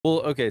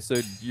Well, okay, so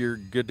you're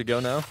good to go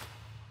now?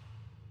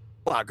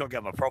 Well, I've got to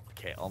get my proper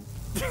kit on.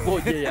 Well,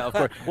 yeah, of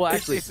course. Well,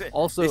 actually,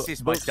 also this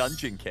is my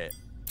dungeon kit.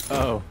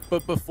 Oh,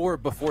 but before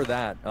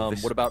that, This what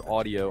is about my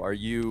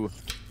audio?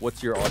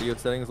 What's your audio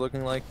settings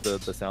looking like? The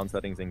sound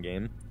settings in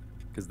game,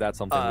 because that's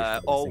something we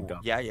should probably sync up.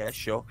 yeah,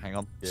 sure. Hang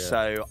on. Yeah.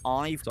 So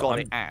I've So got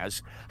it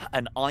as,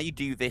 and I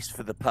do this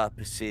for the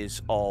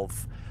purposes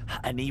of,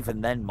 and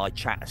even then my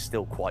chat is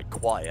still quite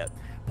quiet.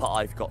 But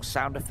I've got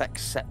sound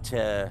effects set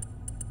to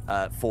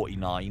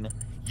 49.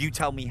 You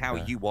tell me how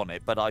you want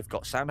it, but I've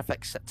got sound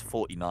effects set to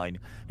 49,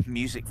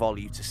 music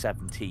volume to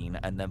 17,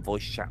 and then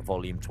voice chat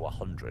volume to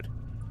 100.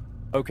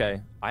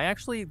 Okay, I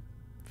actually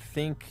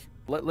think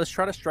let's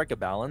try to strike a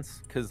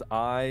balance, because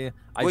Well,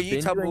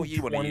 you tell me what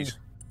you want to use.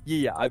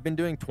 Yeah, I've been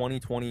doing 20,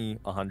 20,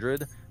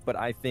 100, but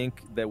I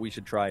think that we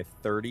should try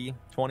 30,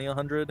 20,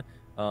 100.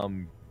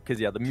 Because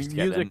yeah, the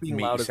music being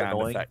loud is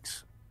annoying.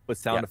 Effects. But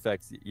sound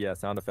effects, yeah,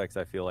 sound effects,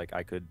 I feel like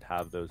I could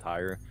have those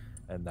higher,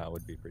 and that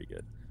would be pretty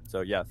good.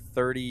 So yeah,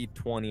 30,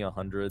 20,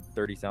 100,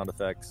 30 sound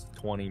effects,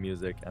 20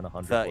 music, and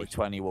 100 30, voice.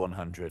 20,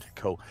 100.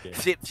 Cool. Yeah.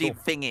 See, the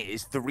thing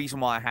is, the reason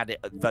why I had it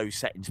at those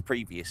settings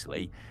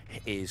previously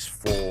is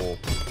for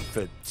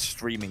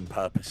streaming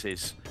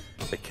purposes,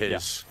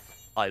 because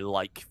I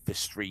like the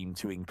stream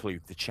to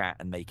include the chat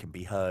and they can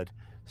be heard.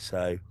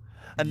 So,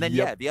 and then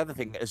yeah, the other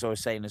thing, as I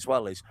was saying as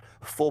well, is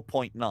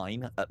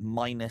 4.9 at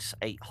minus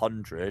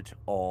 800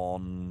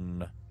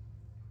 on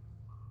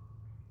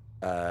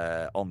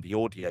the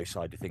audio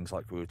side of things,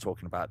 like we were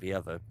talking about the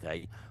other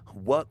day,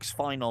 works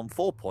fine on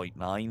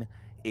 4.9.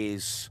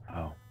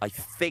 I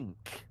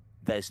think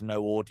there's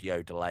no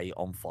audio delay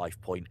on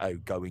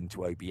 5.0 going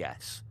to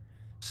OBS.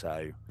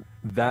 So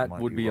that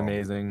would be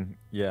amazing.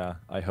 Yeah,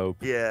 I hope.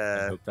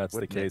 Yeah, I hope that's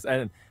the case.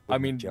 And I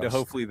mean,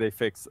 hopefully they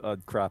fix a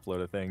crap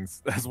load of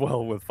things as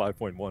well with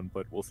 5.1,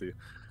 but we'll see.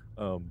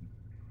 Do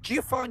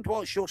you find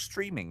whilst you're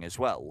streaming as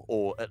well,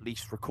 or at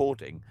least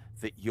recording,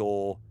 that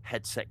your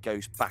headset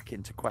goes back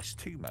into Quest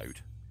 2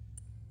 mode?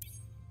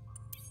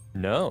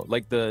 No,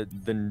 like the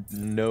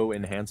no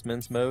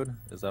enhancements mode.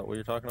 Is that what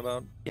you're talking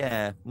about?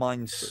 Yeah,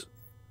 mine's.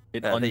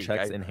 It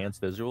unchecks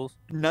enhanced visuals.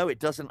 No, it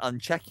doesn't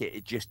uncheck it.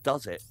 It just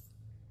does it.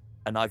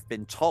 And I've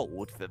been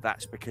told that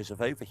that's because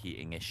of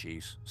overheating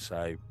issues.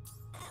 So,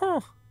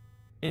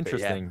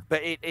 interesting.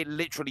 But it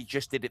literally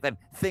just did it then.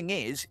 Thing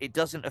is, it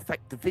doesn't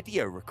affect the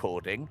video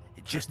recording.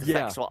 It just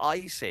affects what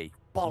I see.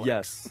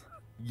 Bollocks.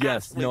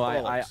 Yes. No,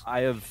 I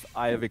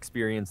have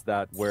experienced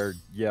that where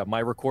my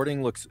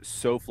recording looks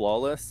so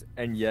flawless,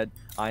 and yet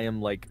I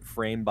am like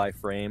frame by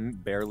frame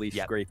barely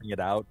scraping it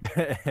out,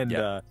 and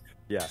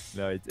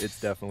it's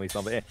definitely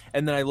something.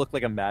 And then I look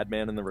like a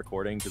madman in the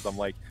recording, because I'm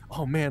like,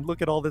 oh man,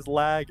 look at all this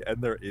lag,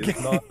 and there is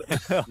not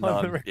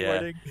on the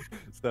recording.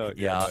 So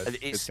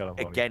it's kind of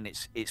funny. Again,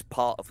 it's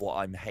part of what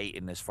I'm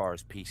hating as far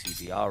as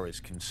PCVR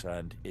is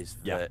concerned, is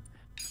that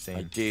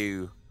I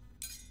do.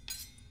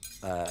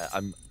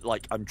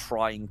 I'm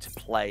trying to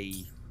play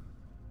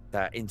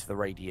Into the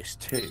Radius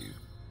 2,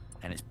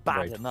 and it's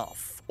bad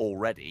enough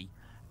already,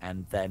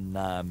 and then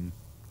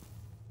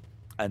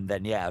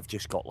I've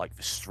just got like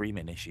the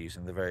streaming issues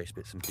and the various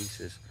bits and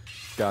pieces.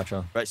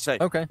 Gotcha. Right, so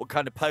what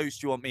kind of pose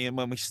do you want me in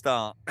when we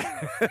start?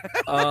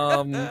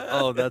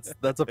 Oh,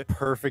 that's a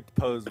perfect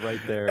pose right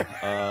there.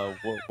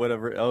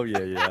 Whatever. Oh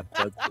yeah.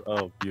 That's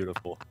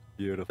beautiful.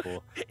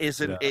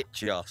 Isn't it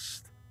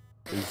just?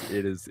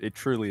 It is. It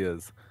truly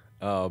is.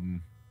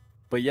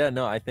 But yeah,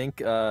 no, I think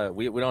we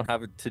don't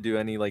have to do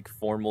any like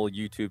formal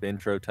YouTube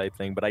intro type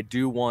thing, but I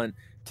do want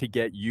to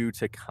get you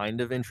to kind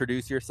of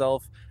introduce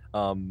yourself.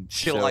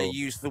 Shall I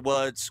use the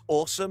words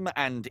awesome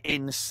and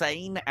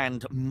insane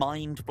and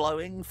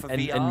mind-blowing for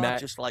VR,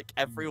 just like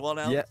everyone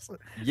else?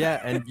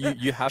 Yeah, and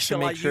you have to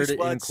make sure to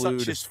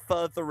include such as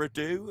further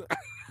ado.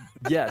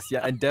 Yes,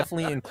 and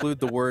definitely include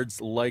the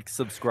words like,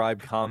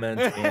 subscribe, comment,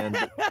 and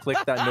click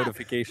that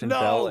notification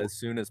bell as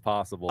soon as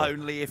possible.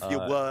 Only if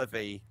you're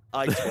worthy.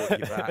 I taught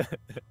you that.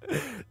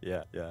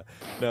 Yeah.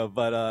 No,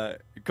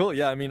 but cool.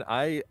 Yeah, I mean,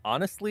 I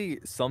honestly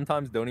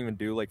sometimes don't even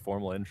do like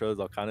formal intros.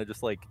 I'll kind of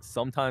just like,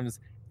 sometimes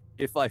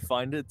if I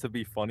find it to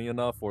be funny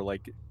enough, or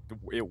like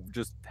it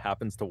just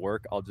happens to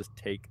work, I'll just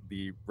take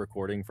the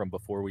recording from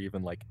before we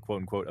even like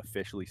quote unquote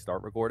officially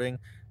start recording.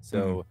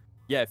 So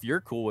yeah, if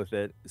you're cool with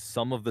it,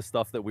 some of the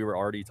stuff that we were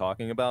already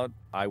talking about,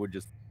 I would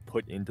just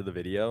put into the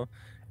video,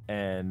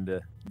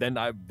 and then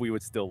we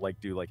would still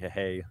like do like a,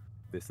 hey,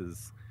 this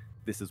is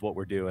what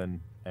we're doing,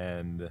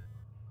 and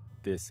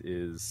this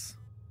is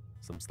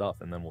some stuff,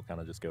 and then we'll kind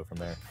of just go from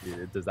there.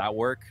 Does that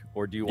work,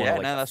 or do you want to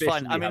like? No, that's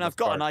fine. I mean, I've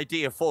got an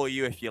idea for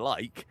you if you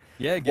like.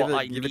 Yeah, What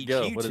I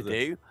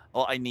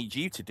need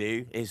you to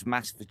do is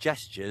match the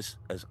gestures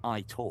as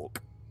I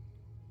talk.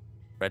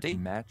 Ready?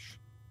 Match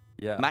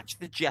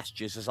the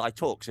gestures as I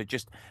talk. So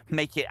just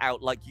make it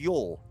out like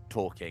you're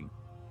talking.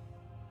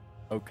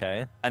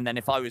 Okay. And then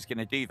if I was going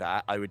to do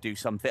that, I would do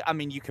something. I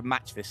mean, you can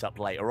match this up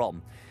later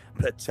on,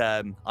 but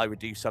I would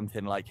do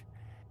something like,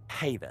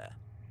 "Hey there,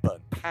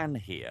 Burnt Pan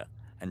here,"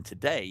 and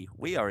today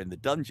we are in the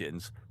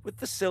dungeons with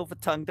the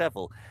Silver-Tongued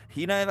Devil.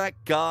 You know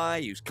that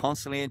guy who's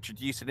constantly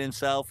introducing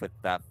himself with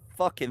that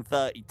fucking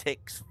 30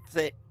 ticks?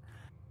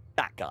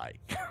 That guy.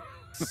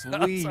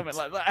 Sweet. Something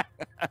like that.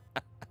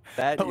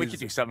 That we is could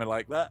do something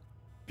like that.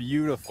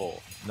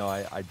 beautiful. No,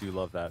 I do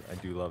love that. I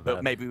do love that.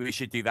 But maybe we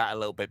should do that a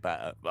little bit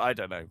better. I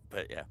don't know,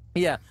 but yeah.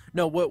 Yeah,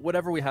 no,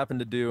 whatever we happen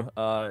to do,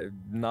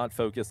 not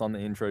focus on the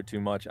intro too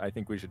much. I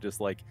think we should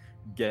just like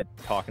get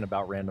talking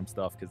about random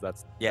stuff because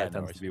that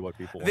tends to be what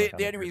people. The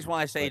only reason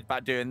why I say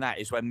about doing that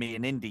is when me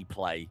and Indy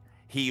play,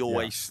 he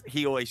always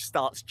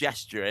starts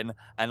gesturing,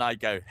 and I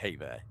go, "Hey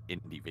there,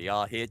 Indy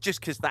VR here,"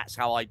 just because that's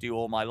how I do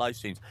all my live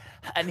streams,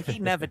 and he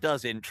never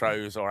does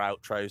intros or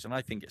outros, and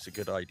I think it's a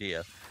good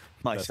idea.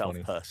 Myself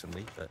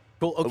personally, but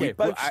cool. Okay,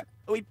 are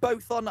we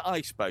both on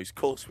ice bows? Of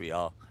course we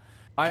are.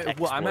 I'm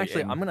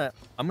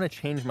gonna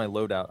change my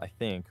loadout. I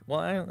think. Well,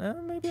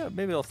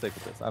 maybe I'll stick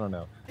with this. I don't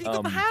know. You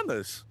got the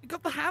hammers. You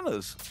got the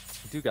hammers.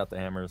 I do got the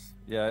hammers.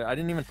 Yeah, I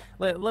didn't even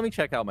let me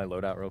check out my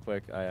loadout real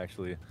quick. I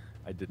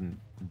didn't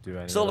do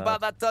anything. It's all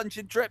about that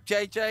dungeon drip,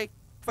 JJ.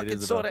 Fucking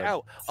sort it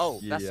out. Oh,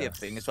 that's the other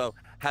thing as well.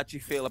 How do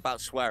you feel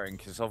about swearing?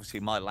 Because obviously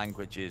my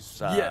language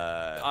is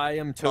I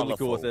am totally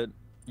cool with it.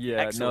 Yeah,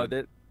 excellent.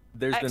 No,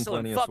 there's been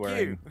plenty of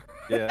swearing.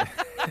 Yeah.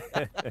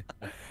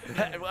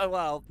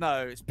 Well,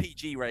 no, it's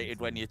PG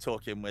rated when you're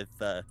talking with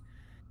the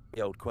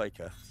old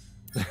Quaker.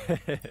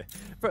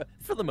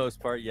 for the most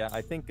part, yeah.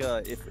 I think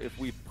if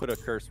we put a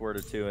curse word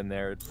or two in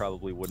there, it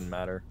probably wouldn't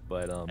matter.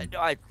 But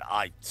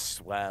I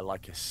swear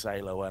like a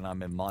sailor when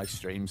I'm in my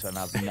streams, and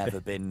I've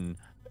never been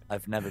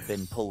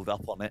pulled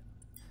up on it.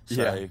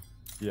 So,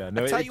 yeah.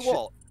 No, I tell you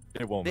what,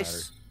 it won't matter.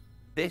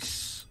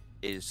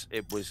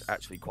 It was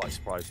actually quite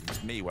surprising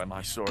to me when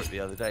I saw it the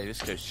other day. This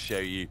goes to show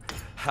you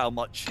how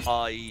much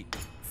I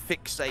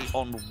fixate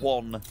on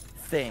one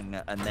thing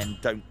and then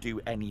don't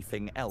do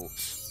anything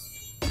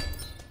else.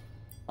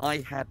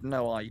 I had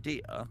no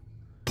idea.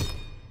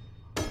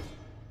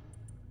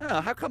 Oh,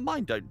 how come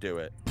mine don't do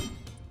it?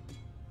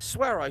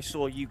 Swear I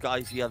saw you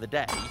guys the other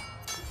day.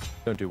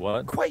 Don't do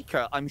what?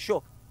 Quaker, I'm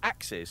sure.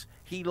 Axes.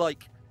 He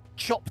like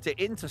chopped it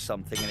into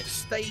something and it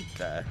stayed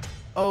there.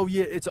 Oh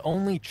yeah, it's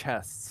only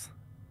chests.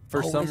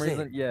 For some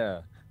reason,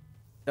 yeah.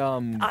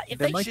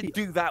 They should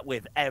do that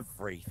with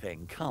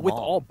everything. Come on. With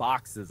all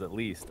boxes, at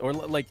least, or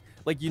like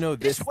you know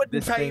this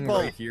thing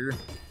right here.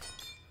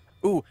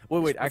 Ooh,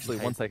 wait. Actually,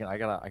 1 second. I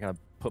gotta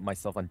put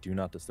myself on do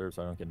not disturb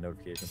so I don't get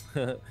notifications.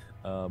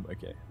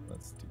 Okay,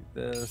 let's do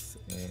this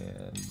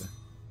and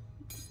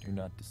do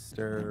not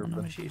disturb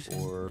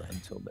or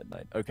until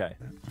midnight. Okay.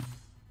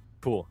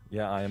 Cool.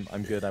 Yeah,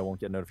 I'm good. I won't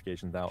get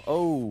notifications now.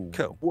 Oh.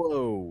 Cool.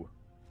 Whoa.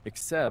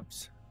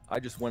 Except I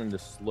just went into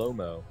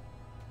slow-mo.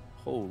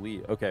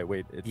 Holy. Okay,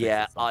 wait.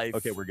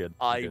 Okay, we're good.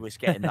 I was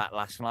getting that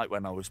last night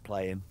when I was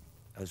playing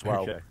as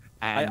well. Okay.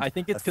 And I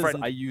think it's because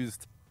I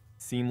used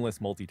seamless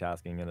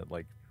multitasking and it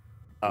like.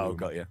 Oh,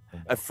 got you.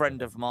 A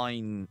friend of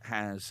mine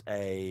has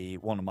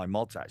one of my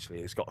mods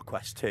actually has got a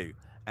Quest 2.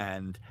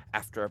 And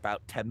after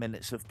about 10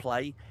 minutes of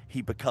play,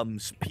 he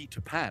becomes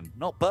Peter Pan.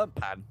 Not Burnt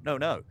Pan.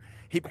 No.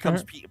 He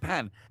becomes Peter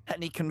Pan.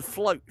 And he can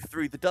float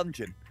through the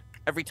dungeon.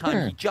 Every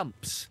time he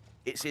jumps,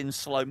 it's in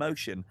slow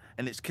motion,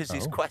 and it's because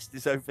his quest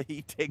is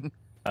overheating.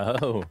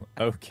 Oh,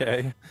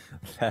 okay.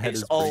 That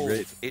is old.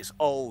 Great. It's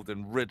old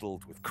and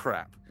riddled with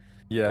crap.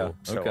 Yeah.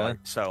 So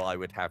so I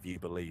would have you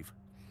believe.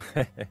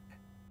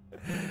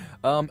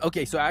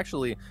 Okay, so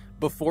actually,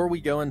 before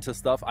we go into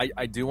stuff,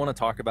 I do want to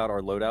talk about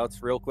our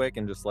loadouts real quick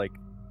and just like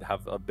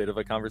have a bit of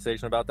a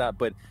conversation about that.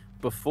 But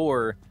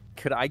before,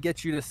 could I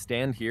get you to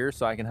stand here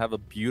so I can have a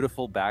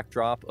beautiful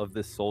backdrop of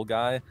this soul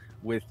guy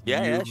with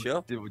you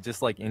sure.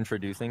 Just like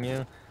introducing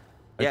you?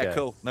 Okay. Yeah,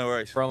 cool. No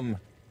worries.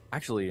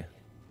 Actually,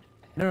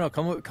 no,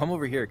 come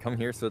over here. Come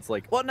here, so it's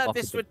like. Well, no,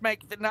 this would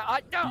make.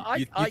 I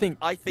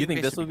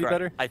think this would be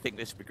better. I think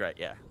this would be great.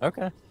 Yeah.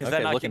 Okay. Because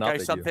then I can go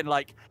something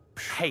like,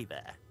 "Hey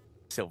there,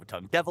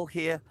 Silver-Tongued Devil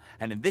here,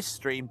 and in this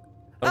stream,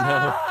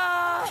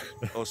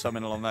 or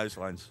something along those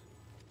lines."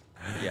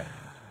 Yeah.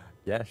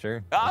 Yeah,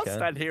 sure. I'll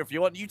stand here if you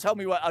want. You tell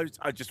me where.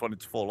 I just wanted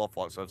to fall off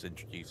whilst I was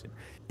introducing.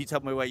 You tell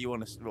me where you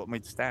want me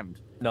to stand.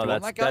 No,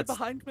 that's that guy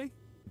behind me.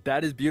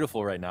 That is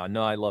beautiful right now.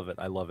 No, I love it.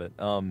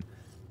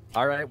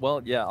 All right.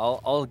 Well, yeah,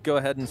 I'll go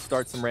ahead and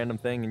start some random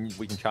thing, and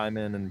we can chime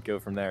in and go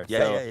from there.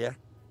 Yeah.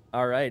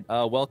 All right.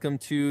 Welcome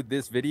to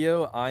this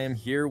video. I am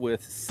here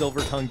with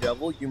Silver-Tongued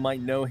Devil. You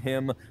might know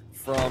him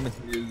from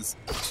his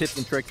tips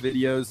and tricks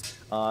videos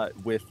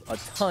with a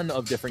ton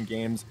of different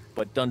games,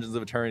 but Dungeons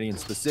of Eternity and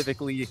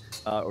specifically,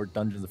 or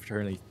Dungeons of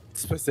Eternity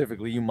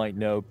specifically, you might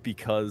know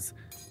because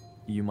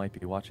you might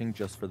be watching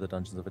just for the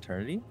Dungeons of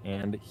Eternity,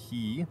 and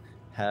he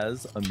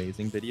has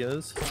amazing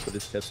videos with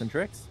his tips and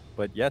tricks.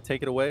 But yeah,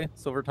 take it away,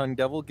 Silver-Tongued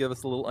Devil. Give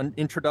us a little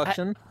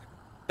introduction.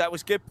 That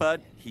was good,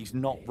 bud. He's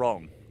not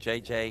wrong.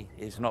 JJ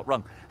is not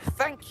wrong.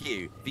 Thank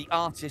you, the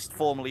artist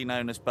formerly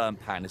known as Burnt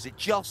Pan. Is it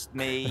just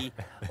me,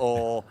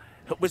 or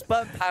Was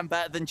Burnt Pan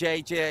better than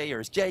JJ, or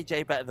is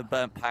JJ better than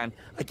Burnt Pan?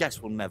 I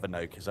guess we'll never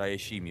know, because I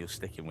assume you're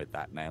sticking with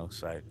that now.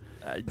 So,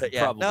 but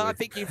yeah, probably. no, I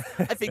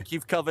think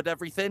you've covered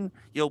everything.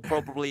 You'll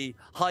probably,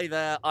 hi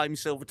there, I'm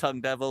Silver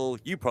Tongue Devil.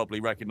 You probably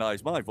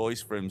recognise my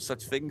voice from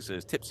such things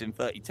as Tips in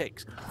 30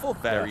 Ticks for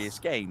various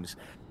games.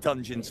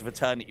 Dungeons of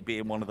Eternity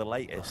being one of the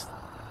latest.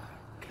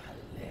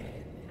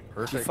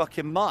 Perfect. Do you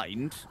fucking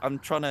mind? I'm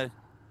trying to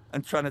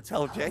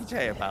tell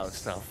JJ about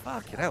stuff.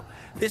 Fucking hell.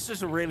 This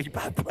is a really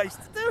bad place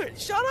to do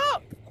it. Shut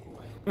up.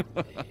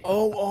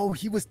 Oh,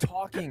 he was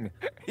talking.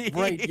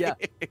 Right, yeah.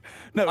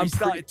 No, he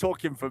started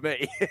talking for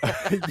me.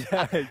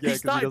 yeah, he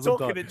started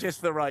talking at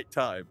just the right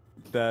time.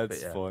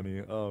 That's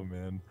funny. Oh,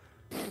 man.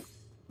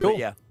 Cool.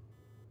 Yeah.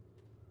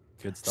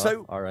 Good stuff.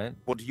 So, all right.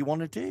 What do you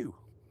want to do?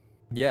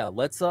 Yeah,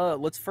 let's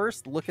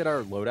first look at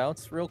our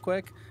loadouts real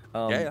quick.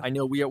 I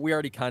know we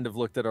already kind of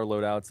looked at our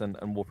loadouts,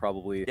 and we'll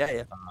probably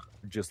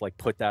just like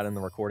put that in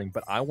the recording.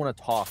 But I want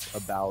to talk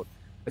about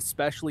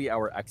especially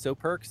our exo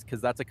perks,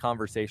 because that's a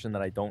conversation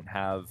that I don't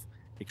have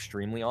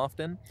extremely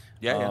often.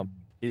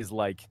 Is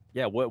like,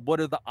 what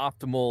are the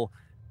optimal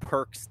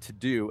perks to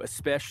do,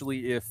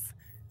 especially if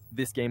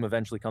this game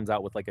eventually comes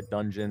out with like a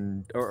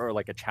dungeon or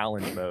like a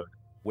challenge mode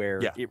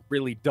where it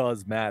really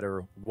does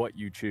matter what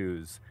you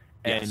choose.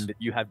 And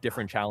you have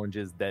different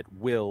challenges that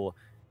will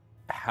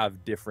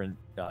have different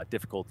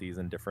difficulties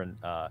and different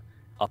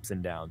ups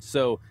and downs.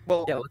 So,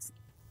 let's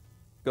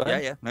go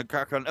ahead. No,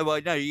 crack on.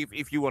 Well, no,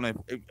 if you want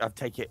to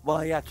take it. Well,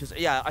 because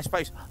I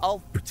suppose I'll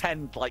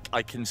pretend like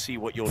I can see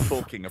what you're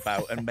talking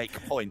about and make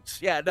points.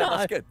 Yeah, no,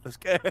 that's good. That's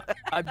good.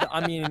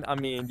 I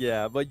mean,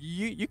 yeah, but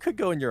you could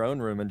go in your own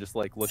room and just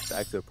like look at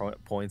exo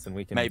points, and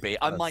we can maybe.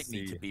 I might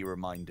need to be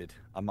reminded.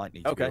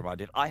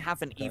 I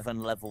haven't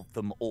even leveled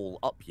them all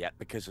up yet,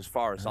 because as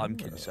far as I'm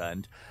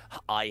concerned,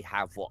 I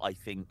have what I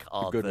think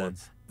are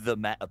the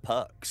meta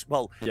perks.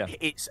 Well,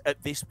 it's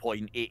at this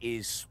point, it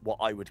is what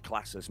I would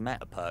class as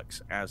meta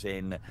perks, as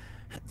in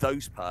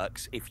those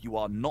perks, if you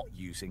are not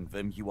using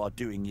them, you are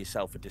doing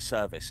yourself a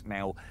disservice.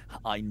 Now,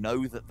 I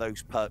know that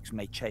those perks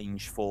may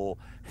change for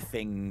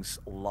things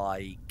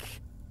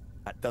like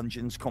at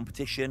Dungeons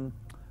competition.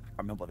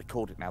 I remember what they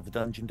called it now, the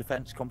Dungeon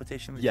Defense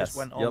competition that just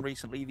went on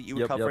recently that you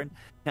were covering.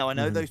 Now, I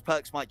know those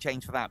perks might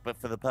change for that, but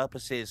for the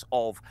purposes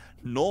of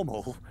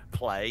normal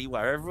play,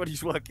 where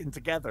everybody's working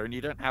together and you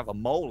don't have a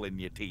mole in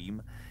your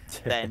team,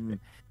 then,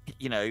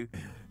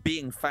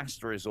 being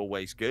faster is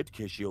always good,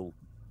 because you'll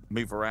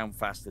move around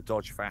faster,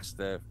 dodge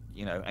faster,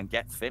 and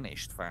get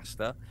finished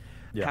faster.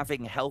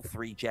 Having health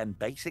regen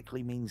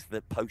basically means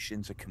that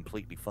potions are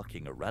completely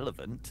fucking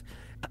irrelevant.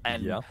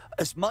 And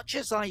as much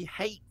as I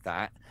hate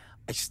that,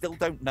 I still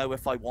don't know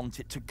if I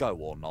want it to go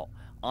or not.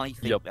 I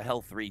think the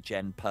health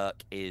regen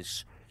perk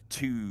is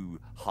too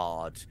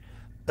hard,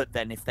 but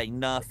then if they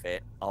nerf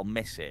it, I'll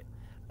miss it.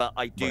 But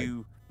I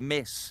do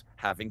miss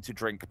having to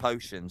drink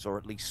potions, or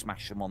at least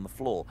smash them on the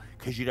floor,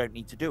 because you don't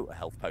need to do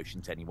health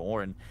potions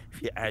anymore. And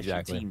if as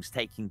your team's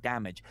taking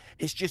damage,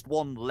 it's just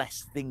one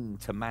less thing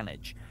to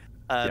manage.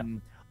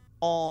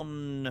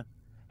 On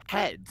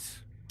head,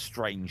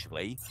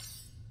 strangely,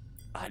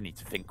 I need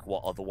to think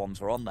what other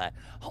ones are on there.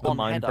 On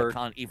head, I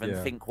can't even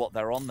think what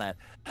they're on there.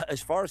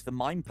 As far as the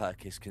mine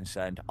perk is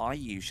concerned, I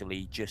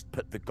usually just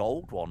put the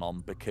gold one on,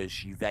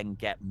 because you then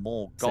get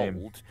more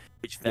gold,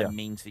 which then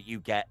means that you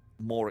get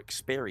more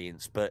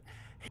experience. But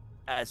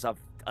as I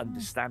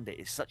understand it,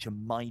 it's such a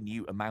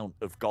minute amount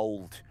of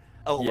gold.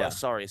 It's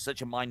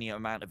such a minute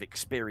amount of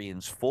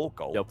experience for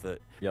gold that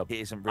it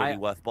isn't really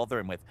worth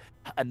bothering with.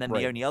 And then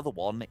the only other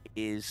one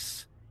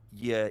is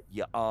your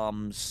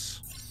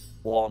arms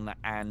one,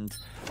 and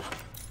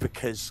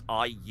because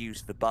I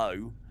use the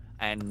bow,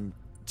 and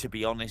to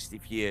be honest,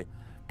 if you're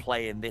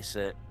playing this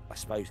at, I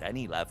suppose,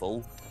 any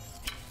level,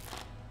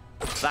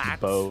 that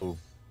bow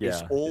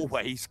is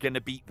always going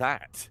to beat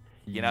that,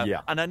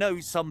 and I know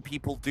some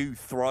people do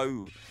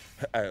throw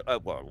a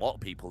lot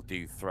of people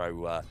do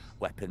throw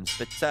weapons,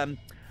 but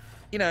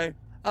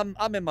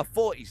I'm in my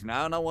 40s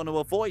now, and I want to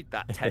avoid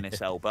that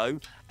tennis elbow.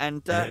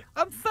 And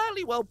I'm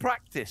fairly well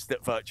practiced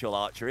at virtual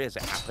archery, as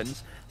it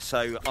happens.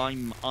 So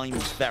I'm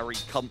very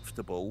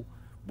comfortable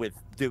with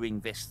doing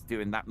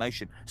that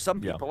motion.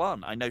 Some people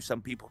aren't. I know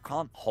some people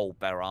can't hold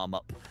their arm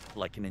up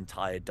like an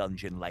entire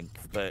dungeon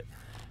length. But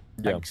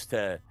thanks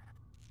to,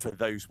 for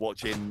those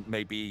watching,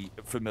 maybe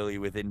familiar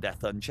with In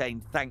Death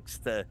Unchained, thanks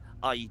to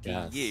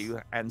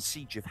IDU and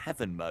Siege of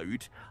Heaven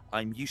mode,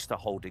 I'm used to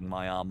holding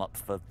my arm up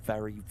for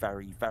very,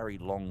 very, very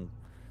long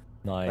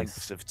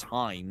lengths of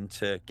time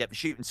to get the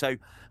shooting. So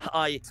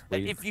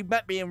if you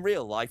met me in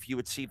real life, you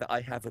would see that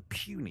I have a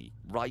puny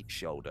right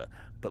shoulder,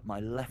 but my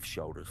left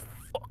shoulder is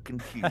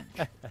fucking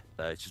huge.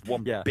 It's just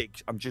one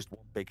I'm just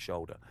one big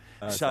shoulder.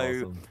 That's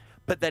awesome.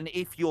 But then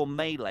if you're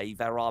melee,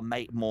 there are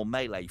more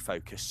melee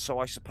focused. So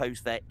I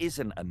suppose there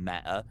isn't a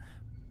meta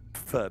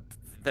for...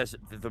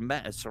 the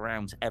meta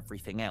surrounds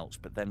everything else.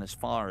 But then as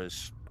far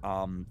as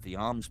the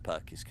arms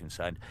perk is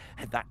concerned,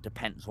 that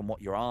depends on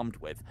what you're armed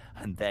with.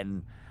 And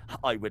then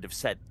I would have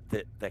said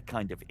that there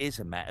kind of is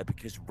a meta,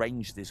 because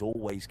ranged is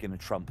always going to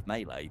trump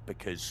melee,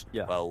 because,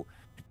 well,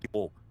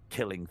 you're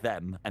killing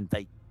them, and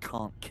they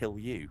can't kill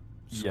you.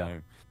 So, Yeah.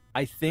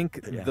 I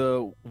think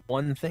the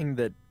one thing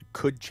that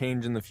could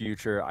change in the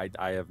future,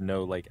 I have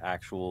no like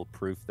actual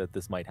proof that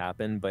this might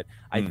happen, but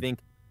I think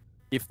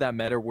if that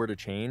meta were to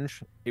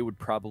change, it would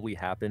probably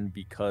happen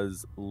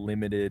because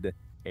limited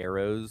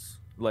arrows,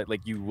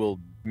 like you will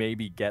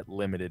maybe get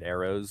limited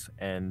arrows,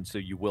 and so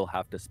you will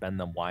have to spend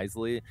them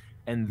wisely,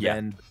 and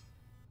then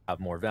have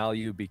more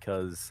value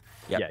because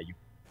you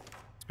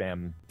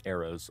spam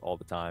arrows all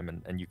the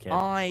time, and you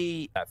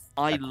can't.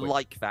 I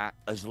like that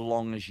as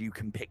long as you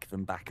can pick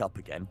them back up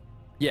again.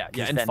 Yeah,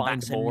 and then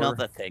find that's more,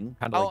 another thing.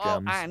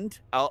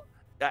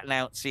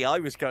 Now see, I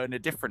was going a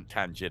different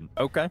tangent.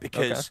 Okay.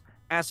 Because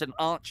as an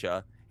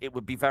archer, it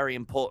would be very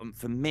important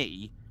for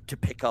me to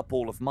pick up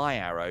all of my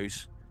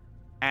arrows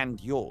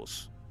and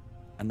yours,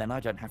 and then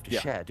I don't have to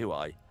share, do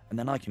I? And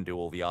then I can do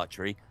all the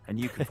archery, and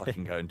you can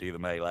fucking go and do the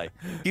melee.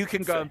 You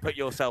can go and put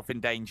yourself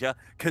in danger,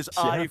 because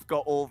I've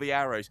got all the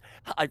arrows.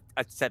 I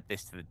said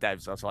this to the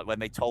devs. I was like, when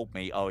they told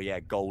me, oh yeah,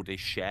 gold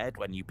is shared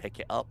when you pick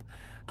it up,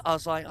 I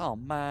was like, oh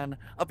man,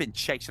 I've been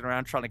chasing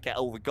around trying to get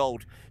all the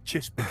gold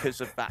just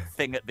because of that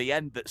thing at the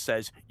end that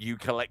says you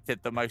collected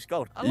the most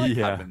gold. I like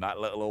having that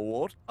little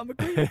award. I'm a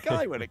greedy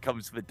guy when it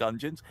comes to the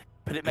dungeons,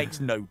 but it makes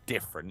no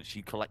difference.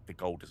 You collect the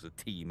gold as a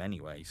team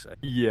anyway. So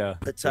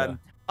but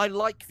I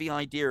like the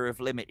idea of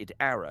limited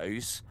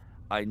arrows.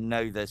 I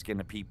know there's going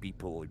to be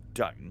people who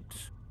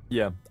don't.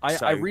 Yeah,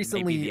 I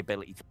recently maybe the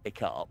ability to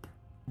pick up.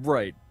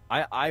 Right.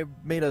 I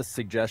made a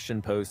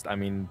suggestion post. I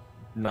mean,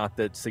 not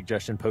that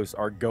suggestion posts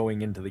are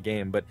going into the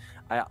game, but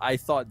I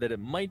thought that it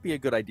might be a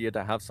good idea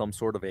to have some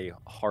sort of a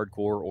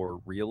hardcore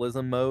or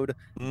realism mode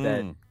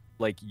that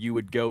like you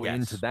would go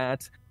into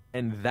that,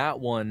 and that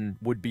one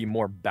would be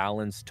more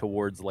balanced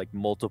towards like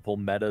multiple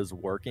metas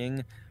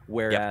working,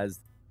 whereas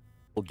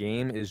the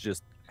game is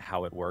just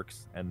how it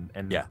works, and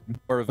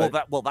more of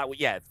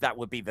that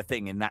would be the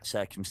thing in that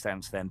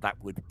circumstance. Then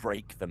that would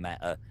break the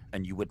meta,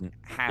 and you wouldn't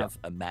have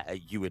a meta.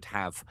 You would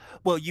have,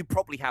 well, you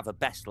probably have a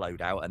best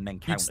loadout and then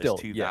counters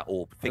to that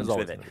or things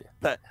with it.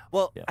 But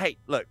hey,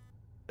 look,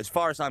 as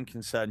far as I'm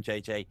concerned,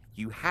 JJ,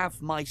 you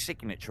have my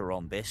signature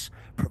on this,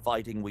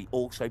 providing we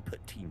also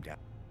put team down.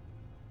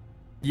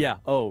 Yeah.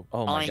 Oh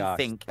my gosh. I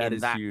think that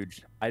is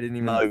huge. I didn't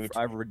even. I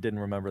didn't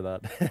remember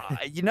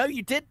that.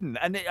 You didn't,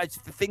 and it's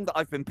the thing that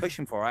I've been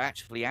pushing for. I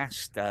actually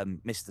asked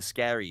Mr.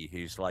 Scary,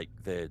 who's like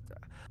the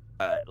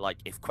like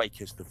if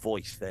Quaker's the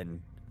voice,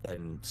 then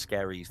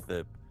Scary's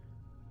the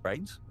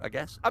brains, I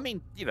guess. I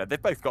mean, you know,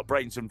 they've both got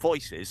brains and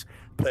voices,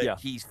 but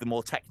he's the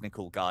more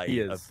technical guy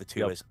of the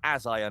two,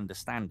 as I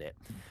understand it.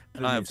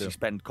 And I obviously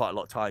spend quite a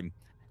lot of time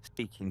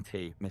speaking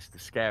to Mr.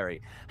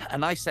 Scary,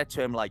 and I said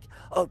to him like,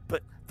 oh,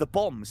 but the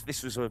bombs,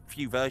 this was a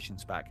few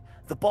versions back,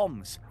 the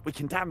bombs, we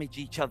can damage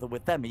each other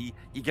with them. Are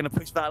you going to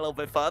push that a little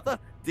bit further?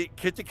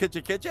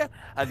 Could you?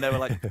 And they were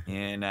like,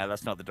 yeah, no,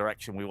 that's not the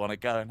direction we want to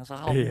go. And I was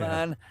like, oh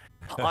man,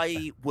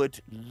 I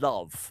would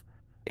love,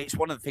 it's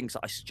one of the things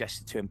that I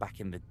suggested to him back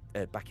in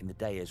the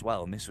day as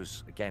well, and this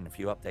was again a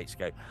few updates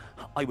ago.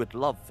 I would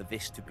love for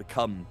this to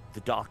become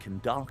the dark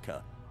and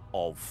darker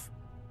of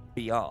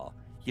VR.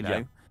 You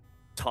know,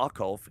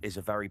 Tarkov is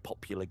a very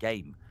popular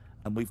game,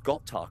 and we've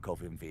got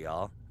Tarkov in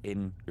VR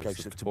in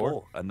Ghost of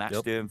Tabor, and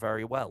that's doing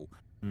very well.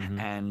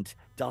 And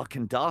Dark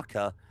and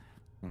Darker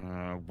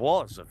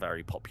was a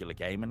very popular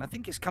game, and I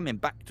think it's coming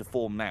back to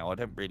form now. I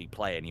don't really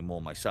play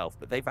anymore myself,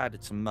 but they've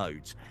added some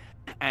modes.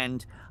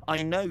 And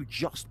I know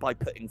just by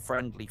putting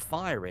friendly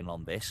fire in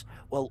on this,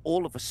 well,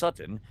 all of a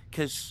sudden,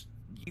 because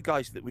you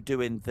guys that were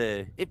doing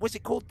was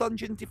it called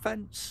Dungeon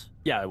Defense?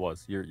 Yeah, it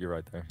was. You're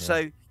right there. Yeah.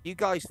 So you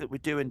guys that were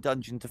doing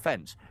Dungeon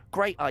Defense,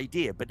 great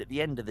idea, but at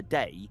the end of the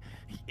day,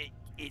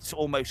 it's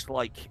almost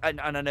like, and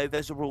I know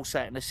there's a rule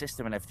set and a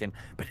system and everything,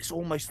 but it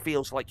almost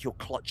feels like you're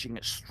clutching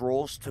at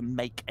straws to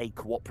make a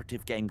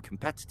cooperative game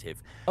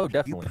competitive. Oh,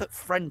 definitely. You put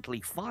friendly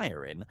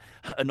fire in,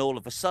 and all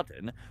of a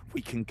sudden,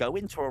 we can go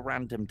into a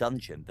random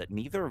dungeon that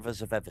neither of us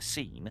have ever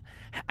seen,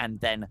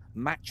 and then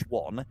match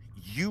one,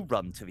 you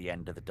run to the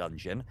end of the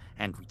dungeon,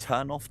 and we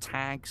turn off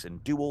tags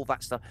and do all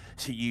that stuff.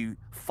 So you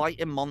fight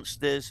in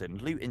monsters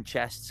and loot in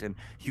chests, and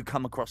you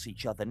come across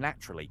each other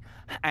naturally.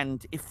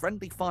 And if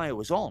friendly fire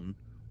was on,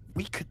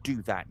 we could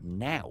do that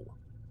now,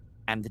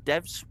 and the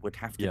devs would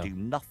have to do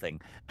nothing.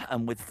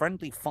 And with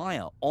friendly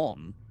fire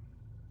on,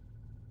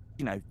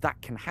 you know,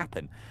 that can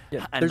happen.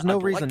 Yeah, there's no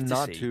reason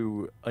not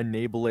to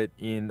enable it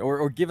in,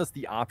 or give us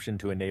the option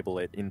to enable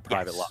it in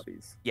private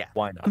lobbies. Yeah.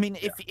 Why not? I mean,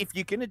 if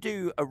you're going to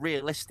do a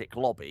realistic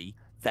lobby,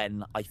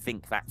 then I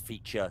think that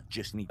feature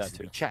just needs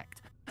to be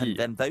checked. And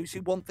then those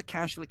who want the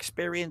casual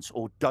experience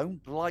or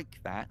don't like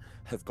that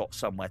have got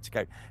somewhere to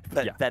go.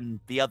 But then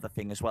the other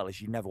thing as well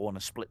is you never want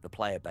to split the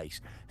player base.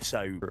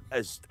 So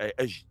as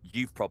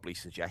you've probably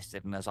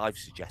suggested, and as I've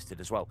suggested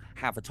as well,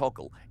 have a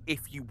toggle.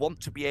 If you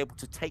want to be able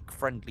to take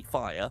friendly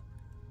fire,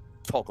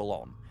 toggle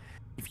on.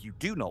 If you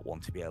do not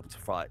want to be able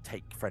to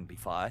take friendly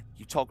fire,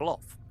 you toggle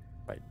off.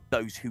 Right.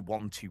 Those who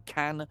want to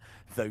can,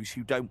 those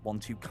who don't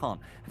want to can't.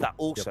 That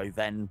also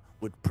then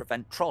would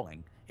prevent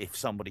trolling. If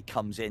somebody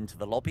comes into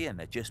the lobby and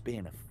they're just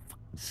being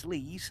a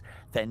sleaze,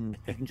 then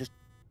you can just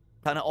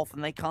turn it off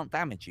and they can't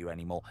damage you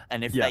anymore.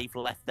 And if Yeah. they've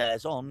left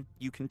theirs on,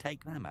 you can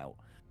take them out.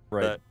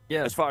 Right. But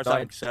yeah. as far as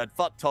I'm concerned,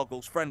 fuck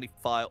toggles, friendly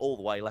fire all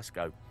the way. Let's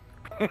go.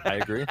 I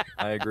agree.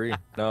 I agree.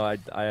 No,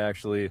 I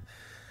actually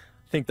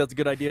think that's a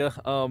good idea.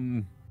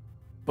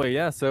 But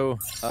yeah, so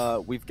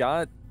we've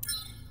got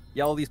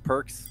all these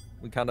perks.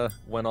 We kind of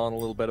went on a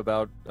little bit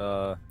about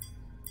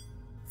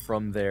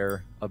from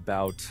there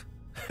about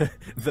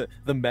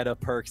the meta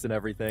perks and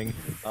everything.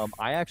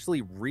 I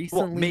actually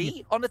recently What,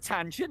 me on a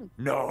tangent?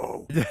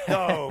 No,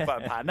 no,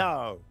 Vampire,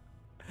 no.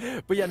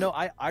 But yeah, no,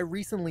 I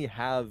recently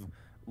have,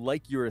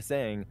 like you were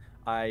saying,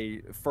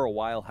 I for a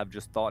while have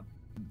just thought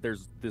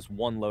there's this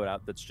one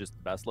loadout that's just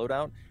the best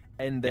loadout,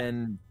 and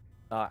then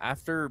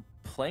after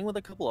playing with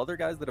a couple other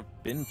guys that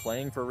have been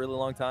playing for a really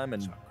long time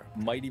and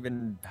might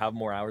even have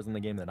more hours in the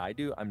game than I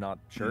do, I'm not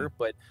sure,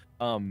 but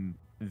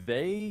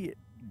they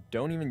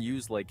don't even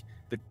use like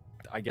the,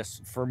 I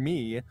guess for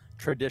me,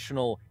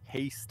 traditional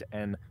haste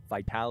and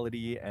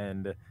vitality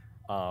and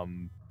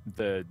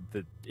the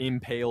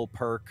impale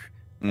perk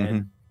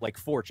and like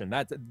fortune.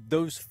 That's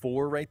those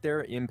four right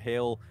there: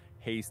 impale,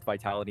 haste,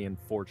 vitality, and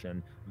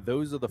fortune.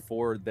 Those are the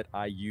four that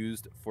I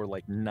used for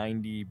like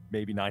 90,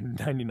 maybe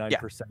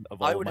 99%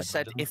 of all. I would have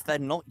said if they're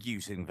not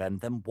using them,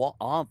 then what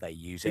are they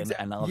using?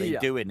 And are they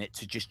doing it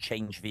to just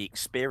change the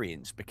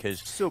experience?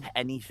 Because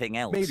anything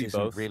else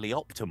isn't really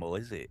optimal,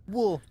 is it?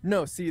 Well,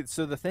 no. See,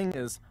 so the thing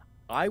is,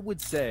 I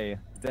would say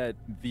that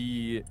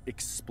the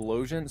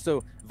explosion.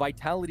 So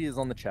vitality is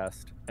on the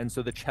chest, and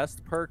so the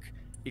chest perk.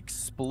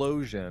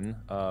 Explosion,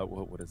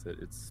 what is it?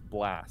 It's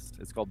blast.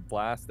 It's called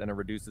blast, and it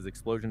reduces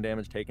explosion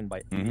damage taken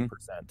by 80%.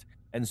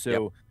 And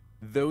so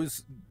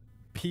those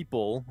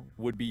people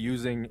would be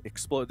using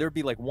explode. There'd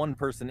be like one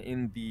person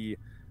in the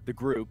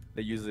group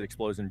that uses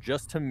explosion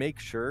just to make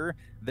sure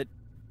that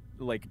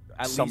like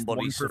at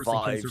somebody least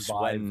one person can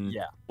survive.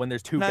 When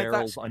there's two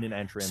barrels on an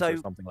entrance or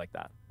something like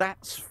that.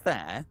 That's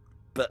fair,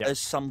 but as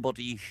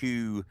somebody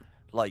who,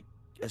 like,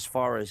 as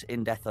far as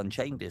In Death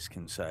Unchained is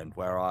concerned,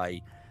 where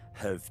I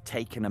have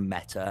taken a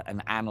meta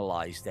and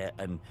analyzed it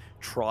and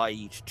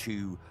tried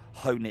to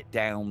hone it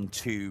down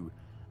to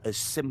as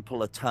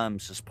simple a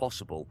terms as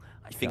possible.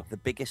 I think the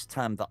biggest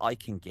term that I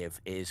can give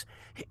is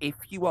if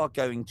you are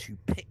going to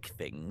pick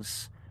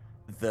things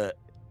that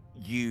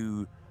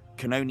you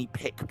can only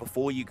pick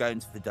before you go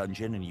into the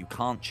dungeon and you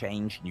can't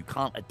change and you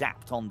can't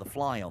adapt on the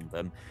fly on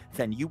them,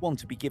 then you want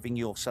to be giving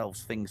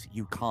yourselves things that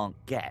you can't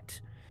get.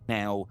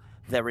 Now,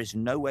 there is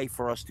no way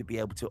for us to be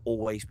able to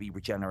always be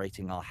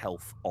regenerating our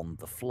health on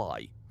the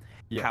fly.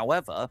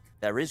 However,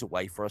 there is a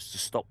way for us to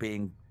stop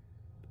being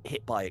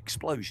hit by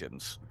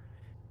explosions.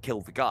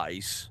 Kill the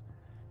guys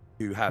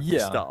who have the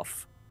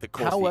stuff that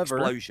cause the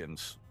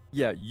explosions.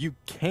 Yeah, you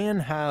can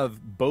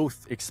have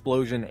both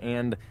explosion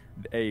and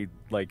a,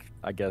 like,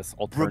 I guess,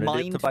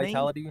 alternative to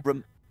vitality.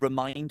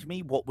 Remind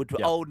me, what would...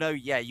 Oh, no,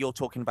 you're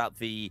talking about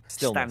the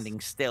standing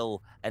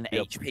still and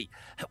HP.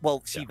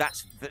 Well, see,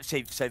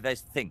 so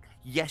there's the thing.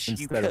 Yes,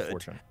 you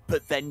could,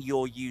 but then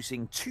you're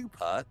using two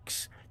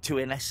perks to,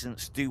 in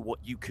essence, do what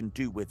you can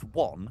do with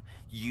one,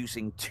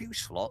 using two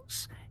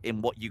slots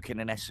in what you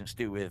can, in essence,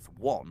 do with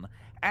one.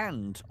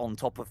 And on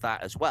top of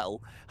that as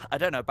well, I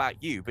don't know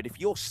about you, but if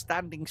you're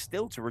standing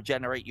still to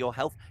regenerate your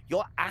health,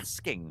 you're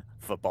asking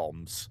for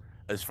bombs,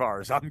 as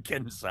far as I'm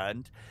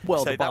concerned.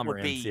 Well, so the bomb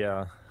ramps,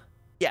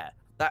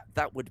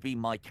 that would be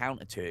my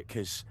counter to it,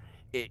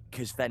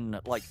 because then,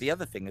 like, the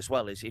other thing as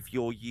well is if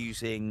you're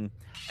using,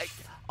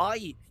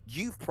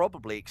 you've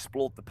probably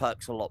explored the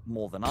perks a lot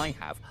more than I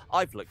have.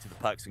 I've looked at the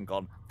perks and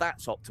gone,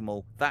 that's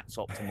optimal, that's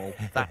optimal,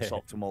 that's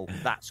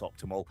optimal, that's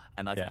optimal,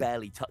 and I've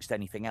barely touched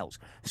anything else.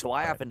 So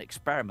I haven't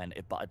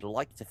experimented, but I'd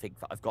like to think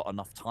that I've got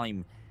enough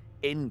time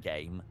in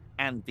game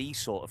and these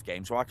sort of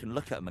games where I can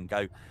look at them and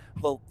go,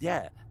 well,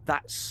 yeah,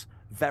 that's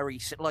very,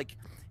 like,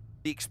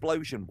 the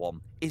explosion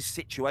one is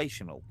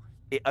situational.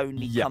 It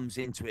only comes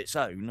into its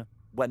own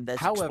when there's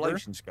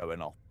explosions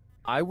going off.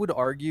 I would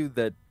argue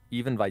that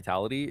even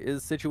vitality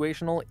is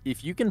situational.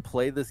 If you can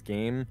play this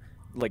game,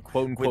 like,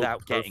 quote unquote,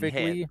 without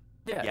perfectly,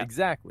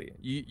 exactly.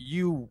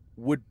 You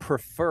would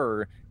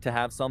prefer to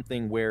have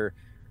something where,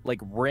 like,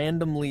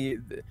 randomly,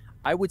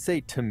 I would say,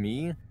 to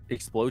me,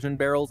 explosion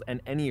barrels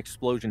and any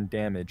explosion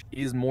damage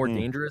is more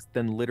dangerous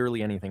than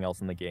literally anything else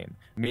in the game.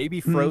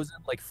 Maybe frozen,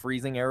 like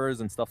freezing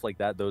arrows and stuff like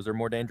that, those are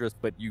more dangerous,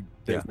 but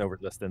there's no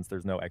resistance,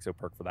 there's no exo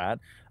perk for that.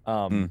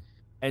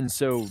 And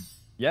so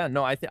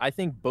I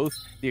think both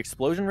the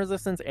explosion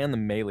resistance and the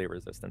melee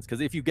resistance,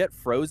 because if you get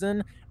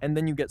frozen and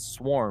then you get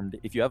swarmed,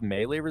 if you have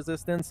melee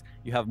resistance,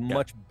 you have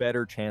much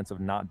better chance of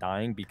not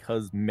dying,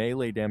 because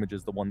melee damage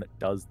is the one that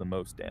does the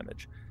most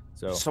damage.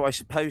 So I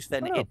suppose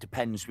then it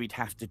depends. We'd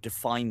have to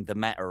define the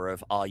meta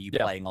of, are you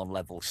playing on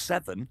level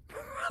 7,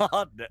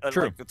 like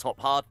the top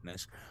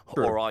hardness,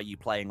 or are you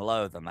playing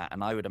lower than that?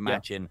 And I would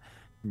imagine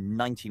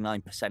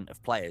 99%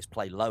 of players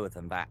play lower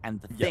than that.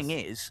 And the thing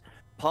is,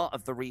 part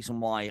of the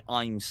reason why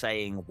I'm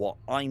saying what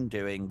I'm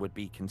doing would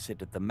be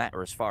considered the meta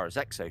as far as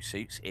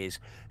exosuits is,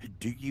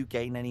 do you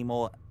gain any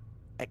more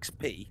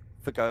XP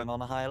for going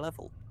on a higher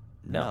level?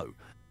 No.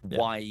 Yeah.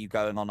 Why are you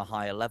going on a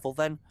higher level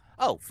then?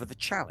 Oh, for the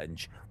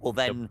challenge. Well,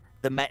 then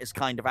the meta's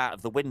kind of out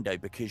of the window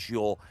because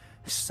you're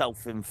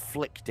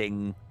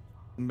self-inflicting,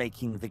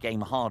 making the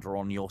game harder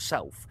on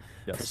yourself.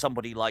 Yes. For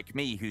somebody like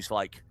me who's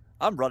like,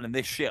 I'm running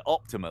this shit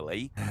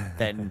optimally,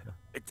 then,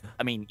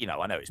 I mean, you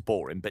know, I know it's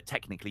boring, but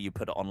technically you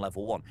put it on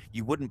level 1.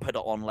 You wouldn't put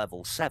it on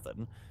level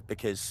 7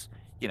 because,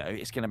 you know,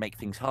 it's going to make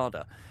things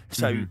harder.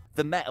 So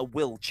the meta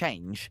will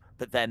change,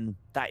 but then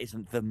that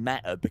isn't the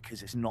meta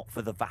because it's not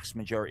for the vast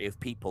majority of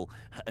people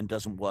and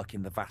doesn't work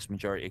in the vast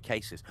majority of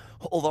cases.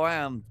 Although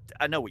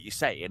I know what you're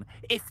saying.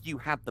 If you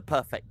had the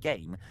perfect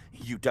game,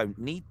 you don't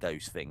need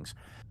those things.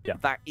 Yeah.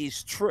 That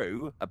is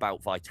true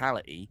about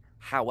Vitality.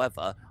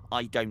 However,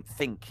 I don't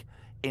think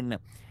in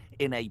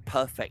a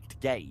perfect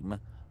game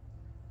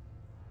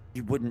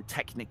you wouldn't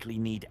technically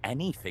need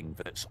anything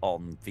that's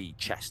on the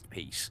chest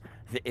piece.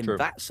 In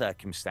that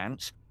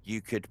circumstance, you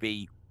could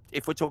be,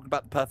 if we're talking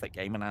about the perfect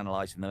game and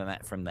analysing the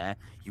meta from there,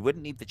 you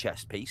wouldn't need the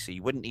chest piece, so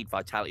you wouldn't need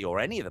Vitality or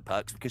any of the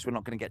perks because we're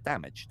not going to get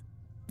damaged.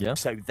 Yeah.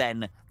 So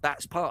then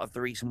that's part of the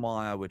reason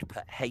why I would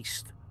put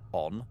haste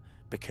on,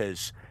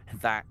 because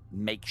that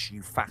makes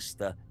you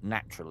faster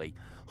naturally.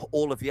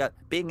 All of the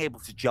being able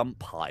to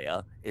jump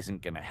higher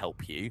isn't going to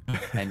help you,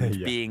 and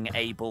being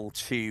able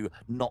to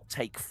not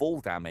take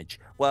fall damage.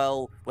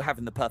 Well, we're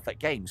having the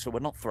perfect game, so we're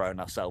not throwing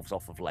ourselves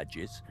off of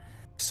ledges,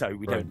 so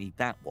we don't need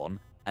that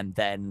one. And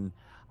then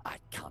I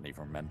can't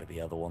even remember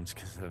the other ones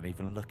because I don't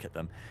even look at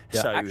them.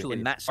 Yeah, so actually,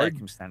 in that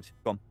circumstance,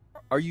 go on.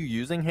 Are you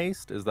using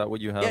haste? Is that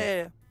what you have?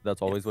 Yeah.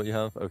 That's always what you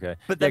have? Okay.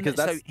 But then,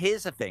 so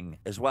here's the thing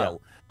as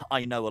well.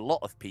 I know a lot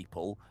of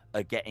people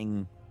are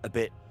getting a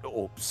bit,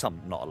 or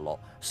some, not a lot,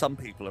 some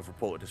people have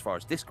reported as far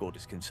as Discord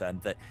is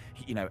concerned that,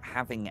 you know,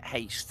 having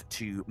haste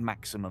to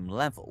maximum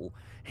level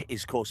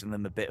is causing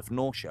them a bit of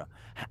nausea.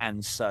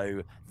 And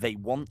so they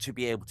want to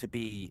be able to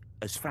be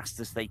as fast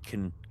as they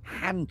can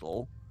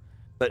handle,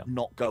 but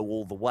not go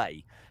all the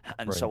way.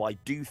 And so I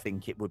do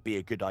think it would be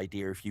a good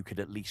idea if you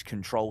could at least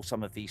control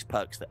some of these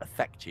perks that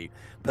affect you.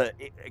 But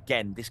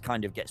again, this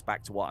kind of gets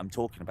back to what I'm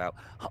talking about.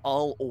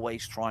 I'll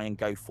always try and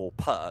go for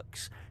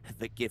perks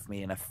that give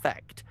me an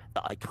effect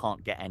that I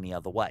can't get any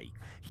other way.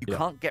 You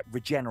can't get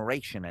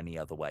regeneration any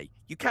other way.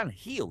 You can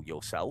heal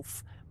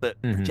yourself, but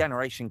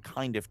regeneration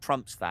kind of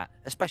trumps that,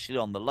 especially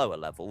on the lower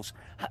levels.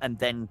 And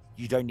then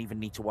you don't even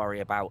need to worry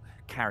about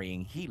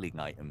carrying healing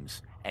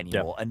items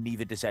anymore, and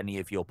neither does any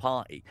of your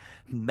party.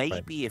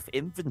 Maybe if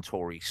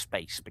inventory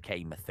space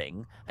became a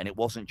thing and it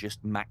wasn't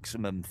just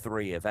maximum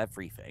 3 of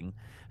everything,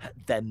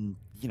 then,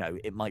 you know,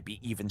 it might be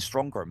even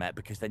stronger a meta,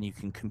 because then you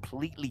can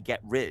completely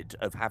get rid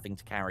of having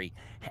to carry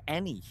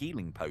any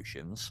healing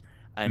potions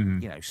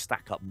and, you know,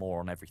 stack up more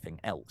on everything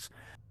else.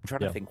 I'm trying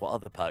to think what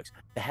other perks.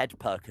 The head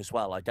perk as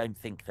well. I don't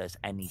think there's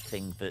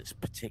anything that's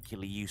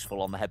particularly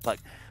useful on the head perk.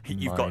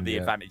 You've got the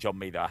advantage on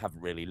me that I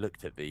haven't really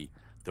looked at the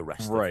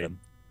rest of them.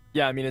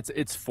 Yeah, I mean,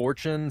 it's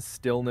fortune,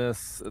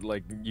 stillness.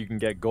 Like, you can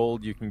get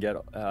gold, you can get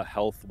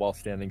health while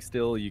standing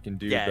still. You can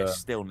do the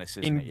stillness,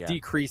 isn't it?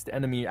 decreased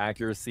enemy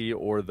accuracy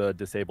or the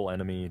disable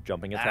enemy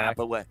jumping attack.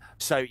 But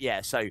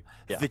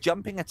the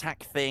jumping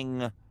attack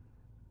thing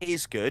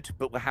is good,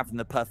 but we're having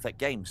the perfect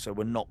game, so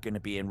we're not going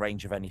to be in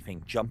range of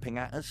anything jumping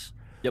at us.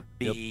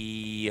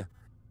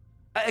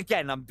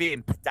 Again, I'm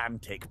being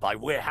pedantic by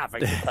we're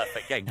having the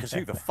perfect game, because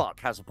who the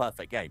fuck has a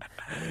perfect game?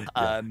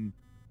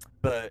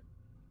 But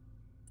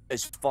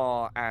as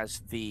far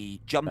as the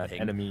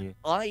jumping,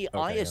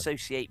 I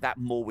associate that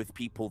more with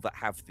people that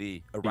have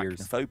the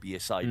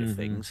arachnophobia side of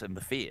things and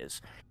the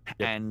fears.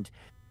 And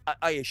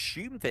I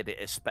assume that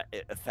it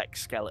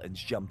affects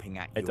skeletons jumping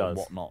at you and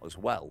whatnot as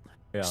well.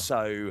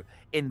 So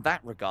in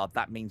that regard,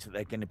 that means that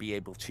they're going to be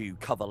able to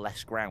cover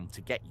less ground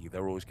to get you.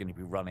 They're always going to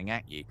be running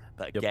at you.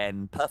 But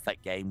again,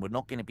 perfect game, we're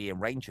not going to be in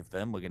range of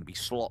them. We're going to be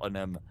slotting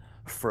them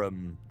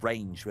from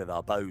range with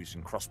our bows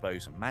and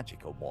crossbows and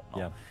magic and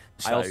whatnot.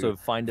 So I also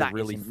find it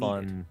really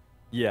fun.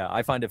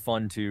 I find it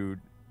fun to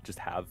just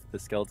have the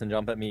skeleton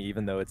jump at me,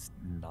 even though it's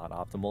not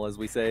optimal, as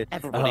we say.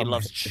 Everybody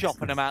loves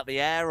chopping them out the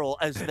air, or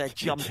as they're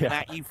jumping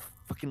at you,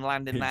 fucking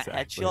landing that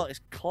headshot. It's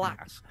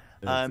class.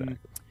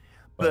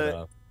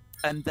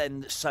 And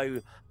then, so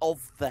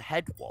of the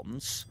head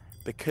ones,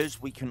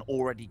 because we can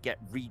already get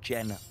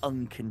regen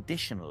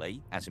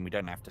unconditionally, as in we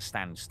don't have to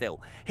stand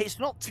still, it's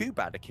not too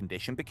bad a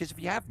condition, because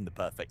if you have in the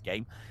perfect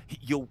game,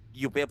 you'll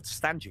be able to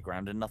stand your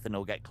ground and nothing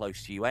will get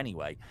close to you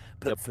anyway.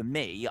 But for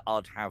me,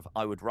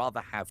 I would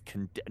rather have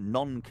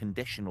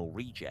non-conditional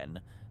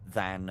regen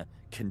than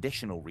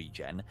conditional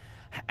regen.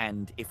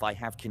 And if I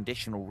have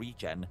conditional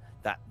regen,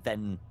 that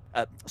then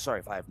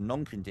if I have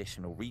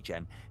non-conditional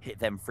regen, it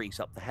then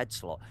frees up the head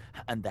slot.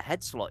 And the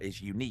head slot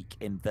is unique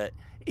in that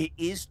it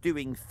is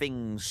doing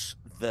things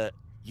that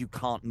you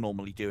can't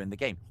normally do in the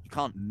game. You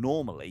can't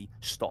normally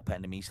stop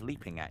enemies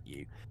leaping at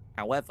you.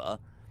 However,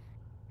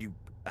 you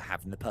are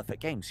having the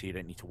perfect game, so you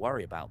don't need to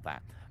worry about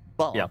that.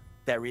 But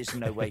there is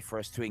no way for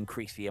us to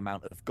increase the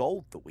amount of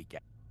gold that we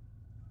get.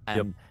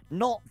 And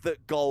not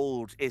that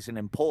gold is an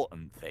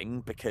important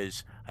thing,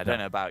 because I don't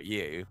know about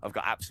you, I've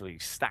got absolutely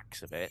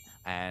stacks of it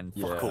and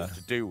fuck all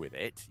to do with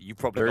it. You've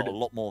probably got a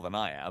lot more than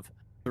I have.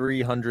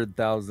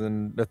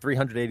 300,000,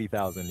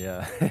 380,000,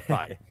 yeah.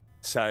 Right.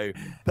 So,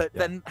 but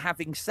then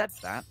having said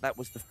that, that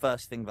was the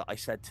first thing that I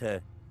said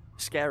to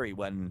Scary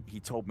when he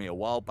told me a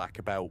while back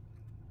about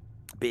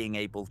being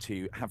able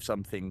to have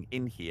something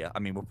in here. I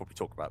mean, we'll probably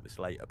talk about this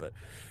later, but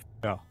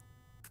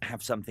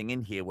have something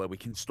in here where we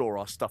can store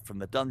our stuff from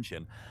the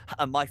dungeon.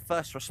 And my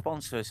first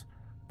response was,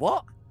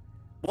 what?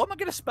 What am I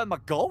going to spend my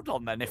gold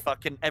on then? If I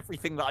can,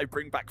 everything that I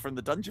bring back from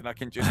the dungeon, I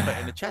can just put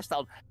in a chest.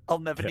 I'll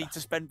never need to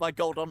spend my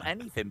gold on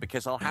anything,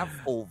 because I'll have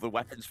all the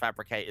weapons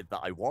fabricated that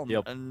I want.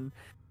 And,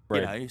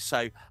 you know,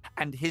 so,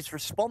 and his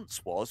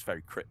response was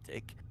very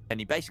cryptic. And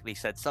he basically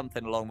said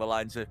something along the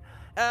lines of,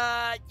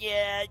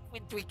 yeah,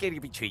 we're going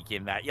to be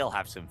tweaking that. You'll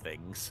have some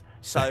things.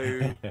 So,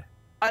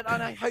 and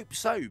I hope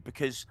so,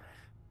 because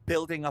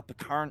building up a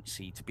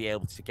currency to be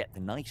able to get the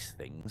nice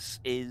things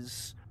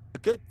is a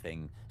good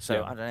thing.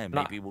 So I don't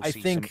know, maybe we'll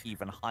see some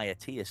even higher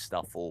tier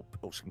stuff or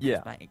some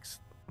cosmetics.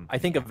 I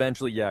think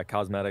eventually,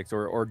 cosmetics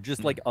or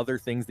just like other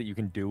things that you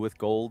can do with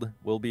gold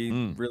will be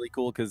really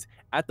cool. Because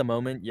at the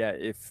moment,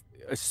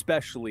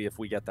 especially if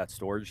we get that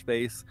storage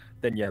space,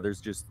 then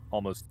there's just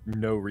almost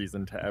no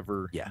reason to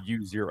ever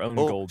use your own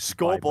gold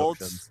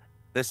scoreboards.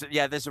 There's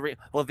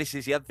well, this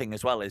is the other thing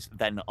as well, is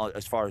then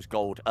as far as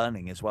gold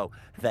earning as well,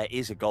 there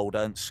is a gold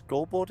earned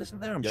scoreboard,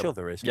 isn't there? I'm sure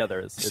there is. Yeah, there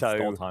is.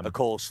 So of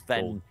course,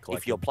 then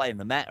if you're playing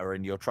the meta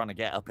and you're trying to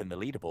get up in the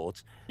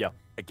leaderboards,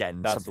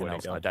 again, that's something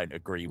else I don't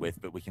agree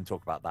with, but we can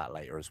talk about that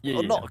later as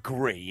well. Not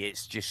agree,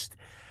 it's just,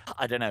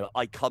 I don't know.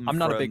 I'm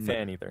not a big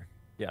fan either.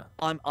 Yeah,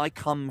 I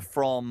come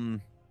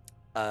from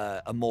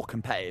a more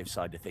competitive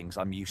side of things.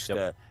 I'm used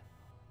to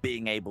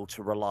being able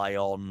to rely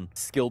on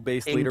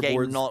skill-based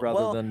leaderboards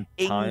rather than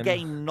time.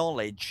 In-game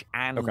knowledge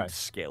and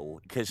skill.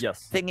 Because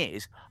thing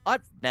is,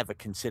 I've never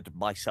considered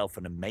myself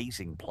an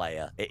amazing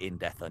player in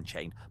Death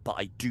Unchained, but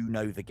I do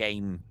know the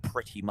game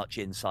pretty much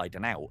inside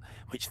and out,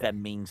 which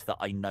then means that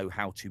I know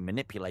how to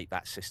manipulate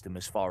that system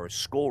as far as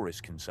score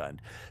is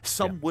concerned.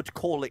 Some would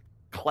call it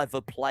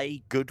clever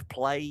play, good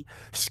play,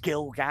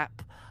 skill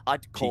gap.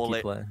 I'd call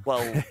it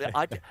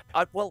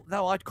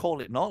I'd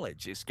call it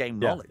knowledge. It's game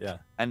knowledge.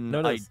 And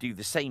I do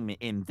the same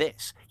in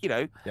this. You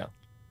know,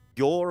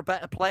 you're a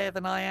better player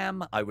than I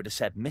am. I would have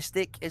said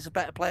Mystic is a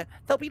better player.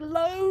 There'll be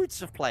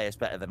loads of players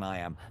better than I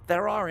am.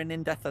 There are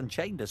in Death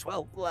Unchained as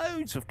well,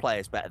 loads of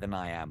players better than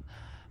I am,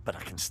 but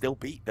I can still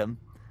beat them.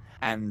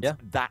 And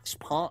that's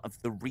part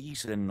of the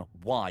reason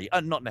why,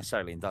 not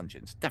necessarily in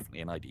dungeons,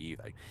 definitely in IDU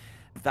though.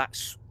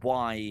 That's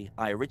why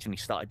I originally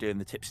started doing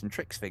the tips and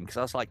tricks thing, because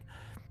I was like,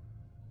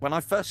 when I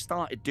first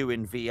started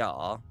doing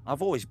VR,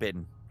 I've always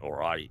been all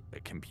right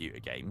at computer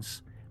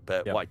games,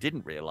 but what I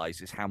didn't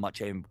realize is how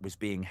much I was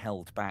being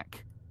held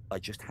back by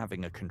just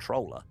having a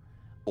controller,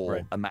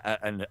 or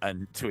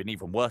and to an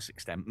even worse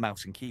extent,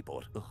 mouse and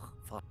keyboard. Ugh,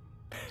 fuck.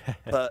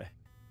 But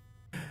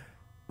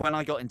when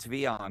I got into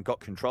VR and got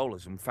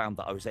controllers and found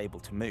that I was able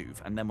to move,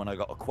 and then when I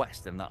got a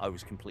Quest and that I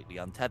was completely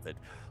untethered,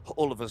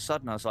 all of a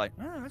sudden I was like,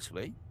 oh,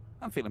 actually,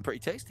 I'm feeling pretty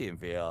tasty in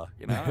VR.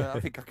 You know, I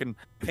think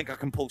I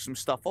can pull some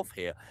stuff off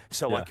here.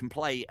 So I can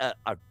play at,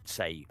 I'd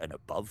say, an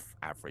above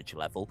average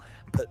level.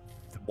 But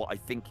what I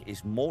think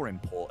is more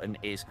important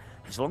is,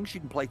 as long as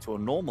you can play to a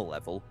normal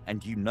level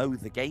and you know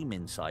the game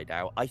inside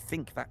out, I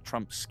think that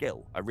trumps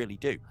skill. I really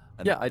do.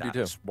 And I do too.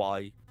 That's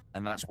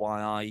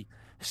why I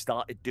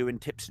started doing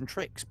tips and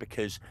tricks,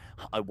 because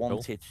I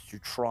wanted to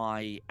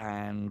try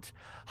and,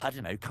 I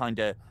don't know, kind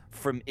of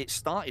it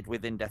started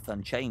within Death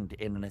Unchained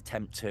in an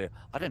attempt to,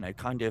 I don't know,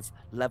 kind of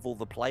level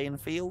the playing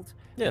field.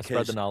 Yeah,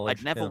 spread the knowledge.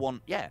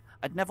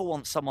 I'd never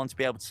want someone to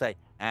be able to say,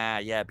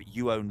 but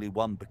you only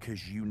won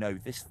because you know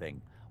this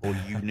thing, or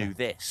you knew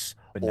this.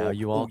 But now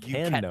you all you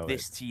can kept know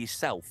this to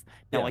yourself.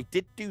 Now, I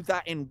did do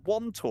that in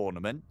one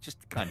tournament, just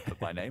to kind of put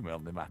my name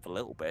on the map a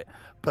little bit.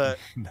 But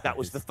that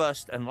was the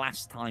first and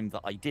last time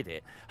that I did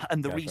it.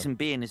 And the reason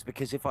being is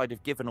because if I'd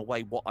have given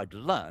away what I'd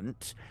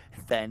learnt,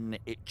 then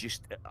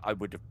I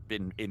would have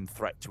been in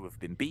threat to have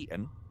been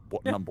beaten.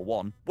 Number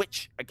one,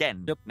 which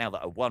again, now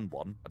that I won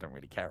one, I don't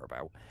really care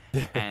about.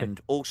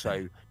 And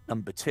also,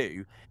 number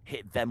two,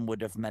 it then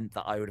would have meant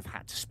that I would have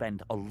had to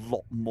spend a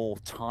lot more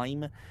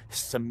time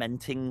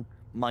cementing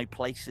my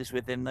places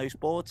within those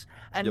boards.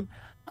 And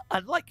I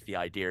like the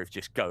idea of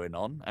just going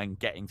on and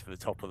getting to the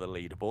top of the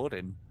leaderboard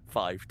in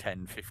 5,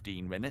 10,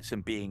 15 minutes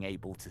and being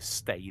able to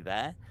stay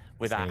there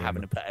without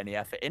having to put any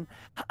effort in.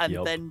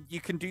 And then you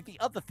can do the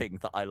other thing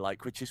that I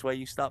like, which is where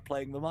you start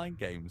playing the mind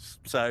games.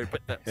 So,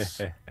 but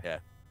that's,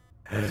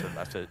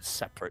 that's a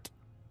separate.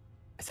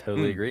 I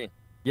totally agree.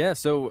 Yeah,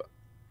 so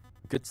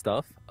good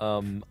stuff.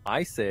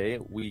 I say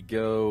we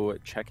go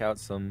check out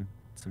some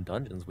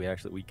dungeons.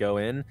 We go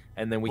in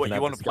and then we can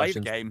have want to play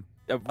the discussions. game?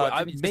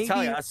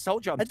 I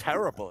told you I'm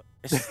terrible.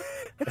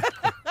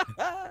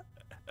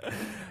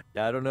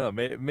 Yeah, I don't know.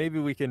 Maybe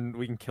we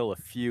can kill a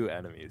few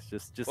enemies,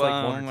 just Well,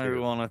 like one or maybe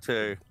two. one or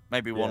two.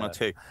 Maybe one or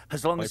two.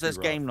 As long Might as be there's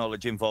rough. game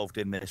knowledge involved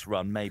in this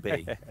run,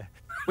 maybe.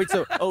 Wait,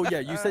 so oh yeah,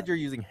 you said you're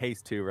using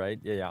haste too, right?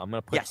 Yeah. I'm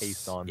gonna put haste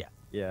Yes. on. Yeah.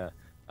 Yeah.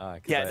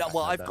 Yeah.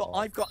 Well, had that off.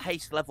 I've got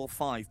haste level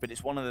 5, but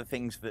it's one of the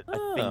things that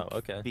Oh,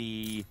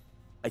 okay.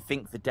 I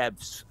think the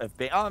devs have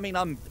been. I mean,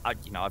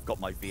 I've got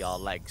my VR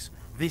legs.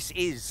 This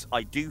is,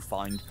 I do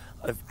find,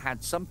 I've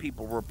had some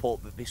people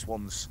report that this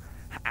one's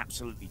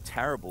absolutely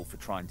terrible for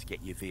trying to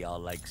get your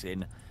VR legs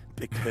in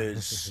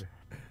because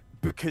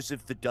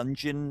of the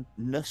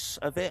dungeonness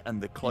of it and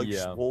the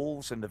close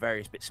walls and the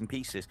various bits and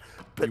pieces.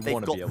 But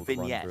they've got the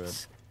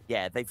vignettes.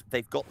 Yeah,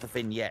 they've got the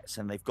vignettes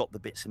and they've got the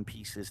bits and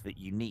pieces that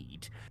you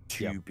need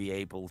to be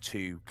able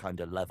to kind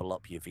of level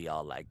up your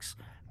VR legs.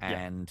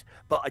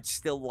 But I'd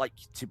still like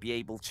to be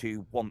able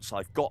to, once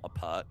I've got a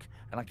perk,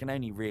 and I can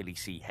only really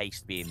see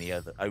haste being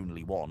the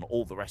only one,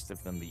 all the rest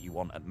of them that you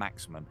want at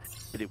maximum,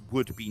 but it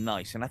would be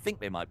nice, and I think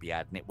they might be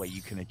adding it where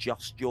you can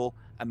adjust your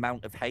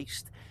amount of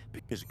haste,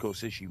 because of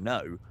course, as you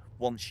know,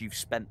 once you've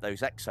spent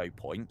those exo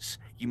points,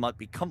 you might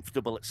be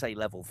comfortable at, say,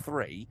 level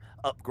 3,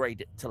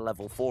 upgrade it to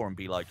level 4 and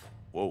be like,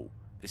 whoa,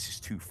 this is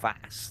too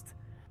fast,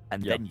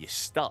 and then you're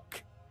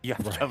stuck. You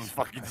have to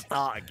fucking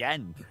start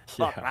again.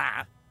 Fuck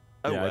that.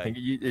 I think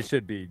you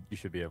should be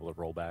able to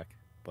roll back,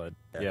 but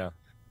yeah.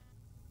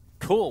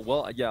 Cool.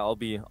 Well, yeah, I'll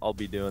be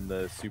doing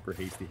the super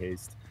hasty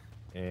haste,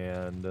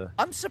 and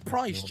I'm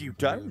surprised you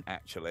don't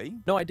actually.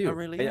 No, I do. I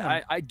really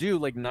am. I do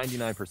like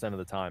 99% of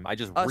the time. I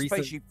just I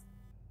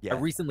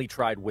recently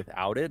tried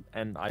without it,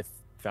 and I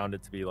found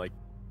it to be like,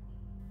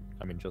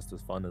 I mean, just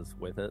as fun as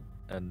with it,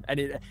 and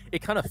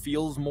it kind of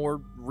feels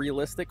more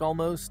realistic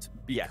almost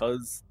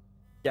because.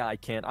 Yeah, I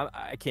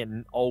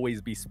can't always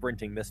be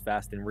sprinting this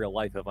fast in real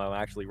life if I'm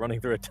actually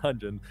running through a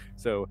dungeon.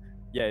 So,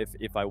 yeah,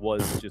 if I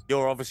was just...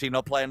 You're obviously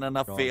not playing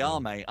enough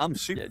VR, mate. I'm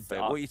super fit.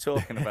 What are you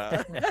talking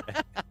about?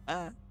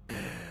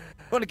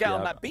 Want to get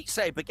on that Beat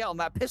Saber, get on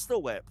that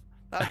pistol whip.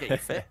 That'll get you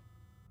fit.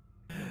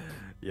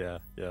 Yeah.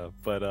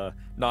 But,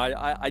 no,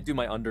 I do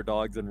my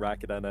underdogs and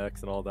Racket NX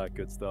and all that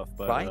good stuff.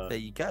 But, right, there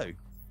you go.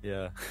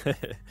 Yeah.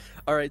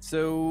 All right,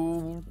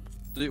 so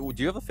do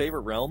you have a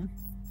favorite realm?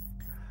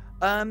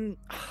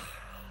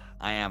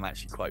 I am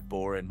actually quite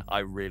boring. I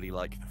really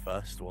like the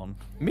first one.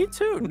 Me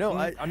too. No,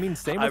 I mean,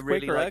 same with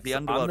really Quaker like X. the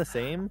Underworld. I'm the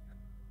same.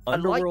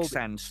 Underworld. I like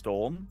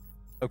Sandstorm.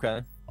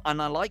 Okay.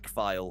 And I like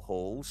Vile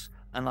Halls.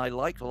 And I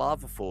like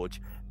Lava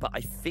Forge. But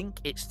I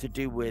think it's to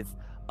do with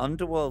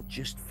Underworld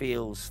just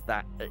feels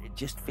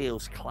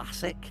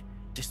classic.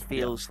 Just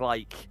feels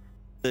like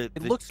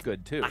it looks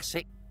good too.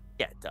 Classic.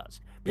 Yeah, it does.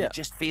 But it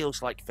just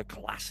feels like the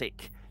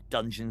classic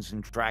Dungeons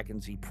and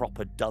Dragons-y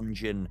proper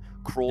dungeon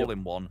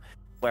crawling one.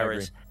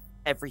 Whereas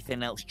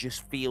everything else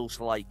just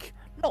feels like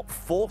not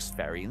forced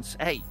variants.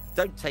 Hey,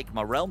 don't take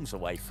my realms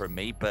away from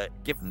me, but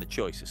given the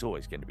choice, it's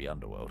always going to be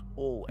Underworld.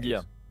 Always.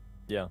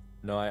 Yeah.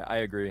 No, I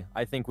agree.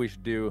 I think we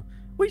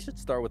should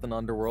start with an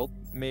Underworld.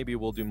 Maybe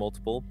we'll do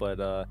multiple,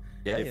 but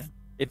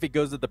if it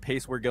goes at the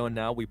pace we're going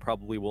now, we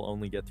probably will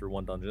only get through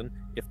one dungeon,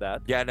 if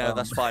that. Yeah, no,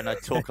 that's fine. I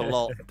talk a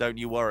lot. Don't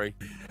you worry.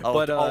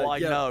 I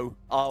know.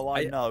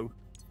 I know.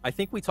 I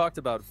think we talked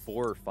about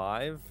 4 or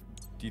 5.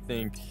 Do you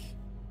think?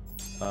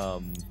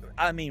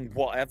 I mean,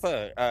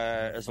 whatever.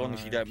 As long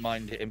as you don't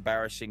mind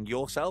embarrassing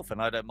yourself,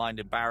 and I don't mind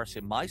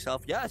embarrassing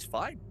myself. Yeah, it's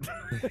fine.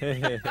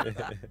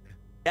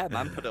 Yeah,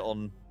 man, put it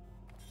on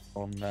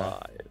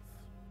 5.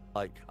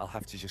 Like, I'll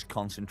have to just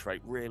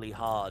concentrate really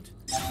hard,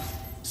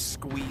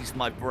 squeeze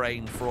my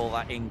brain for all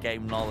that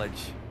in-game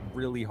knowledge.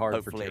 Really hard.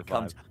 Hopefully it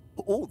comes.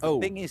 The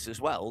thing is,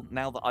 as well,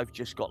 now that I've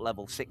just got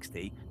level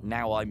 60,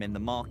 now I'm in the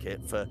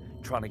market for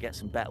trying to get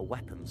some better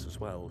weapons as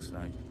well.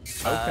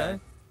 So okay.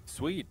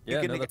 Sweet.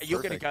 Yeah,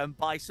 you're gonna go and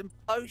buy some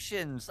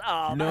potions.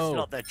 Oh, no. That's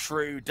not the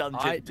true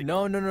dungeon.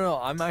 No.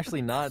 I'm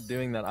actually not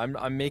doing that.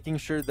 I'm making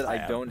sure that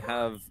I don't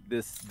have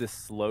this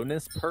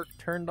slowness perk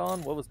turned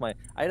on. What was I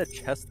had a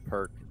chest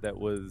perk that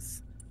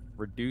was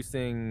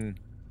reducing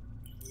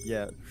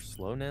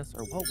slowness,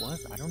 or what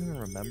was? I don't even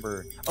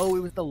remember. Oh, it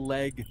was the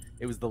leg.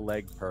 It was the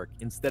leg perk.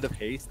 Instead of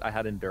haste, I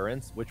had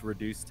endurance, which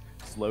reduced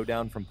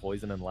slowdown from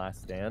poison and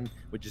last stand,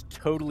 which is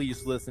totally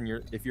useless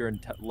if you're in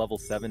level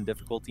 7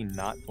 difficulty,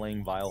 not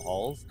playing Vile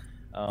Halls.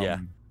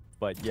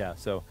 But yeah,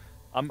 so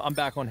I'm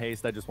back on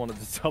haste. I just wanted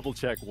to double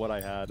check what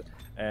I had,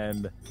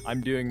 and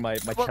I'm doing my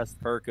chest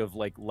perk of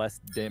like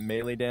less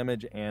melee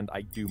damage, and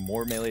I do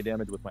more melee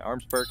damage with my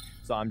arms perk.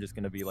 So I'm just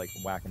gonna be like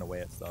whacking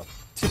away at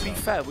stuff. To be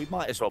fair, we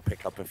might as well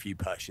pick up a few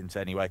Persians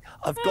anyway.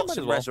 I've got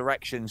some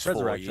resurrections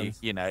for you.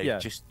 You know,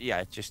 just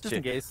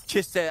in case,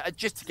 just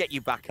to get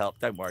you back up.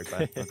 Don't worry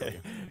about it.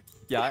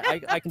 Yeah,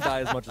 I can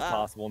die as much as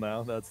possible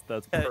now. That's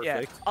perfect.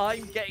 Yeah,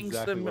 I'm getting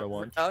exactly what I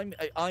want.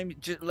 I'm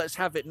just, let's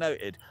have it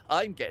noted.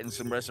 I'm getting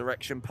some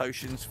resurrection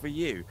potions for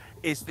you.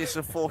 Is this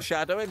a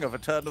foreshadowing of a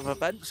turn of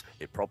events?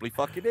 It probably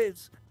fucking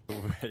is.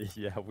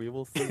 Yeah, we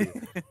will see.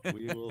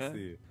 We will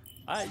see.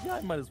 I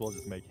might as well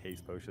just make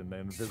haste potion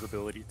and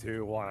invisibility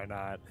too. Why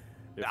not?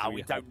 No,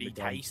 we don't need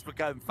haste. We're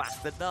going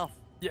fast enough.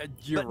 Yeah,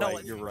 you're but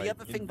right. You're right. The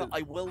other thing that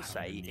I will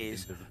say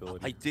is,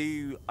 I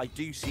do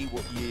see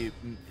what you're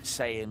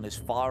saying as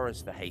far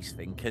as the haste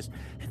thing, because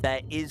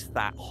there is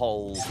that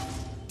whole.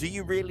 Do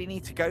you really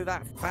need to go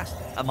that fast?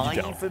 Am I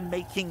even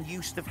making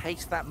use of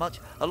haste that much?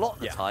 A lot of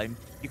the time,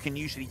 you can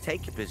usually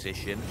take a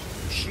position,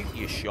 shoot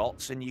your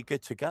shots, and you're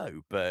good to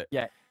go. But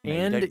yeah, you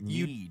and don't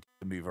need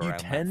to move around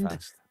that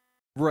fast.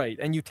 Right,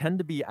 and you tend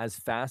to be as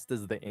fast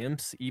as the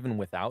imps even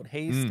without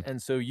haste,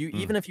 and so you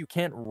even if you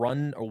can't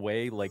run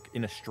away like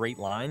in a straight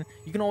line,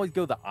 you can always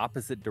go the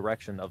opposite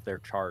direction of their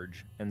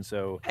charge. And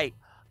so hey,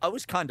 I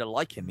was kind of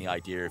liking the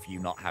idea of you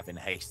not having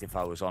haste, if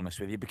I was honest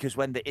with you, because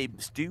when the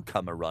imps do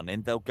come a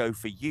running, they'll go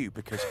for you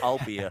because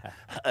I'll be a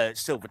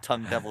silver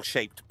tongue devil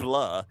shaped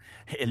blur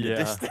in the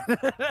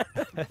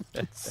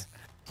distance,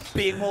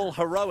 being all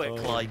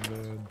heroic like.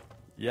 Man.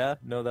 Yeah,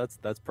 no, that's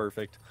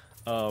perfect.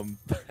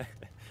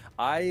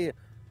 I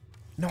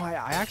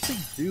actually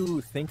do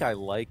think I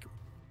like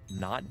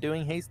not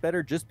doing haste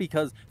better, just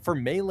because for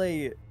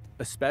melee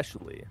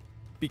especially,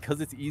 because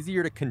it's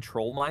easier to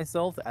control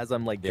myself as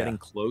I'm like getting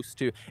close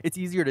to. It's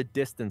easier to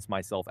distance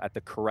myself at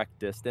the correct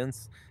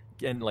distance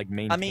and like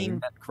maintain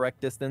that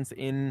correct distance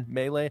in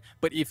melee.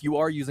 But if you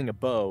are using a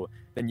bow,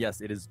 then yes,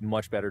 it is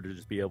much better to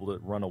just be able to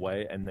run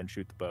away and then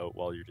shoot the bow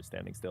while you're just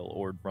standing still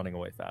or running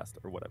away fast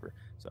or whatever.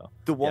 So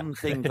the one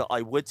thing that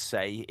I would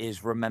say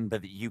is remember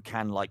that you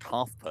can like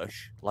half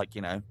push, like,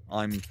 you know,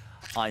 I'm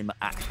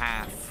at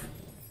half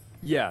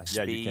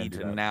speed,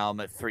 and now I'm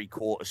at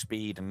 3/4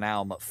 speed, and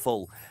now I'm at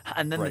full.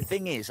 And then the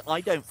thing is,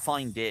 I don't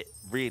find it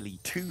really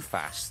too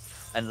fast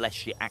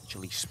unless you're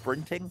actually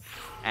sprinting.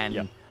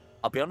 And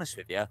I'll be honest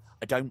with you,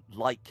 I don't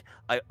like.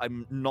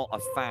 I'm not a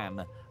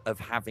fan of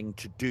having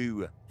to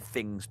do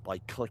things by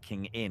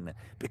clicking in,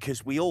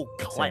 because we all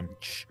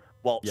clench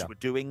whilst we're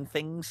doing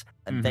things,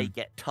 and they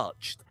get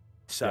touched.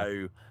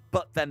 So.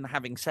 But then,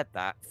 having said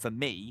that, for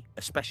me,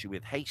 especially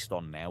with haste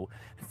on now,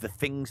 the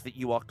things that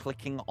you are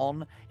clicking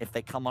on, if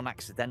they come on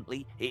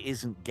accidentally, it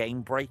isn't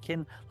game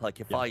breaking.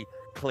 Like if I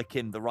click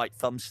in the right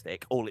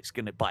thumbstick,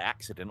 by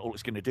accident, all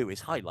it's gonna do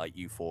is highlight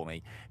you for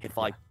me. If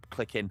I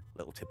click in,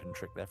 little tip and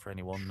trick there for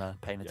anyone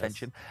paying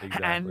attention,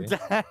 and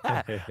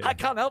I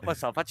can't help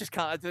myself. I just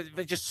can't.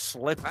 They just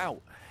slip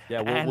out.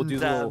 Yeah, we'll do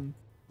the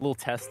little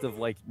test of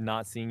like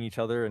not seeing each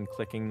other and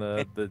clicking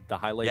the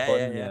highlight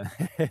button. Yeah.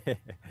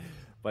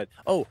 But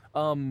what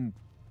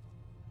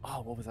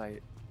was I?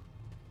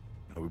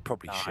 We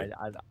probably should.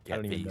 I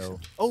don't even know.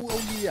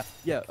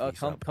 Yeah.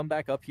 Come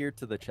back up here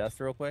to the chest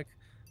real quick.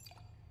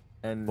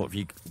 And what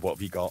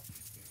have you got?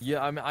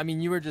 Yeah, I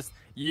mean, you were just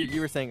you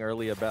were saying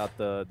earlier about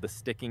the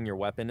sticking your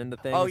weapon into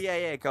things. Oh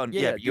yeah, go on.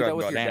 Yeah, you that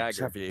with your axe,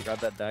 dagger. have you?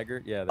 Got that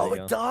dagger? Yeah. There you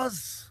go. It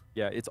does.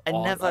 Yeah, it's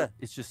never.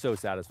 It's just so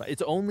satisfying.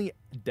 It's only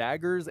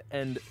daggers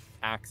and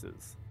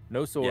axes,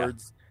 no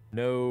swords,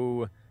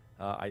 no.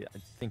 I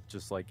think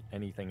just like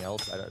anything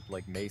else,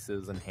 like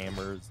maces and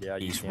hammers. Yeah,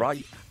 he's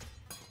right.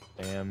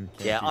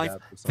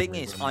 Thing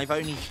is, I've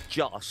only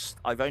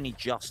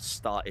just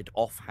started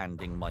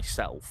offhanding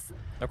myself.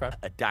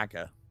 A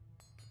dagger.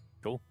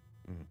 Cool.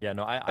 Yeah,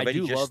 no, I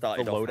do love the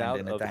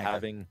loadout of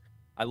having.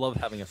 I love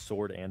having a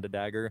sword and a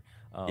dagger.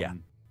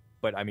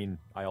 But I mean,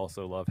 I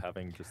also love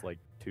having just like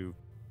 2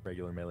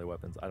 regular melee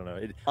weapons. I don't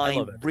know.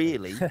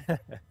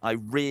 I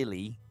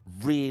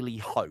really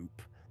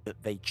hope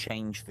that they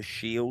change the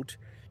shield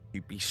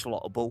to be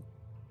slottable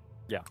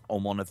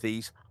on one of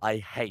these.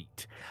 I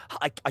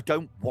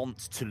don't want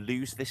to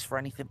lose this for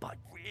anything, but I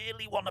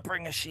really want to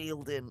bring a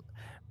shield in.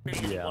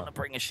 Want to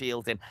bring a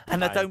shield in,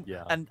 and I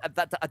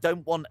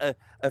don't want a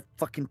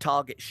fucking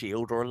target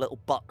shield or a little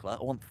buckler.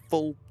 I want the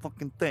full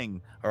fucking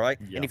thing. All right.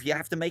 And if you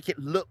have to make it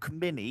look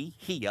mini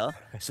here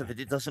so that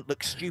it doesn't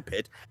look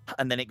stupid,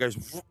 and then it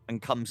goes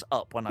and comes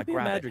up when I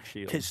grab magic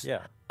shield. Because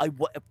I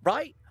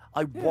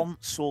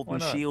want sword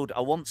and shield.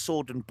 I want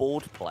sword and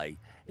board play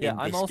in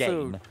this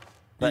game.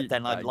 But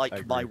then I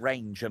like my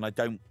range, and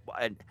I'm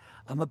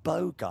a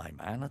bow guy,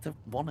 man. I don't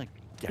want to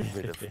get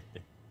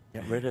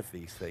rid of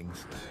these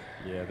things.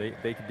 Yeah,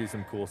 they could do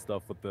some cool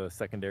stuff with the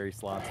secondary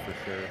slots for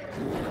sure.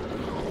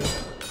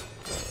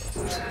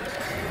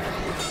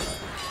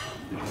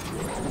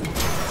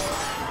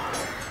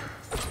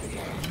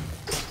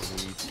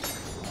 Sweet.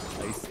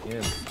 Nice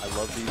imp. I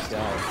love these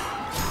guys.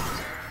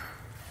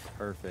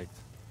 Perfect.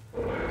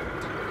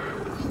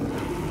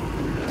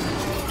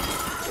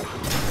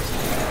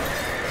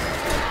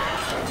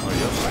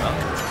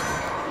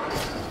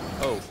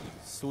 Oh,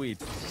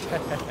 sweet.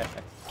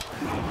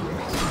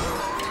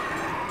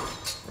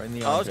 Right in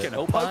the I was going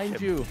to behind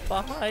you.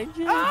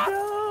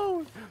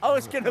 No! I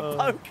was going to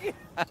poke you.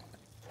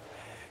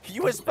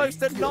 You were supposed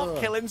to not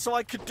kill him so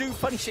I could do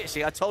funny shit.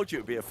 See, I told you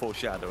it would be a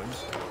foreshadowing.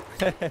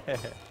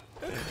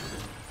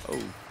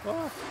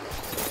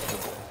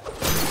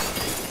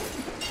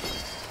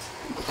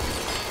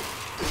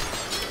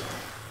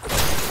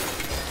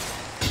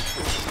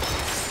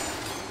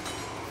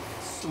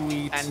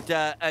 Sweet.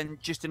 And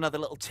just another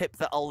little tip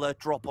that I'll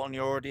drop on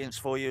your audience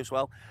for you as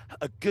well.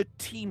 A good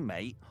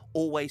teammate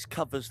always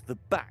covers the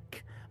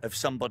back of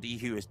somebody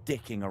who is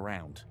dicking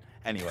around.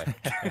 Anyway.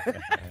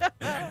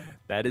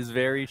 That is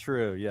very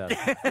true. Yes,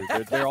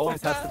 there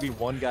always has to be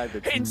one guy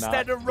that's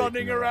instead not of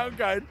running around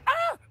going,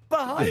 ah,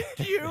 behind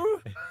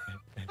you.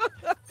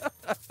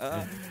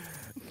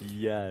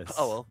 Yes.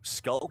 Oh well,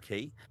 Skull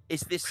Key.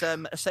 Is this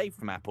a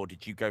save map, or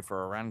did you go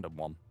for a random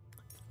one?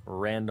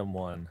 Random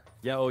one.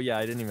 Yeah. Oh yeah.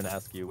 I didn't even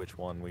ask you which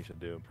one we should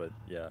do, but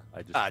yeah,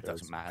 I just. It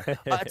doesn't matter.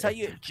 I tell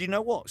you, do you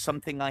know what?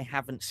 Something I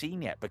haven't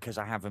seen yet because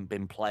I haven't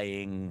been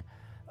playing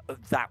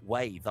that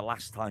way. The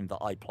last time that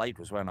I played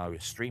was when I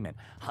was streaming.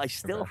 I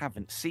still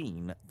haven't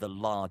seen the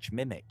large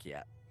mimic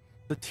yet.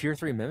 The tier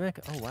 3 mimic?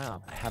 Oh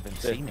wow. I haven't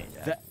seen it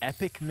yet. The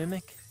epic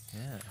mimic?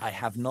 Yeah. I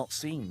have not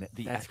seen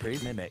the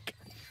epic mimic.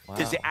 Wow.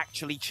 Does it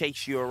actually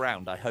chase you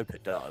around? I hope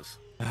it does.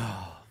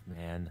 Oh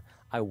man,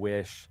 I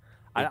wish.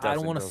 I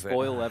don't want to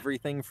spoil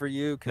everything for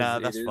you. No,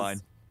 that's fine.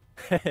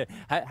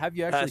 Have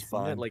you actually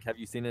seen it? Like, have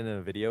you seen it in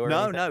a video or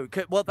anything? No.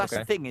 Well, that's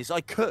the thing is,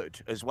 I could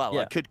as well.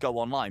 Yeah. I could go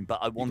online, but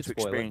I want to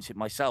experience it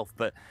myself.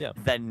 But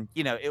then,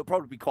 you know, it'll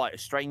probably be quite a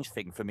strange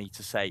thing for me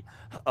to say,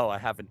 oh, I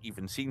haven't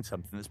even seen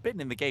something that's been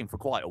in the game for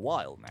quite a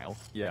while now.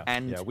 Yeah.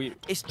 And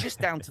it's just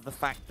down to the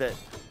fact that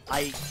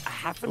I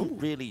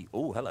haven't really...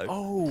 Oh, hello.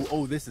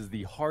 Oh, this is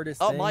the hardest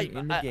thing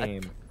in the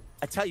game.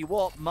 I tell you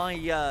what, my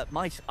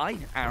eye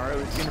arrow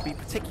is going to be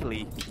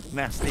particularly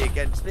nasty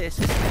against this,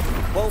 isn't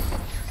it? Well,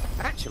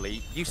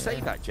 actually, you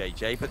say that,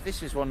 JJ, but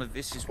this is one of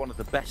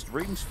the best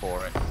rooms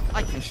for it.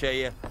 I can show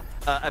you.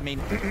 I mean,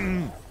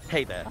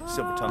 hey there,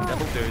 Silver Tongue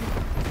Devil, doing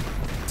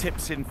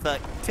tips in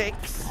 30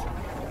 ticks.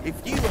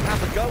 If you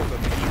have a golem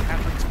and you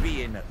happen to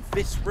be in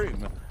this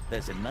room,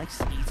 there's a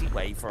nice, easy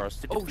way for us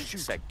to defeat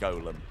said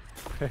golem.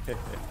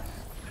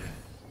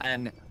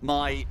 And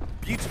my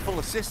beautiful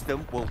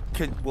assistant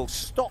will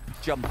stop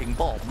jumping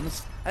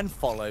bombs and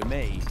follow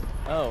me.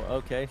 Oh,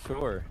 okay,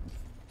 sure.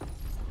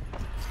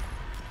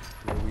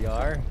 Here we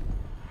are,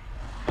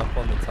 up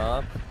on the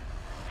top.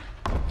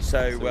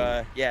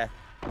 So yeah,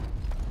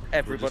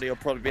 everybody will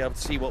probably be able to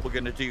see what we're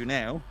going to do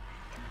now.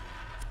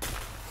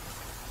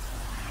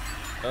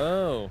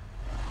 Oh,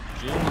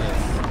 genius.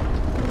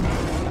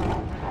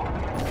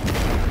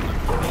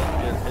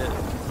 Can't get hit.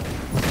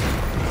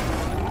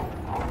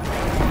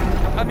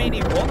 I mean,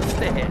 he wants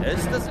to hit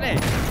us, doesn't he?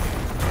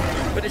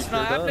 But it's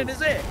not happening,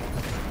 is it?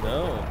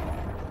 No.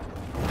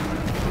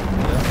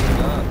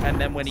 And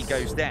then when he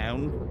goes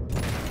down,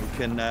 we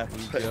can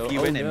put a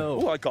few in him.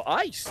 Oh, I got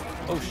ice.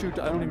 Oh, shoot.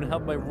 I don't even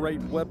have my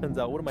right weapons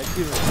out. What am I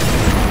doing?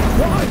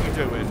 What are you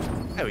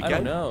doing? There we go. I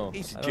don't know.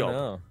 Easy I job. don't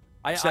know.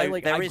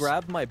 I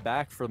grabbed my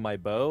back for my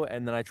bow,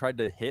 and then I tried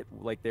to hit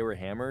like they were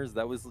hammers.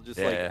 That was just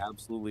like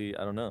absolutely,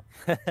 I don't know.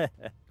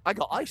 I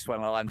got iced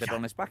when I landed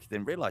on his back. I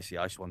didn't realize the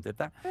ice one did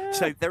that.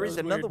 So there is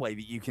another way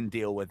that you can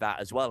deal with that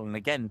as well. And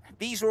again,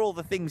 these are all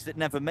the things that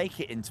never make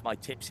it into my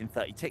tips in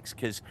 30 ticks,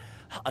 because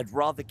I'd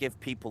rather give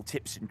people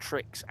tips and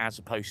tricks as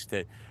opposed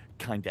to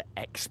kind of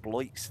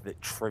exploits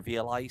that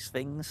trivialize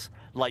things,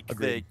 like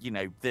the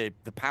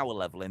power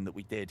leveling that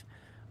we did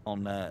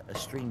on a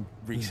stream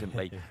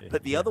recently.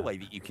 But the other way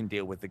that you can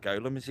deal with the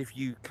golem is if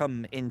you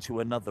come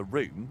into another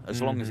room,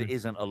 as long as it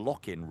isn't a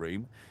lock-in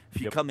room. If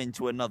you come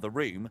into another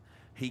room,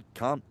 he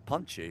can't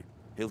punch you.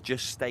 He'll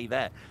just stay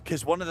there.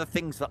 Because one of the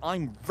things that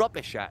I'm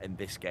rubbish at in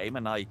this game,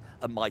 and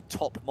my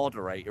top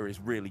moderator is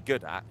really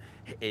good at,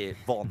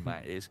 Vaughn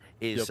that is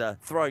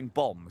throwing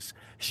bombs.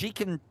 She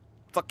can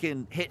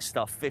fucking hit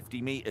stuff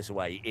 50 meters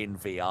away in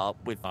VR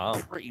with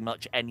pretty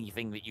much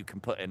anything that you can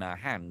put in her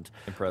hand.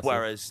 Impressive.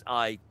 Whereas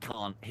I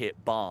can't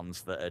hit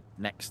barns that are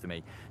next to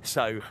me.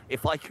 So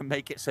if I can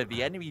make it so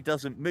the enemy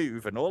doesn't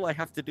move and all I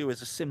have to do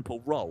is a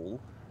simple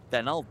roll,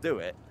 then I'll do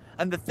it.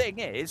 And the thing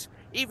is,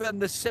 even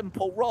the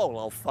simple roll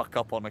I'll fuck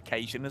up on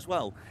occasion as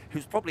well. It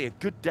was probably a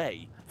good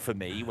day for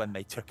me when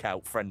they took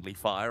out friendly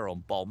fire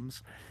on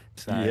bombs.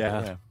 So,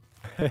 yeah.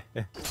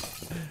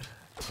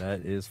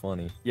 That is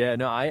funny. Yeah,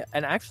 no,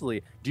 and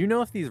actually, do you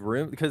know if these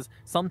rooms, because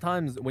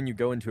sometimes when you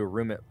go into a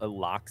room, it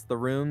locks the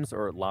rooms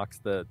or it locks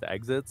the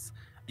exits.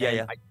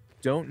 Yeah. I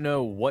don't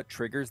know what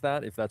triggers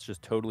that, if that's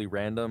just totally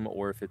random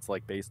or if it's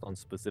like based on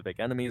specific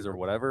enemies or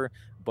whatever.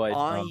 But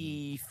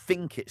I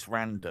think it's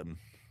random.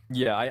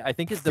 Yeah, I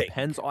think it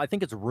depends. I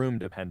think it's room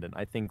dependent.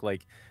 I think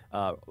like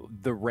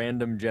the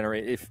random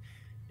generate,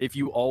 if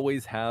you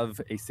always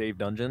have a save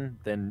dungeon,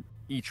 then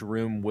each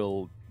room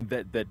will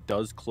that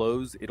does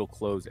close, it'll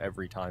close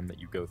every time that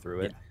you go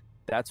through it.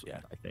 That's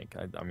I think.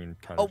 I mean,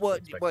 kind of.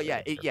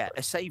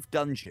 A save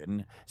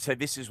dungeon. So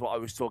this is what I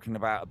was talking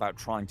about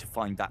trying to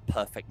find that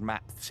perfect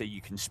map so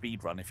you can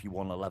speedrun if you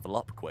want to level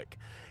up quick.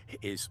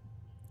 Is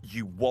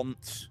you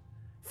want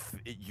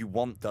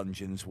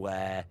dungeons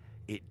where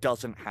it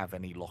doesn't have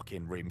any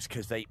lock-in rooms,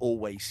 because they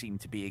always seem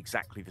to be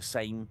exactly the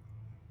same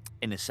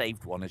in a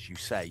saved one, as you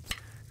say.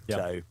 Yep.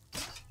 So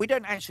we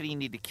don't actually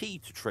need a key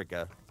to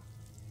trigger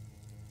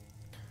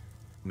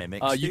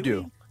mimics. You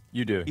do.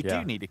 You do. You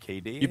do need a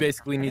key, do you? You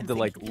basically need to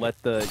like let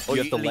the. You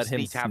have to let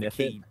him sniff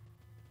it.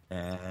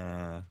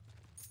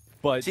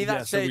 But see,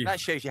 that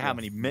shows you how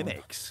many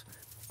mimics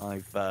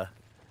I've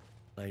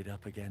laid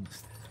up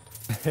against.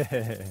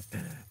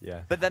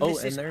 Yeah. But then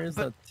and there is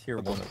a tier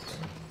 1 up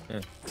there.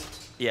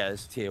 Yeah,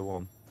 it's tier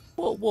 1.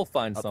 We'll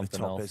find Up something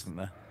the top, else, isn't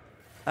there?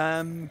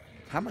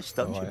 How much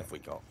dungeon have we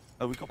got?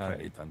 Oh, we got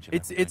plenty of dungeon.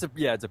 It's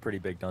a pretty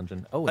big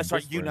dungeon. Oh, that's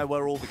right. You know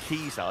where all the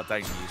keys are,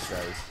 don't you? So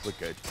we're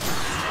good.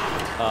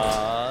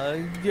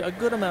 Yeah, a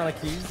good amount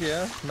of keys.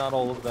 Yeah, not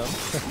all of them.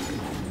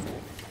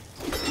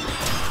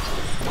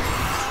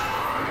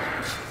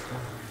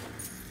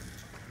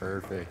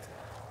 Perfect.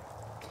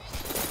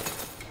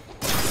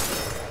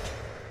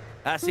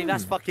 See,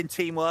 that's fucking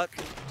teamwork.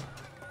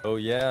 Oh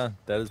yeah,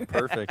 that is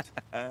perfect.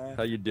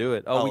 How you do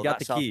it? Oh, we got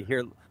the key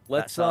here.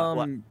 Let's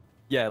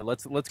yeah,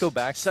 let's go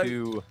back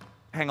to.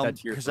 Hang on,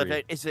 because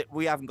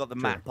we haven't got the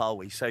map, are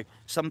we? So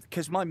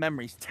because my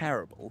memory's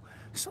terrible.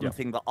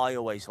 Something that I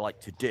always like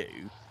to do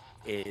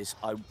is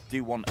I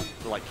do want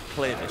to like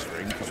clear this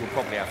room because we'll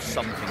probably have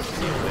something to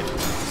deal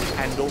with,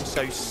 and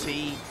also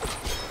see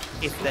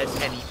if there's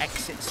any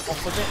exits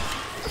off of it.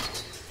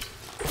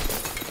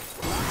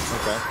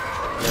 Okay.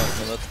 Yeah,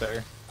 no, that's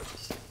fair.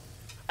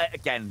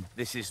 Again,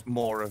 this is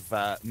more of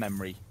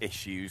memory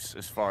issues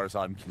as far as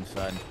I'm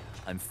concerned.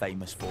 I'm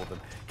famous for them.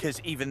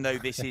 Because even though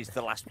this is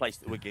the last place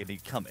that we're going to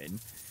come in,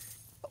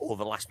 or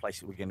the last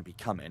place that we're going to be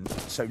coming,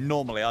 so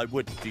normally I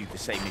would do the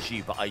same as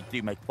you, but I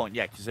do make a point,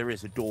 yeah, because there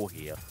is a door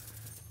here.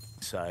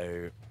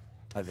 So,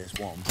 oh, there's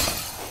one.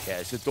 Yeah,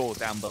 there's a door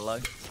down below.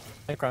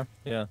 Okay,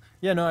 yeah.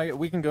 Yeah, no,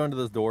 we can go into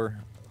this door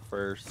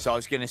first. So I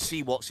was going to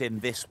see what's in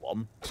this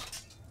one.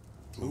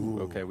 Ooh,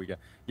 okay, we got...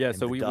 Yeah,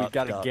 so we've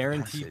got a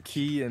guaranteed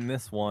key in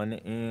this one,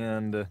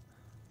 and a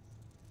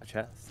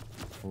chest.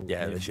 Ooh,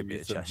 yeah, there should be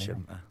a chest,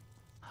 shouldn't there?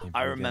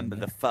 I remember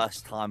the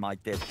first time I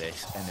did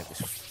this, and it was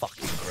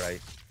fucking great.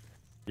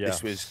 Yeah.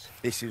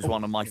 This is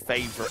one of my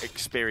favourite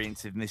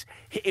experiences in this.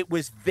 It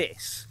was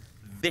this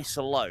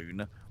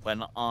alone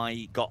when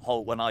I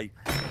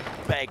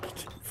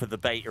begged for the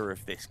beta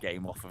of this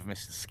game off of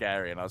Mr.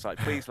 Scary, and I was like,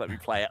 please let me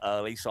play it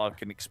early so I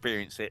can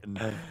experience it and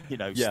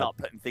start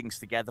putting things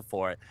together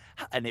for it.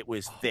 And it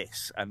was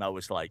this, and I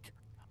was like,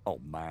 oh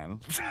man.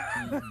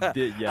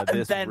 Yeah,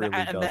 this really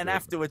does and then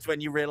afterwards,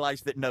 when you realise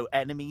that no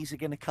enemies are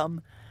going to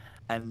come,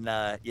 and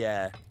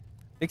yeah.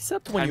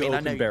 Except when you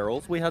open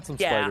barrels, we had some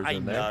spiders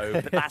in there. Yeah, I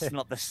know, but that's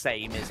not the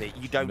same, is it?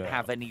 You don't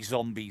have any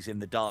zombies in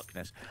the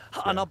darkness.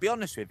 Yeah. And I'll be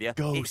honest with you,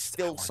 it's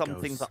still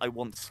something that I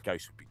want to...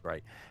 Ghost would be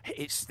great.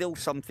 It's still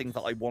something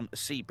that I want to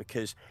see,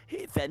 because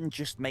it then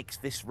just makes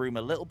this room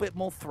a little bit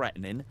more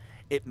threatening.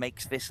 It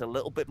makes this a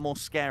little bit more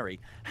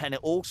scary. And it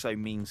also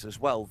means as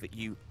well that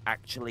you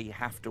actually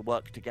have to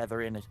work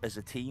together as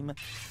a team.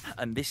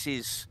 And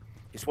it's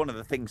one of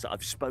the things that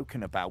I've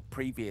spoken about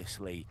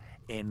previously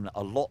in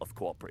a lot of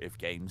cooperative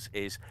games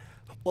is,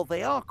 well,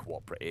 they are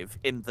cooperative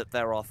in that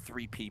there are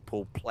 3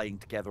 people playing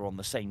together on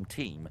the same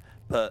team,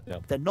 but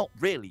they're not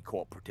really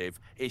cooperative.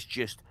 It's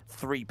just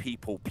 3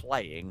 people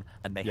playing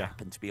and they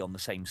happen to be on the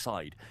same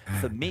side.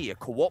 For me, a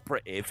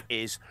cooperative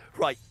is,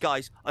 right,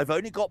 guys, I've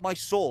only got my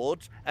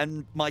sword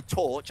and my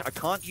torch. I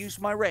can't use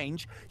my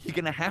range. You're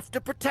going to have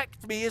to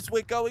protect me as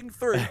we're going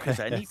through because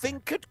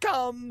anything could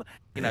come.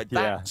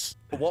 That's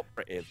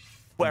cooperative.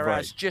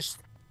 Whereas just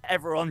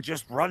everyone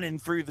just running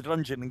through the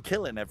dungeon and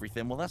killing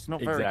everything, well, that's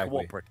not very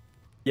cooperative.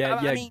 Yeah,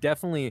 I mean,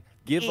 definitely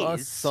give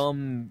us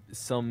some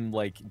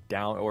like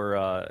down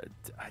or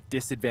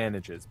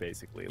disadvantages,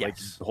 basically. Like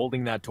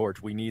holding that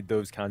torch, we need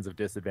those kinds of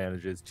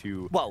disadvantages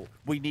to. Well,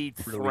 we need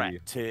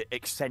threat to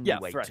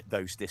extenuate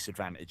those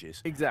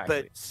disadvantages.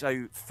 Exactly. But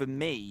so for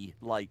me,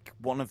 like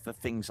one of the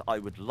things I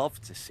would love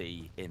to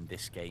see in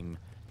this game,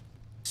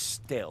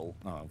 still,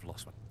 I've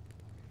lost one,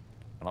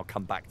 and I'll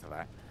come back to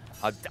that.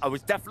 I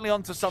was definitely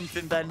onto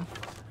something then.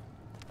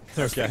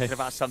 I was thinking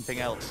about something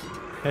else.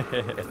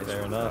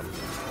 Fair enough.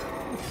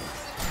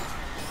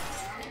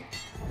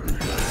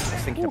 I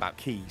was thinking about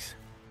keys.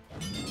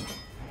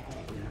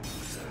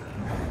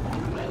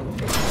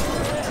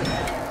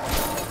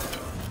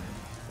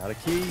 Got a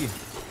key.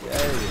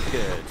 Yay,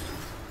 good.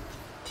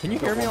 Can you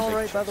hear me all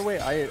right, by the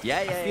way?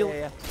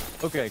 Yeah.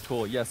 Okay,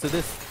 cool. Yeah, so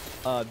this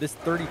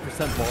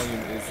 30%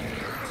 volume is,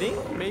 I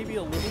think, maybe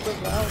a little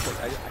bit loud.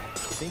 Like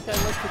I think I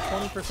like the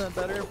 20%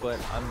 better, but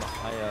I'm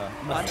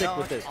gonna stick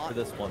with it for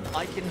this one.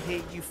 I can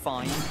hear you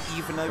fine,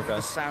 even over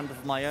the sound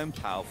of my own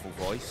powerful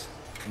voice,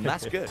 and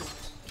that's good.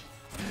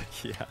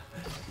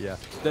 Yeah.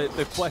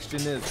 The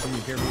question is, can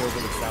you hear me over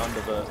the sound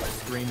of a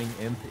screaming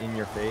imp in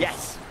your face?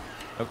 Yes.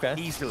 Okay.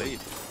 Easily.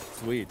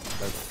 Sweet.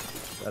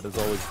 That is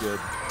always good.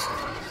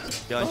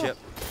 Gotcha.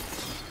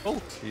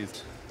 Oh,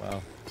 jeez.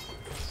 Wow.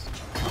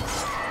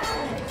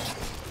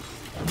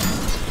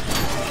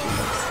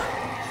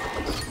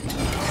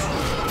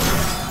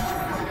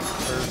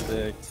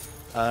 Perfect.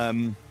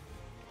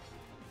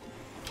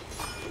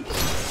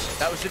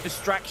 That was a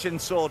distraction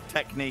sword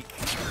technique,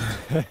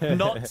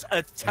 not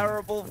a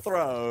terrible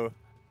throw.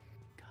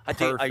 I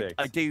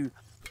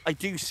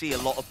do see a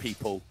lot of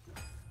people,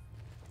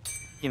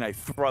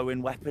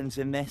 throwing weapons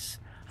in this,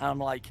 and I'm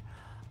like,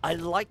 I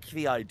like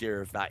the idea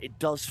of that. It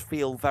does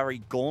feel very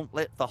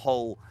Gauntlet, the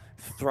whole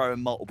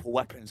throwing multiple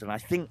weapons, and I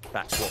think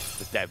that's what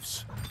the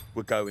devs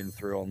were going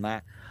through on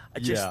that.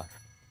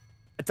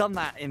 I've done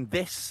that in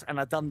this, and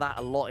I've done that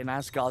a lot in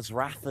Asgard's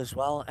Wrath as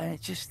well, and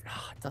it just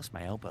it does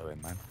my elbow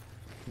in,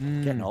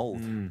 man. Getting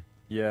old.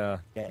 Yeah.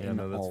 Getting yeah,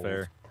 no, that's old.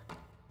 fair.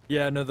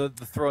 Yeah, no, the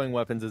throwing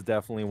weapons is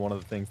definitely one of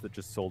the things that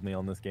just sold me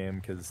on this game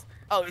because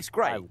Oh, it's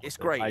great. It's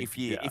great if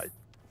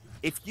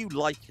you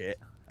like it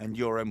and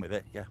you're in with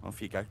it. Yeah,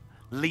 off you go.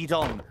 Lead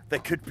on. There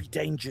could be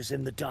dangers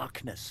in the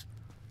darkness.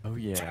 Oh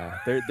yeah,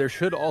 there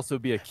should also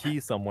be a key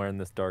somewhere in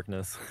this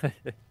darkness.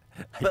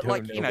 But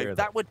like, you know,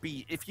 that would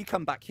be, if you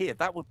come back here,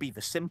 that would be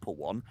the simple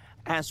one.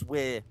 As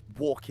we're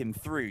walking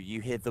through, you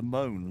hear the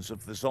moans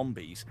of the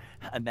zombies.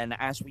 And then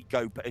as we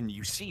go, and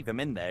you see them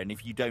in there, and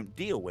if you don't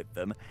deal with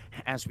them,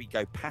 as we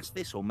go past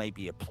this, or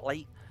maybe a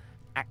plate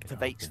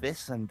activates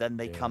this, and then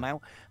they come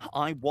out.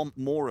 I want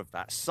more of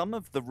that. Some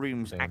of the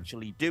rooms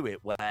actually do it,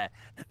 where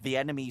the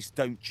enemies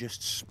don't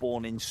just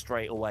spawn in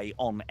straight away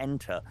on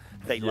enter.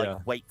 They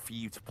like wait for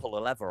you to pull a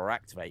lever or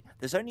activate.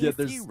 There's only a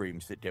few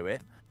rooms that do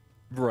it.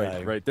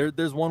 Right, right.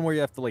 There's one where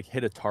you have to like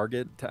hit a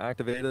target to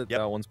activate it.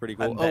 That one's pretty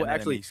cool. Oh,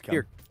 actually,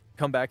 here,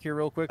 come back here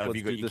real quick.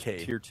 Let's do this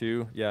tier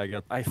 2.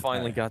 Yeah, I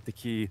finally got the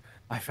key.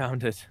 I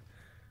found it.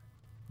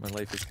 My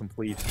life is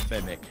complete.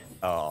 Mimic.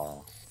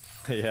 Oh.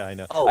 Yeah, I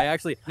know. Oh, I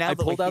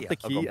pulled out the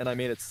key and I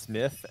made it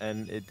sniff,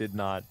 and it did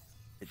not.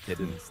 It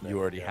didn't sniff. You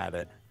already had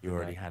it. You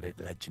already had it.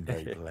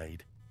 Legendary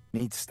blade.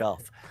 Need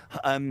stuff.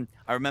 I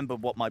remember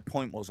what my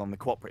point was on the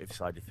cooperative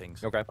side of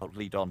things. Okay. Oh,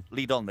 lead on.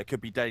 Lead on. There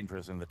could be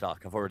dangers in the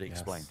dark. I've already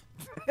explained.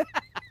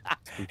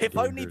 If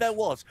only there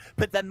was.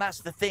 But then that's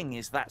the thing,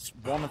 is that's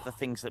one of the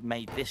things that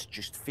made this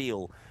just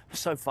feel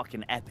so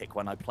fucking epic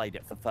when I played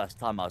it for the first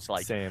time. I was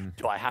like,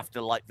 do I have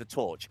to light the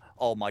torch?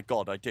 Oh my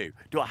god, I do.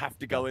 Do I have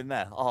to go in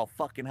there? Oh,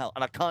 fucking hell.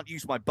 And I can't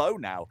use my bow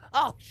now.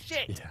 Oh,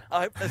 shit.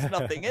 I hope there's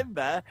nothing in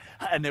there.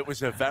 And it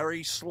was a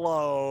very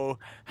slow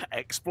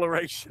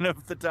exploration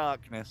of the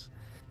darkness.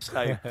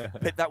 So,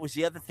 but that was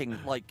the other thing,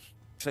 like,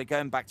 so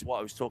going back to what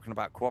I was talking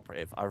about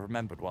cooperative, I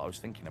remembered what I was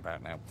thinking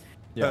about now.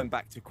 Going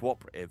back to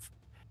cooperative,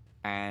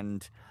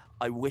 and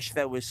I wish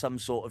there was some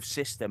sort of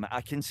system.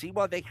 I can see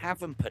why they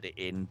haven't put it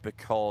in,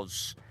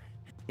 because,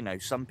 you know,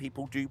 some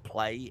people do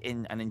play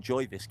in and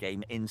enjoy this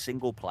game in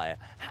single player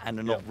and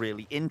are not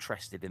really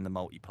interested in the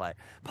multiplayer.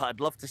 But I'd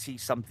love to see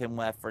something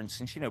where, for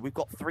instance, you know, we've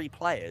got 3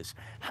 players,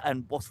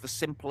 and what's the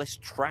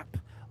simplest trap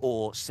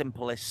or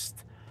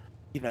simplest,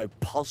 you know,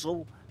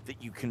 puzzle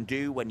that you can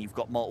do when you've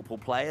got multiple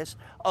players?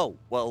 Oh,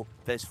 well,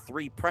 there's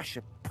 3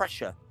 pressure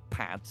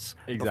pads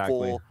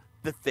before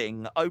the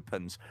thing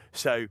opens.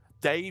 So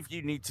Dave,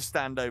 you need to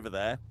stand over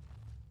there,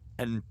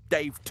 and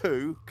Dave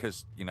 2,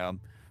 because, you know, I'm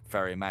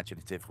very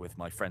imaginative with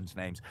my friends'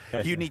 names,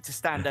 you need to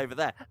stand over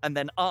there, and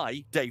then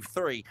I, Dave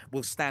 3,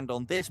 will stand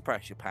on this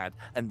pressure pad,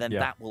 and then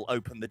that will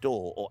open the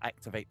door or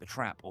activate the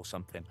trap or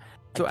something.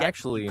 So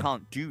actually, you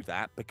can't do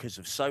that because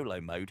of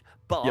solo mode,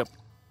 but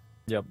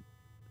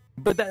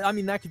but that, I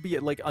mean, that could be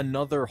like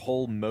another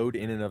whole mode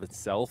in and of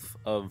itself,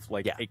 of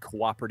like a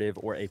cooperative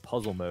or a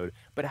puzzle mode.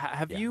 But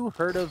have you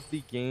heard of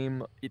the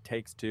game It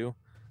Takes Two?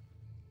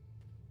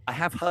 I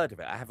have heard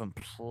of it. I haven't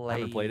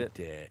played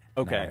it.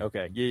 Okay,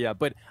 okay. Yeah.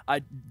 But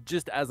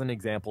just as an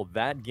example,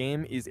 that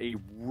game is a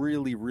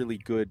really, really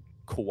good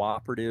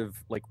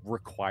cooperative, like,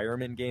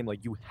 requirement game.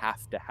 Like, you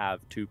have to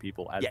have 2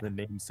 people, as the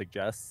name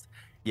suggests.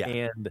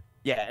 And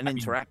an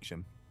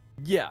interaction.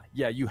 Yeah,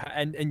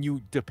 and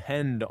you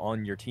depend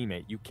on your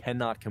teammate. You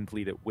cannot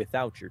complete it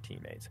without your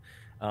teammate.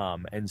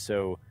 And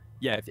so,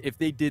 if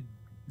they did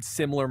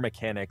similar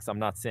mechanics, I'm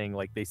not saying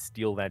like they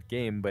steal that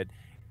game, but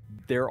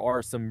there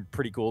are some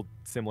pretty cool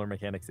similar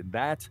mechanics in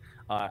that.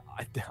 I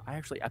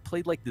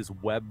played like this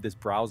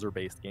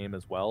browser-based game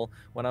as well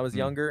when I was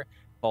younger,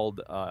 called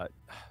I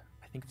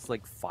think it's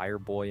like Fire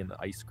Boy and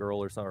Ice Girl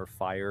or something,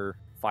 or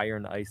Fire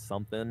and Ice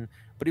something.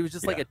 But it was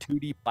just like a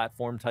 2D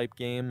platform type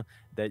game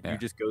that you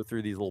just go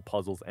through these little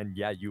puzzles, and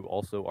you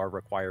also are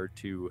required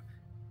to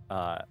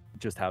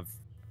just have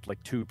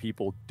like 2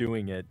 people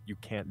doing it. You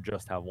can't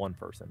just have one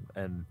person,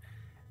 and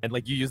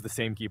like you use the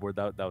same keyboard.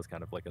 That was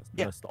kind of like a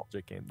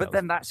nostalgic game. But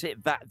then that's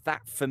it.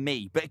 That for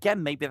me. But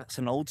again, maybe that's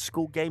an old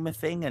school gamer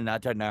thing, and I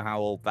don't know how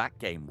old that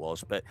game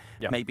was. But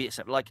maybe it's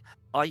like,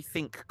 I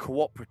think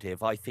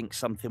cooperative. I think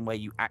something where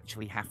you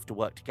actually have to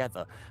work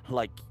together.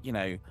 Like, you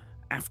know,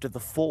 After the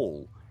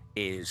Fall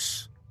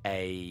is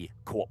a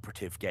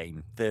cooperative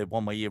game, the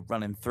one where you're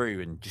running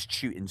through and just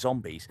shooting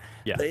zombies.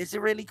 But is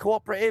it really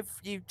cooperative?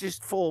 You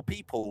just 4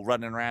 people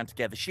running around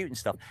together shooting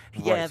stuff.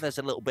 There's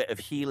a little bit of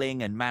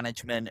healing and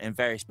management and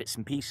various bits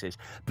and pieces,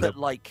 but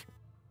like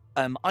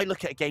I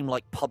look at a game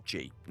like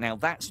PUBG. Now,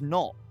 that's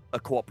not a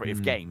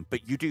cooperative game,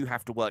 but you do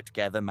have to work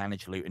together,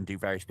 manage loot, and do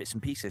various bits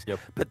and pieces.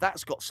 But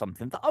that's got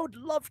something that I would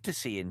love to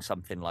see in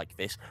something like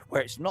this,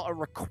 where it's not a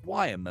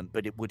requirement,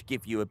 but it would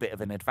give you a bit of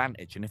an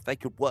advantage. And if they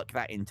could work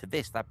that into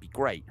this, that'd be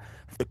great.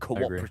 The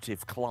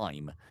cooperative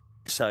climb.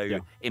 So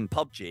in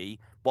PUBG,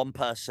 one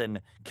person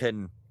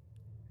can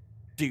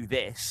do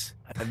this,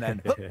 and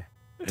then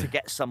to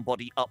get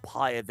somebody up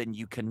higher than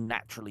you can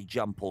naturally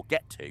jump or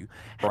get to.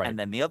 And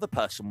then the other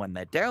person, when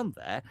they're down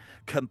there,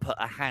 can put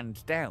a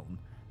hand down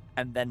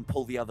and then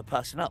pull the other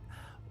person up.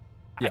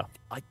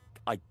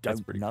 I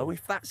don't know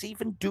if that's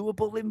even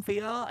doable in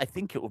VR. I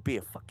think it would be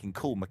a fucking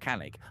cool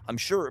mechanic. I'm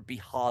sure it'd be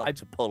hard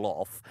to pull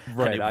off.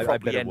 Right, and it would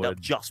probably end up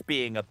just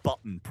being a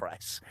button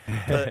press.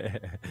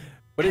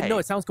 But no,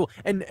 it sounds cool.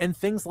 And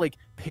things like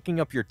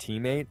picking up your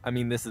teammate. I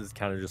mean, this is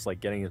kind of just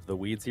like getting into the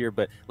weeds here,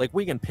 but like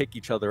we can pick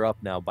each other up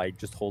now by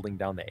just holding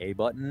down the A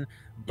button.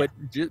 But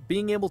just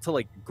being able to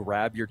like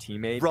grab your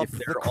teammate Rub if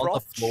they're the on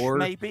crotch, the floor,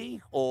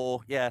 maybe,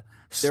 or they're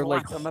slap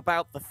like them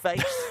about the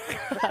face.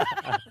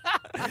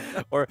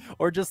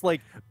 or just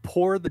like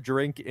pour the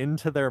drink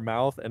into their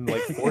mouth and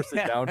like force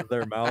it down to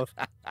their mouth.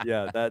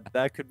 Yeah,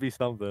 that could be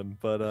something.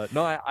 But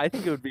no, I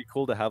think it would be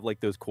cool to have like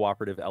those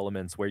cooperative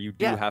elements where you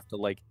do have to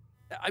like.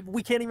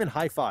 We can't even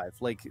high five.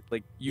 Like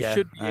you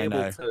should be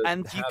able to.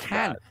 And you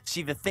can. That.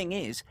 See, the thing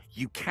is,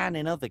 you can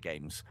in other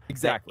games.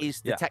 Exactly. There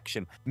is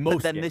detection. Most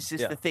but then games, this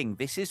is the thing.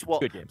 This is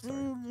what. Good games.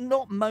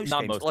 Not most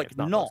not games. Most like games,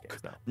 not Knock.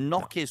 Most games,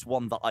 Knock is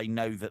one that I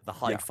know that the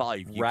high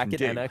five you Racket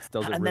can do. NX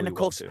does it and really then of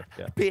course well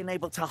too. being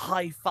able to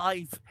high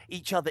five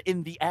each other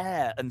in the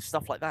air and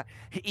stuff like that.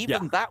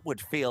 Even that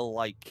would feel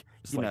like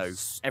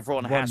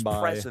everyone has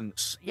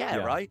presence. Yeah,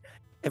 right.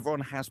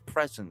 Everyone has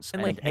presence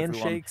and like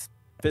handshakes,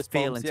 fist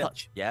feel bumps, in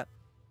touch. Yeah.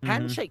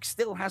 Handshake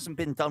still hasn't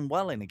been done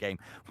well in a game.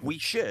 We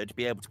should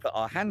be able to put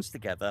our hands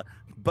together,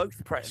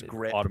 both press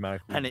grip,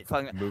 automatically and it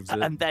moves it.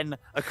 And then,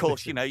 of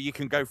course, you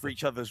can go for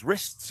each other's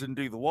wrists and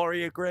do the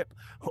warrior grip,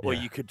 or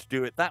you could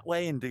do it that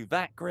way and do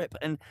that grip.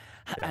 And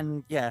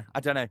I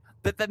don't know.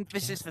 But then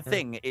this is the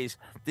thing: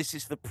 this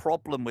is the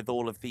problem with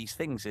all of these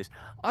things. Is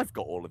I've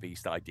got all of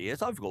these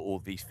ideas, I've got all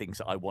of these things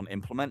that I want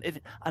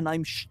implemented, and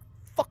I'm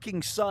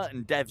fucking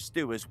certain devs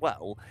do as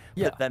well.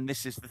 But then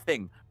this is the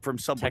thing, from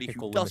somebody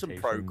who doesn't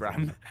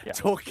program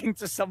talking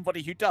to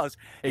somebody who does.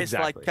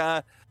 Exactly. It's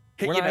like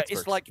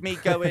it's like me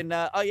going,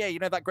 oh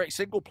yeah, that great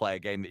single player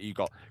game that you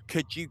got,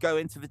 could you go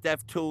into the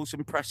dev tools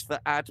and press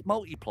the add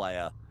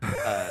multiplayer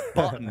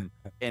button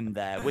in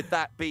there? Would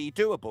that be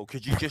doable?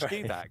 Could you just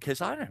do that?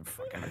 Because I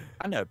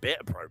know a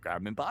bit of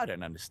programming, but I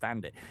don't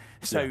understand it.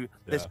 So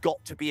there's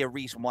got to be a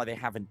reason why they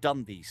haven't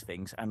done these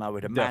things, and I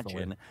would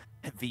imagine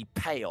the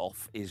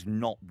payoff is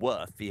not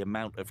worth the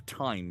amount of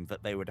time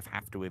that they would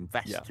have to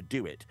invest to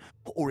do it,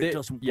 or it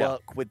doesn't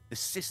work with the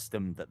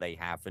system that they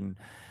have. And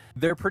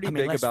they're pretty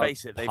big let's about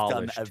face it, they've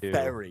done a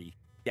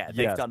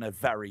they've done a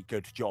very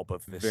good job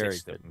of the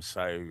system. Good.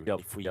 So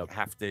if we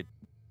have to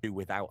do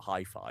without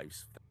high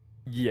fives,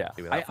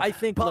 I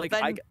think but like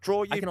then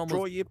draw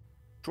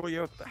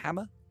your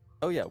hammer.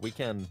 Oh yeah, we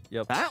can.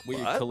 Yep, we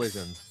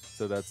collisions.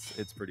 So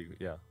it's pretty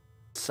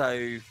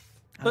So,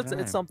 but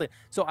it's something.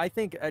 So I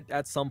think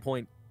at some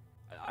point,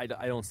 I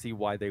don't see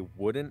why they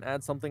wouldn't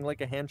add something like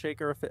a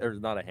handshake or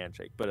not a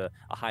handshake, but a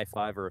high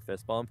five or a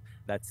fist bump.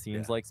 That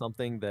seems like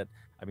something that,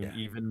 I mean,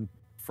 even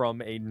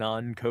from a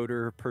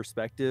non-coder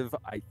perspective,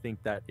 I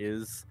think that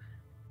is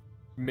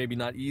maybe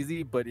not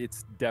easy, but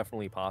it's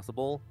definitely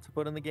possible to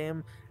put in the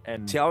game.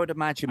 And see, I would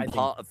imagine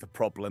part of the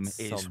problem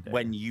is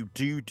when you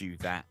do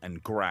that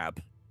and grab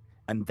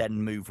and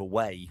then move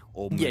away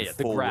or move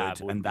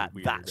forward, and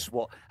that's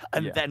what,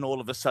 and then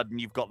all of a sudden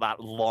you've got that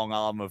long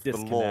arm of the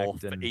law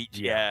for each.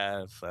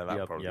 So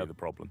that'd probably be the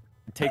problem.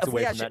 It takes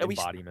away from that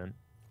embodiment.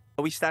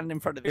 Are we standing in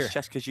front of this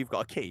chest because you've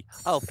got a key?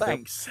 Oh,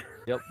 thanks.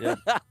 Yep.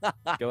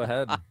 Go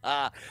ahead.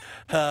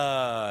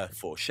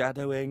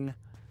 Foreshadowing.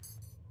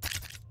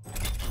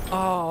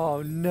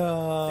 Oh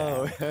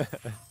no!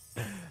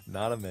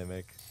 Not a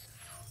mimic.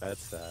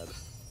 That's sad.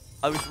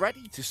 I was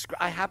ready to.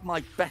 I had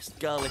my best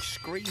girlish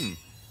scream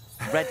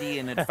ready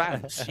in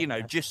advance,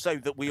 just so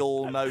that we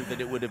all know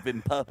that it would have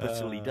been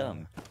purposely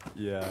done.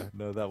 Yeah,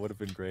 no, that would have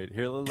been great.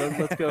 Here,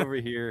 let's go over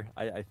here.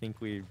 I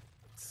think we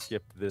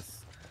skipped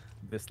this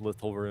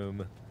little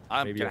room.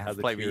 I'm going to have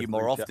to play with you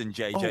more often,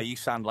 JJ. Oh. You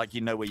sound like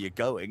you know where you're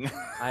going.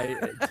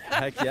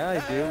 Heck yeah, I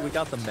do. We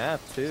got the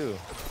map, too.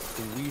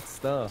 Sweet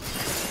stuff.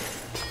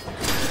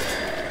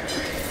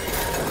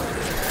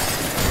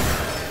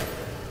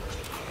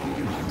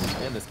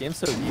 Man, this game's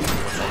so easy. It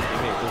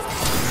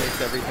just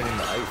makes everything in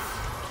the ice.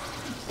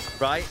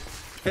 Right?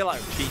 I feel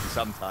like I'm cheating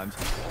sometimes.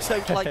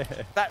 So, like,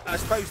 I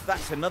suppose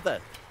that's another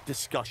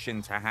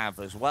discussion to have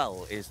as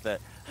well, is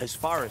that as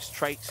far as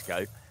traits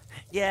go,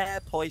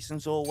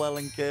 poison's all well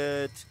and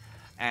good,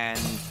 and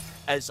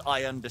as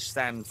I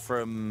understand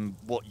from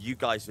what you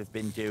guys have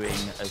been doing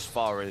as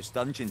far as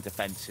dungeon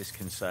defense is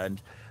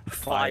concerned,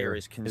 fire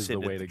is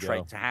considered the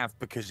trait to have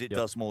because it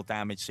does more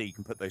damage, so you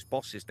can put those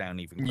bosses down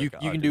even quicker.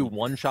 You can do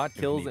one-shot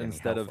kills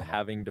instead of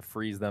having to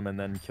freeze them and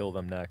then kill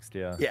them next,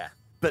 Yeah,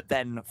 but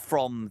then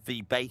from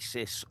the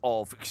basis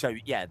of... So,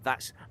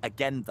 that's,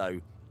 again, though,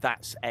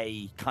 that's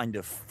a kind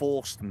of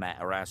forced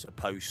meta as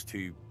opposed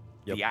to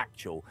the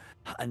actual,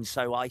 and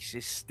so ice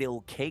is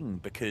still king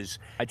because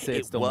I'd say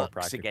it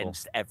works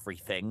against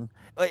everything.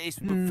 It's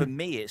for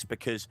me, it's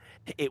because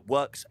it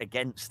works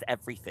against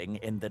everything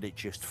in that it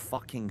just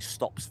fucking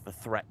stops the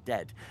threat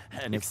dead.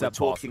 And if we're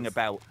talking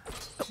about,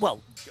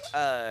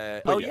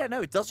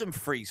 it doesn't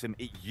freeze them.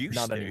 It used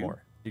to. Not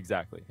anymore.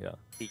 Exactly. Yeah.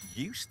 It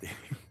used to.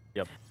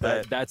 Yep.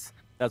 That's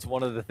That's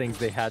one of the things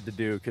they had to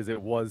do because it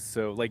was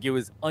so like it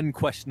was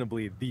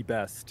unquestionably the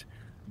best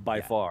by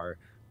far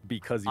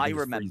because you can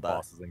just freeze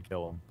bosses and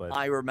kill them. But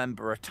I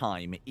remember a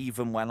time,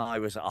 even when I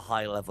was at a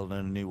high level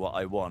and knew what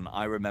I want,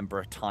 I remember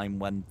a time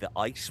when the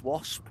ice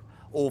wasp,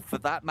 or for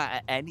that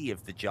matter, any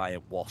of the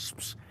giant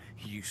wasps,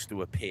 used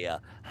to appear,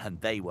 and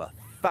they were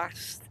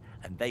fast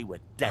and they were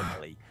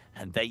deadly.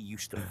 And they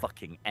used to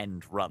fucking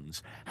end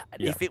runs.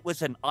 If it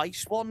was an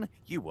ice one,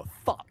 you were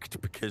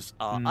fucked because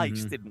our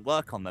ice didn't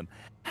work on them.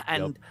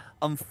 And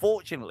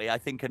unfortunately, I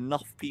think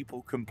enough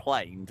people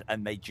complained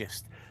and they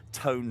just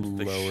toned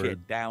the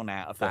shit down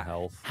out of that.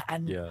 Health.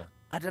 And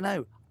I don't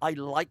know. I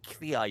like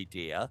the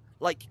idea.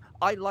 Like,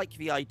 I like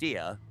the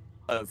idea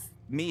of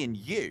me and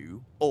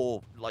you,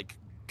 or like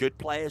good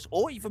players,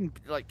 or even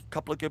like a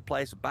couple of good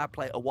players, a bad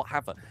player, or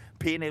whatever,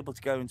 being able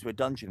to go into a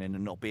dungeon and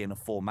not being a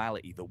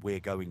formality that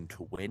we're going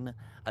to win.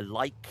 I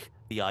like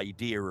the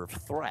idea of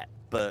threat,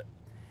 but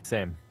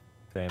same.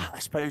 I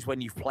suppose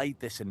when you've played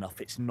this enough,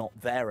 it's not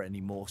there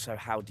anymore. So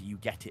how do you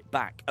get it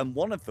back? And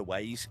one of the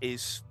ways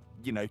is,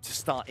 you know, to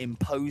start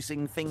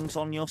imposing things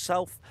on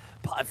yourself.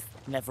 But I've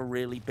never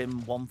really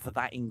been one for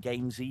that in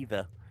games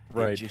either.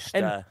 Right. Just,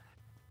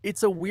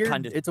 it's a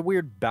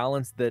weird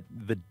balance that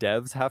the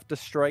devs have to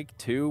strike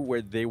too,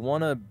 where they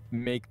want to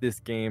make this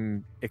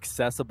game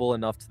accessible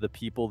enough to the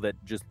people that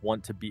just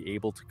want to be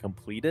able to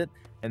complete it,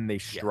 and they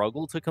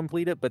struggle to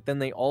complete it, but then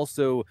they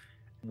also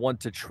want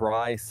to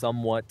try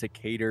somewhat to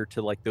cater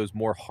to like those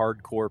more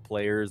hardcore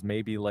players,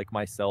 maybe like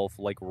myself,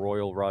 like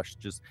Royal Rush,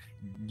 just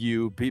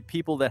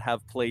people that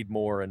have played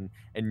more and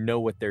know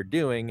what they're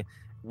doing.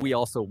 We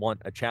also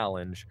want a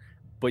challenge,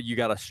 but you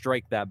got to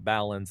strike that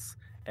balance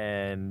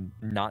and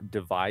not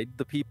divide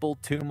the people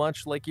too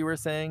much, like you were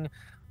saying.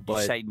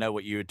 But you say know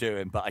what you were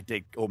doing, but I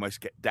did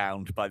almost get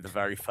downed by the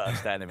very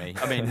first enemy.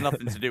 I mean,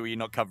 nothing to do with you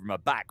not covering my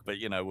back, but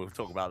you know, we'll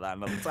talk about that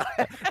another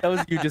time. That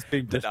was you just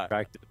being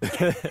distracted.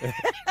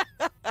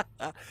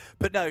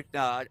 But no,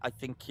 I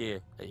think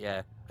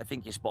I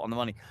think you're spot on the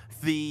money.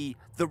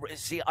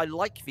 See, I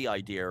like the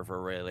idea of a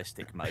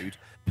realistic mode,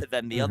 but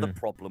then the other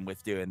problem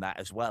with doing that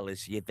as well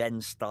is you then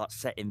start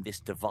setting this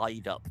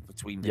divide up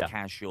between the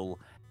casual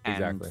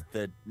and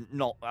the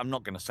I'm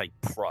not going to say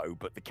pro,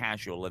 but the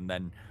casual, and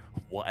then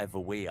whatever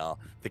we are,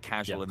 the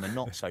casual and the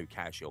not so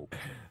casual.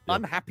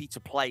 I'm happy to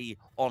play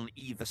on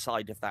either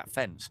side of that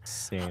fence.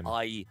 Same.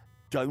 I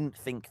don't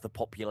think the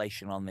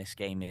population on this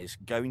game is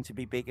going to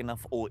be big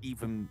enough, or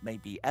even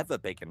maybe ever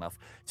big enough,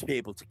 to be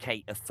able to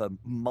cater for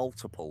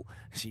multiple.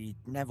 So you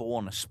never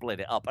want to split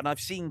it up. And I've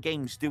seen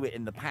games do it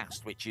in the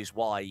past, which is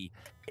why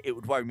it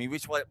would worry me.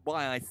 Which is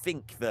why I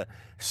think the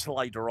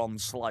slider on,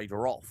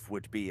 slider off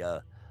would be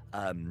a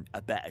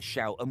better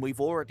shout. And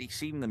we've already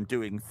seen them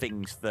doing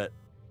things that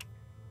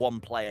one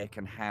player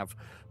can have,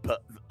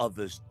 but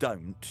others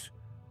don't.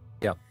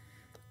 Yeah.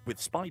 With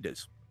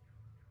spiders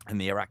and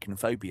the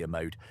arachnophobia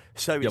mode.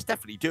 So it's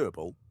definitely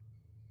doable.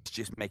 It's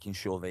just making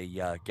sure they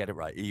get it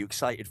right. Are you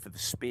excited for the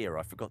spear?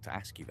 I forgot to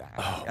ask you that.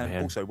 Oh, and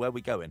man. Also, where are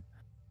we going?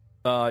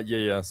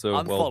 Yeah. So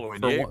I'm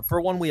following you. For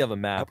one, we have a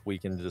map we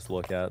can just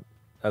look at,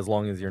 as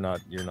long as you're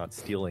not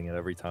stealing it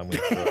every time we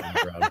throw it on the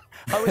ground.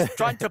 I was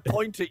trying to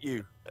point at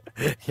you.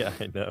 Yeah,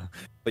 I know.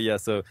 But yeah,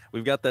 so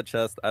we've got that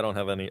chest. I don't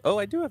have any. Oh,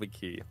 I do have a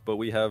key, but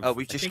we have. Oh,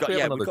 we've just got.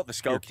 Yeah, we've got the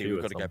skull key.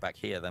 We've got to go back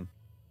here then.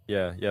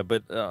 Yeah,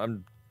 but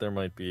there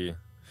might be.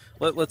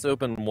 Let's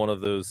open one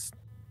of those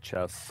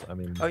chests. I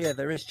mean. Oh yeah,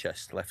 there is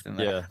chests left in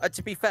there. Yeah.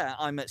 To be fair,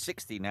 I'm at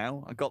 60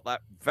 now. I got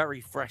that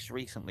very fresh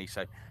recently,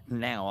 so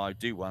now I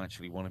do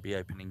actually want to be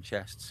opening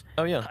chests.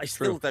 Oh yeah. I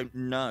still don't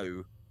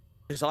know,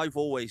 because I've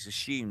always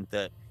assumed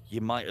that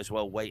you might as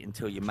well wait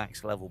until you're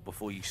max level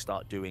before you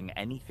start doing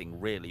anything,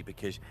 really,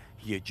 because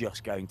you're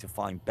just going to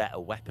find better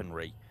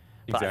weaponry.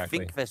 But I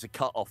think there's a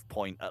cut-off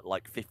point at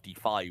like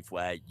 55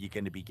 where you're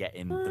going to be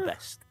getting the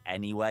best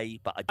anyway.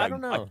 But I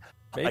don't know.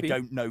 I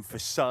don't know for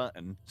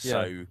certain.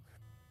 So,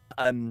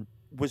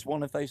 was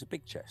one of those a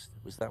big chest?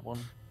 Was that one?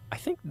 I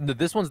think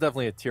this one's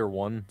definitely a tier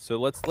 1. So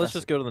let's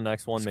just go to the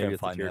next one. Maybe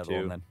it's a tier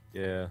 2. Then.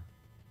 Yeah,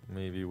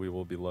 maybe we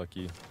will be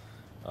lucky.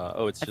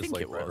 Oh, it's just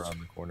like right around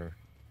the corner.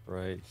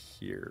 Right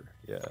here,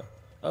 yeah.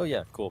 Oh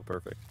yeah, cool,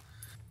 perfect.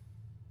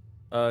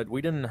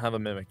 We didn't have a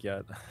mimic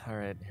yet. All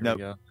right, here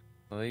we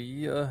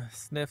go.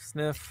 Sniff.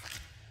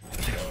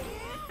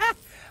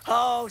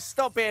 Oh,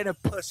 stop being a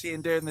pussy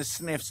and doing the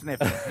sniff.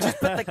 Just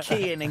put the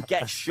key in and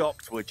get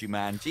shocked, would you,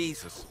 man?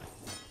 Jesus.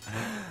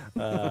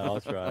 I'll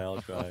try.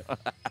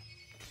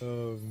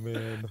 Oh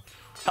man.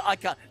 I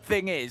can't.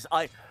 Thing is,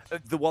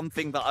 the one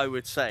thing that I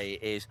would say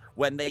is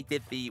when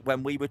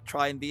we were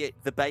trying the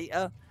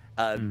beta.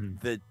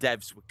 The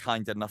devs were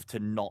kind enough to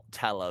not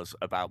tell us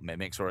about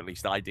mimics, or at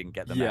least I didn't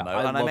get the memo.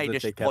 And I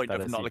made a point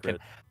of not looking.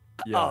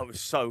 Yeah. Oh, it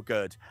was so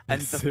good.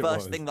 And the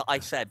first thing that I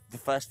said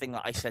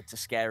to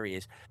Scary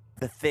is,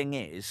 the thing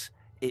is,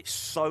 it's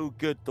so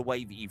good the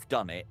way that you've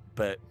done it,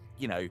 but,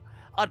 you know,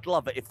 I'd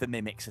love it if the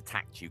mimics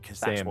attacked you, because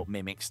that's what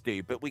mimics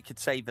do. But we could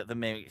say that the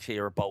mimics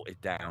here are bolted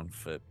down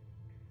for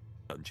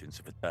Dungeons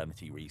of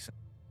Eternity reasons.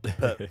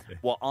 But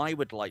what I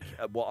would like,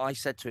 what I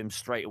said to him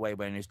straight away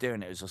when he was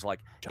doing it was just like,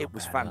 it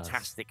was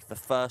fantastic the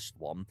first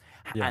one,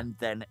 and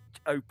then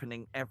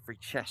opening every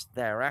chest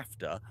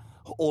thereafter,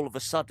 all of a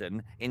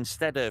sudden,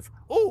 instead of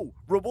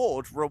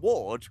reward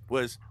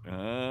was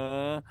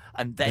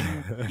and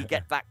then you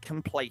get that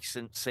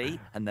complacency,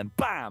 and then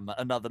bam,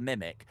 another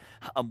mimic.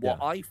 And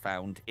what I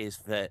found is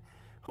that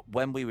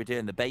when we were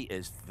doing the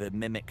betas, the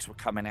mimics were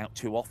coming out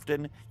too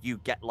often. You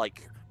get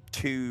like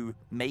 2,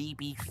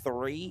 maybe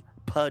 3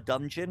 per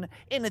dungeon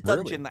in a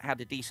dungeon that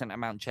had a decent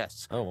amount of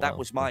chests. That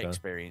was my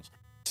experience.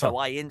 So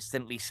I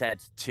instantly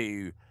said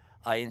to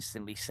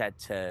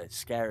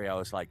Scary, I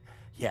was like,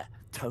 yeah,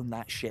 tone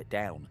that shit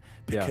down,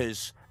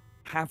 because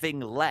having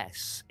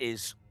less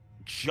is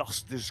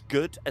just as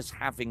good as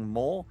having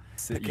more,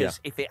 because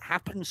if it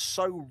happens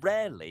so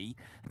rarely,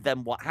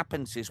 then what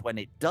happens is when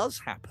it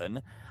does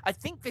happen, I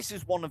think this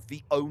is one of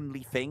the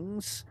only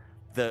things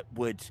that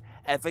would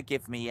ever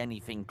give me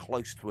anything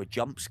close to a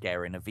jump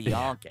scare in a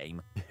VR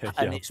game,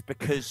 and it's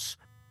because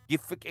you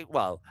forget.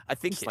 Well, I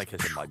think it's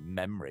because of my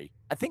memory.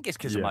 I think it's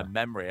because of my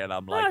memory, and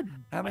I'm like,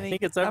 how many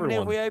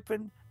have we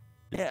opened?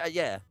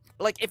 Yeah.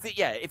 Like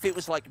if it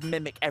was like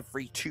mimic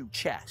every 2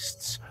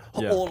 chests,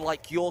 or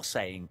like you're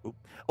saying,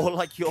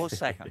 I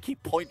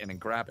keep pointing and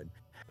grabbing,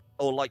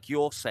 or like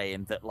you're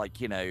saying that,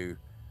 like, you know,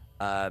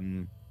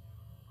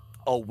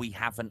 we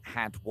haven't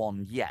had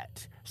one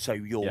yet, so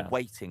you're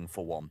waiting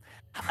for one.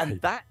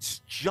 And that's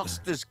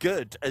just as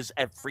good as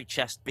every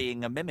chest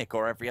being a mimic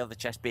or every other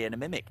chest being a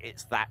mimic.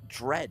 It's that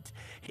dread.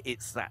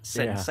 It's that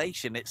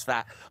sensation. It's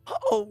that,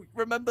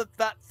 remember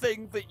that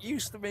thing that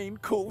used to mean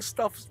cool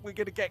stuff? We're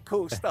going to get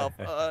cool stuff.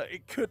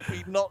 It could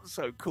be not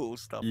so cool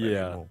stuff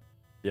anymore.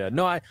 Yeah.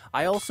 No,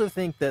 I also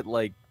think that,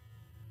 like,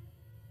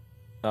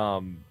 I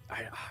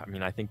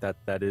mean, I think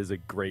that is a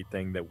great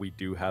thing that we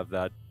do have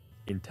that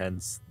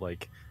intense,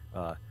 like,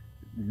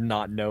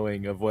 not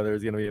knowing of whether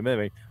it's going to be a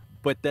mimic.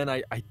 But then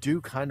I do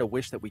kind of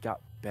wish that we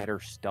got better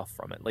stuff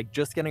from it. Like,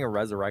 just getting a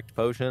resurrect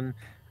potion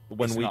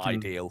when it's we not can,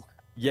 ideal.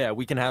 Yeah,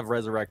 we can have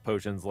resurrect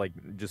potions, like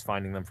just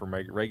finding them from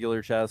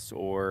regular chests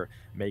or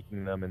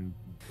making them in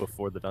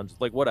before the dungeons,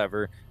 like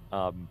whatever.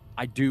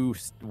 I do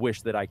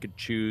wish that I could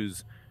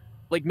choose,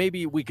 like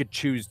maybe we could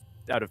choose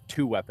out of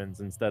 2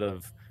 weapons instead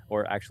of,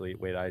 or actually,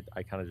 wait, I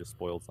kind of just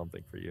spoiled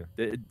something for you.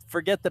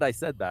 Forget that I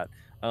said that.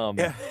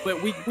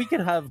 But we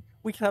could have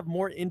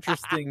more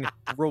interesting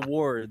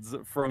rewards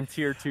from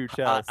tier 2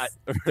 chests.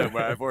 Don't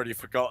worry, I've already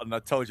forgotten. I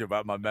told you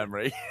about my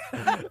memory.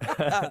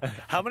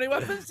 How many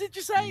weapons did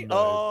you say? Nice.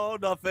 Oh,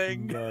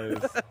 nothing.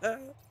 Nice.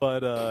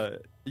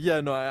 But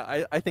yeah, no,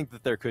 I think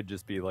that there could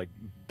just be like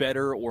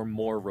better or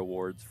more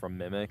rewards from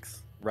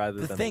mimics rather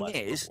than thing less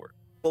is, reward.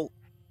 Well,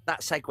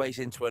 that segues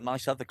into a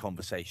nice other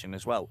conversation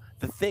as well.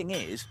 The thing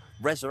is,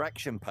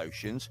 resurrection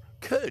potions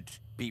could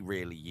be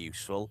really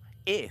useful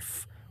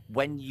if,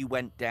 when you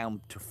went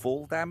down to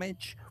fall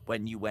damage,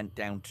 when you went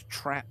down to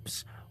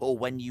traps, or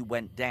when you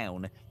went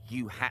down,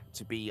 you had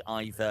to be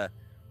either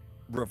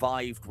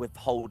revived with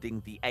holding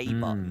the A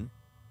button,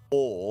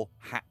 or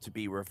had to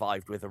be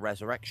revived with a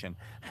resurrection.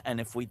 And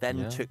if we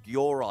then took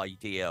your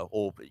idea,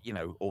 or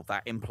or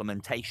that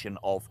implementation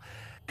of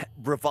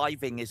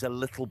reviving is a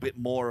little bit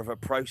more of a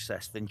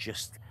process than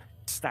just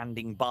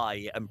standing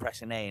by and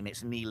pressing A, and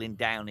it's kneeling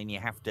down and you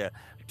have to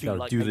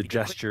do the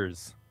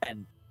gestures,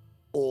 and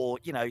or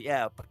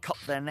cut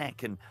their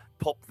neck and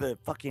pop the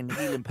fucking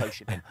healing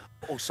potion in,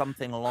 or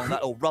something along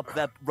that, or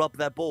rub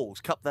their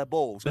balls, cup their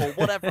balls, or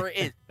whatever it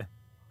is.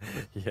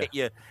 Get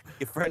your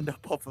friend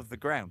up off of the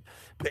ground.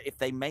 But if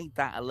they made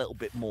that a little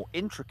bit more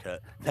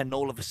intricate, then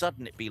all of a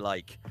sudden it'd be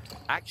like,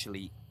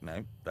 actually,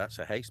 no, that's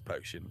a haste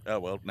potion. Oh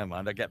well, never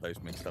mind, I get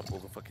those mixed up all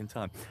the fucking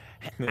time.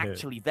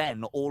 Actually,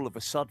 then all of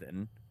a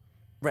sudden,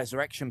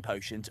 resurrection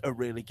potions are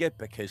really good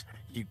because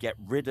you get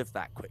rid of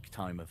that quick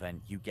time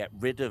event, you get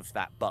rid of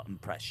that button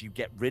press, you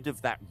get rid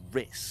of that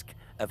risk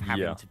of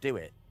having to do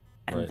it.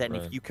 And then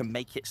if you can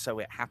make it so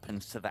it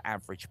happens to the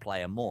average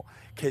player more,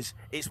 because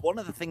it's one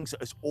of the things that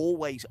has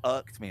always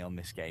irked me on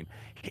this game.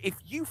 If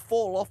you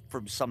fall off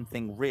from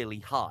something really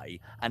high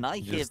and I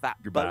hear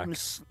that bone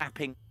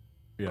snapping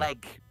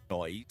leg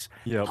noise,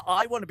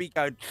 I want to be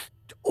going,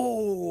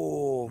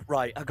 oh,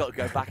 right, I got to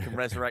go back and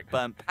resurrect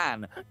burnt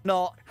pan.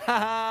 Not,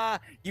 haha,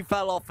 you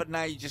fell off and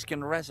now you're just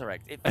going to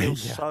resurrect. It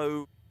feels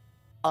so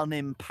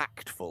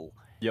unimpactful,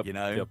 you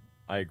know? Yep,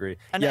 I agree.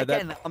 And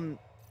again,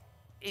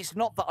 it's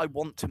not that I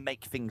want to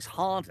make things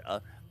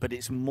harder, but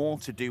it's more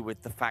to do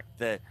with the fact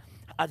that,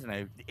 I don't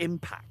know,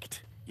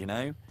 impact, you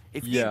know?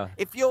 If you've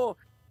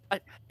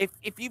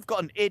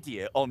got an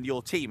idiot on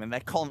your team and they're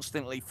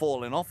constantly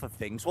falling off of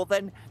things, well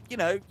then,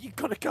 you've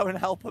got to go and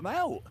help them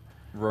out.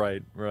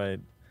 Right.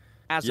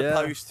 As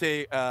opposed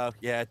to,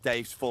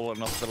 Dave's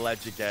fallen off the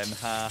ledge again,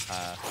 ha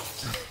ha.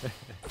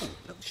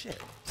 Little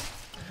shit.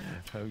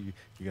 Oh, you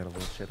got a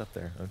little shit up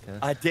there, okay.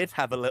 I did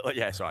have a little,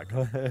 sorry.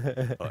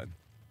 Fine.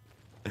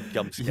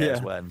 Jump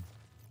scares when.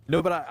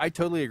 No, but I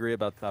totally agree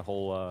about that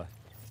whole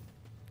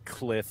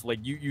cliff. Like,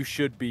 you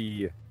should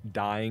be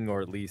dying,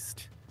 or at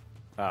least,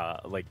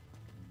 like,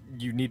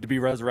 you need to be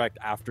resurrect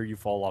after you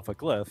fall off a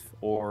cliff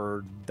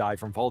or die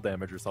from fall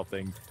damage or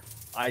something.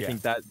 I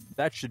think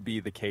that should be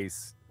the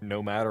case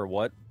no matter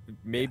what.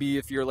 Maybe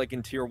if you're like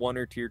in tier 1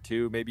 or tier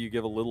 2, maybe you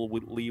give a little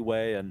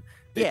leeway and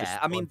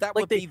I mean that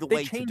would be the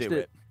way to do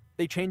it.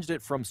 They changed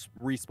it from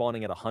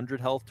respawning at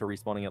 100 health to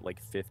respawning at like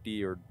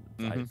 50 or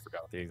I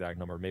forgot the exact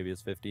number. Maybe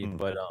it's 50,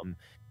 but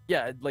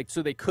yeah, like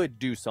so they could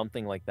do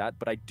something like that.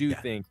 But I do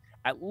think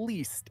at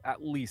least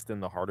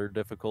in the harder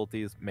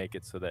difficulties, make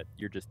it so that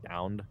you're just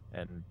downed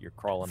and you're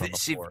crawling on the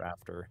floor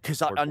after.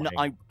 Because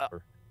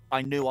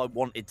I knew I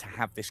wanted to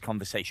have this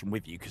conversation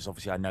with you because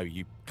obviously I know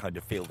you kind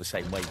of feel the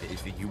same way,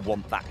 that you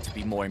want that to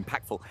be more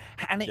impactful.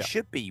 And it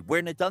should be. We're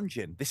in a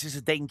dungeon. This is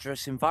a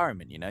dangerous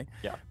environment, you know?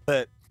 Yeah.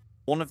 But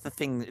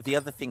the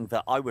other thing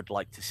that I would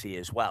like to see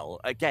as well,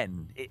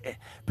 again,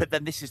 but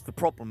then this is the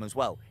problem as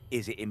well,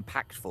 is it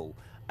impactful?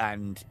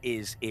 And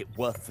is it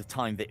worth the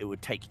time that it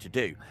would take to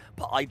do?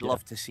 But I'd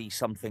love to see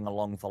something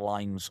along the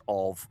lines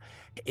of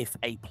if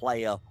a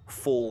player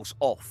falls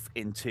off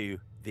into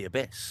the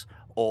abyss,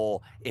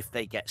 or if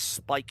they get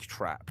spike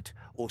trapped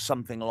or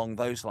something along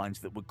those lines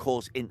that would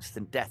cause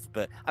instant death.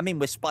 But I mean,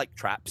 with spike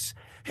traps,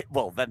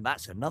 well, then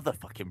that's another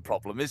fucking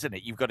problem, isn't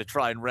it? You've got to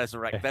try and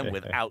resurrect them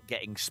without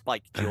getting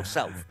spiked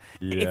yourself.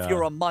 If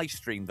you're on my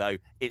stream, though,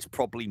 it's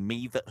probably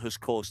me that has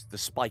caused the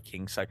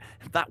spiking, so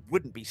that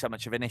wouldn't be so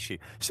much of an issue.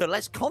 So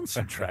let's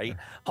concentrate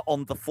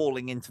on the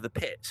falling into the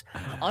pits.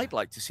 I'd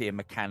like to see a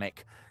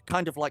mechanic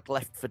kind of like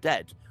Left 4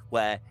 Dead,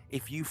 where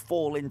if you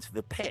fall into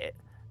the pit,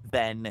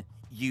 then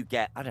you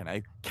get, I don't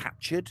know,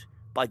 captured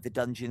by the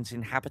dungeon's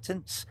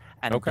inhabitants,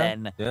 and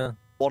then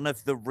one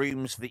of the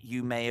rooms that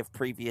you may have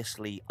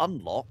previously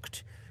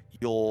unlocked,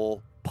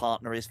 your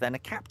partner is then a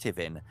captive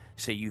in.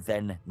 So you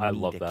then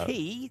need a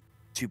key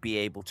to be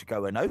able to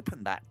go and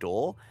open that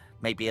door,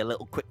 maybe a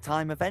little quick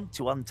time event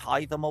to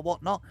untie them or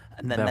whatnot,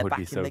 and then they're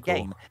back in the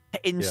game.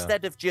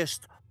 Instead of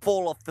just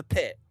fall off the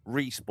pit,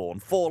 respawn,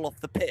 fall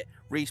off the pit,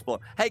 respawn.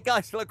 Hey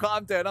guys, look what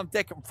I'm doing. I'm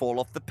Dick, and fall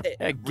off the pit.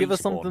 Yeah, give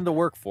us something to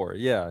work for.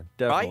 Yeah,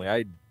 definitely.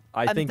 Right?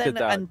 I think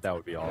that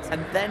would be awesome.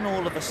 And then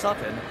all of a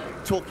sudden,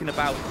 talking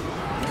about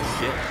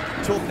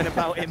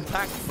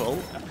impactful.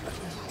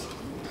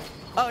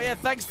 Oh yeah,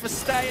 thanks for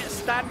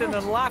standing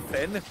and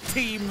laughing,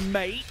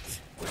 teammate.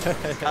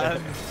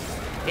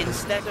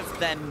 Instead of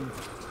then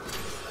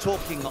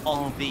talking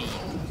on the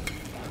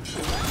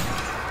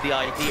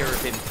idea of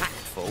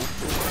impactful.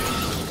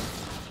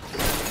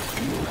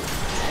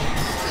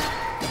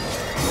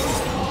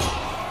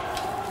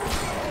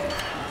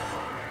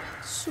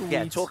 Sweet.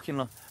 Yeah,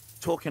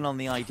 talking on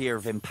the idea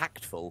of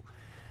impactful,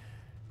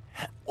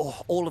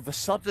 all of a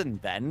sudden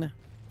then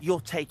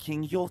you're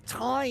taking your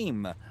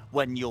time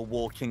when you're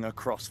walking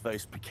across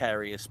those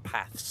precarious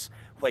paths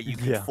where you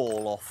could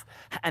fall off,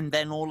 and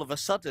then all of a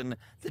sudden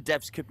the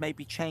devs could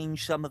maybe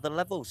change some of the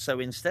levels, so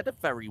instead of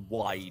very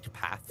wide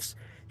paths,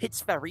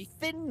 it's very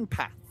thin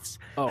paths.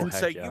 And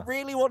so you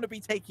really want to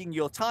be taking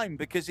your time,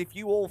 because if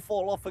you all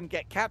fall off and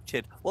get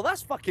captured, well,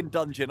 that's fucking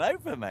dungeon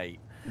over, mate.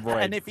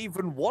 Right. And if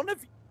even one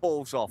of you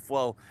falls off,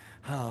 well,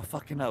 oh,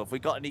 fucking hell, have we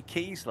got any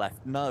keys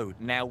left? No.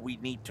 Now we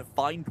need to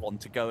find one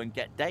to go and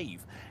get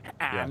Dave.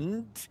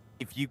 And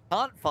if you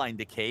can't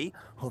find a key,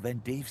 well, then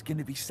Dave's going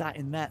to be sat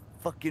in that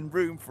fucking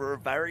room for a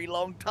very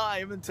long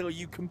time until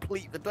you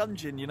complete the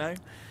dungeon, you know?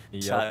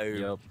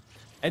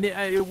 And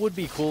it would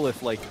be cool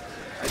if, like,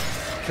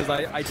 because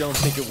I don't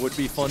think it would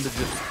be fun to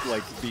just,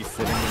 like, be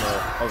sitting in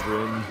a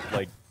room,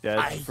 like,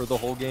 dead for the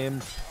whole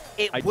game.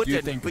 It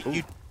wouldn't, but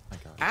you'd...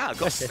 Ah,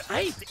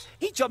 hey,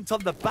 he jumped on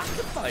the back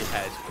of my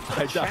head.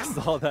 I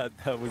saw that.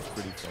 That was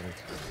pretty funny.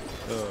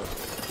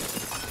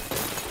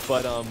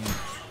 But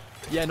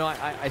yeah, no,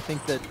 I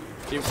think that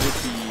it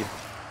would be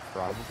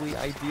probably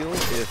ideal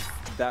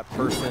if that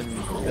person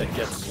that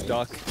gets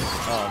stuck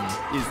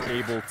is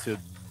able to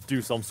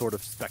do some sort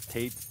of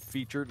spectate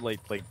feature, like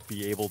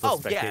be able to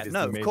spectate his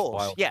teammates. Of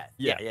course. Yeah.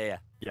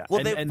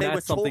 Well, and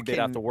that's something they'd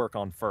have to work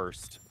on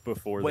first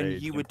before when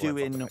you were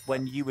doing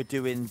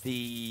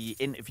the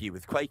interview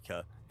with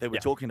Quaker. They were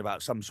talking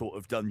about some sort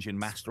of dungeon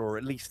master, or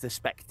at least a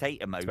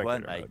spectator mode,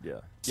 weren't they?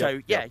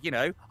 So you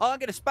know, I'm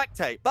going to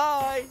spectate.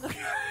 Bye.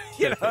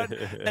 You know,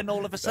 and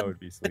all of a sudden.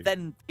 But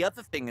then the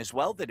other thing as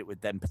well that it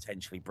would then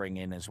potentially bring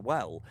in as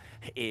well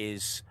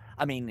is,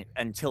 I mean,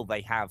 until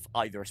they have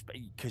either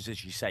because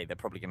as you say, they're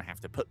probably going to have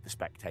to put the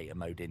spectator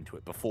mode into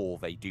it before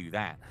they do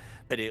that.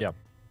 But it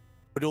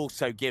would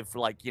also give,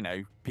 like, you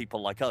know,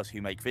 people like us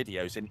who make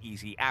videos an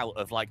easy out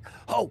of, like,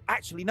 oh,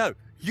 actually, no,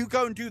 you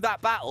go and do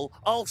that battle,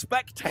 I'll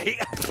spectate.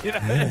 You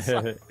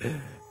know,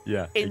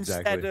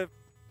 like,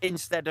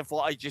 instead of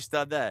what I just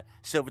done there,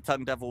 Silver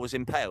Tongue Devil was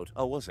impaled.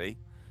 Oh, was he?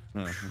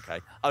 Oh,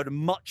 okay. I would have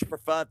much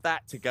preferred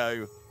that to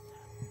go,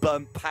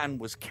 Burnt Pan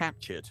was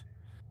captured.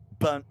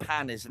 Burnt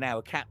Pan is now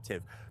a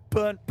captive.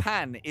 Burnt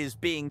Pan is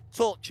being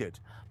tortured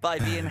by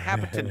the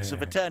inhabitants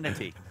of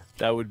eternity.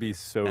 That would be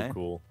so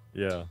cool.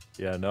 Yeah,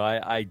 no,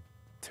 I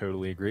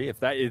totally agree. If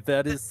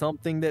that is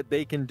something that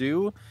they can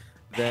do,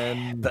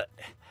 then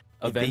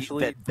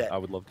eventually I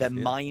would love to see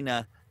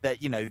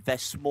that, you know, they're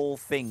small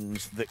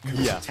things that could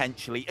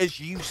potentially, as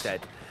you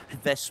said,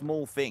 they're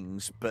small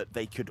things, but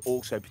they could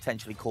also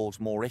potentially cause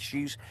more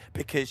issues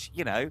because,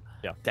 you know,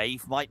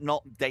 Dave might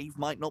not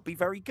be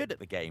very good at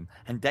the game,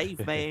 and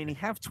Dave may only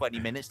have 20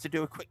 minutes to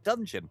do a quick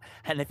dungeon,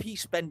 and if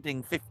he's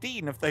spending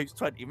 15 of those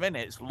 20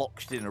 minutes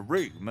locked in a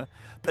room,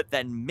 but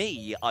then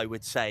me, I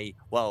would say,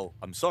 well,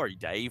 I'm sorry,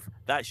 Dave,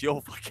 that's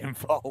your fucking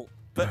fault.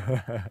 But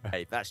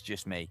hey, that's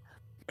just me.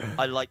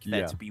 I like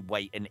there to be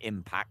weight and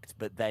impact,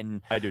 but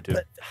then I do too.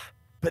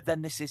 But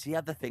then this is the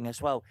other thing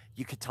as well.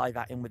 You could tie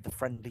that in with the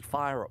friendly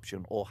fire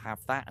option or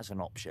have that as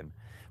an option.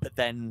 But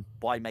then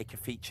why make a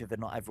feature that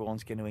not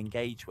everyone's going to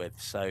engage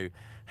with? So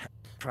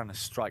trying to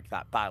strike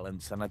that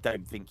balance, and I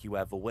don't think you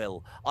ever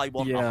will. I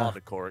want a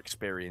hardcore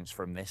experience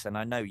from this, and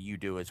I know you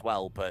do as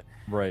well, but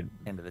at the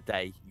end of the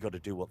day, you got to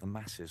do what the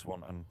masses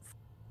want. And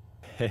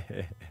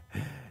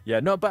yeah,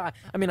 no, but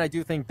I mean, I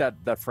do think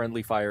that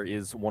friendly fire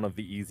is one of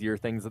the easier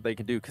things that they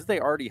can do, because they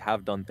already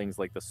have done things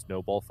like the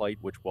snowball fight,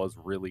 which was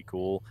really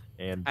cool,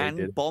 and they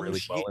did bombs,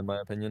 really well, in my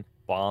opinion.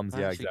 Bombs,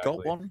 yeah, exactly.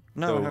 Got one?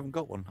 No, I haven't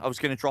got one. I was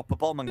going to drop a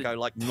bomb and go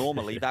like,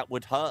 normally that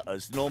would hurt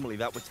us. Normally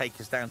that would take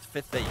us down to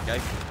 5th. There you go.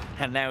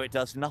 And now it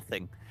does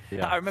nothing.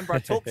 Yeah. I remember I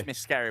talked to Miss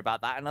Scary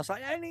about that, and I was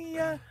like,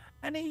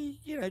 any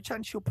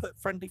chance you'll put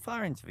friendly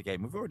fire into the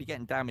game? We're already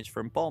getting damage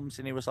from bombs.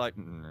 And he was like,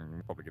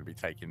 we're probably going to be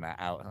taking that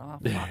out. Oh,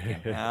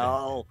 fucking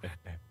hell.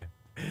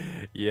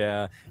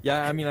 Yeah,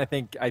 I mean, I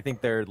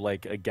think they're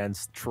like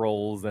against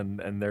trolls,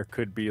 and there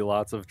could be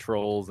lots of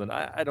trolls, and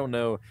I don't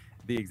know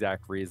the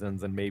exact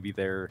reasons, and maybe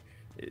there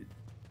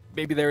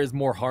is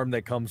more harm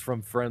that comes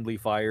from friendly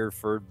fire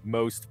for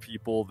most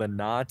people than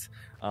not.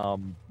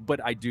 But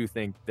I do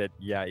think that,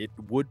 it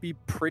would be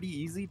pretty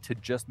easy to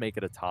just make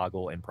it a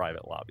toggle in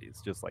private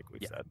lobbies, just like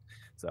we've said.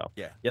 So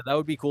that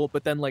would be cool.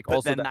 But then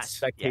also that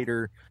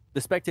spectator,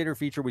 the spectator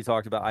feature we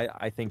talked about,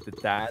 I think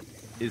that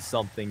is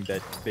something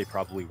that they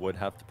probably would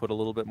have to put a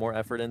little bit more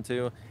effort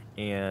into.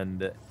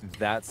 And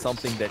that's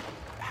something that,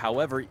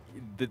 however,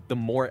 the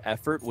more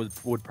effort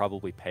would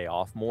probably pay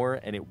off more,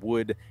 and it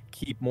would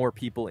keep more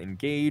people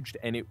engaged,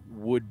 and it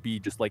would be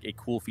just like a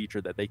cool feature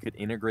that they could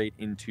integrate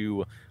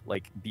into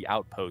like the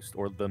outpost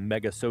or the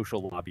mega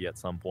social lobby at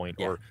some point,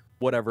 or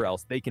whatever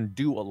else. They can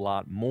do a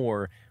lot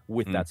more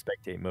with that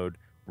spectate mode,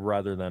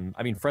 rather than,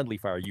 I mean, friendly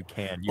fire you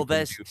can do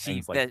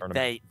things like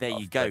there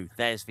you go.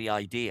 There's the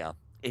idea.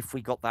 If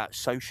we got that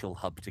social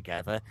hub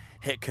together,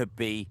 it could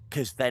be,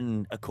 because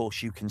then, of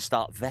course, you can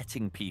start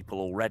vetting people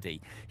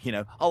already. You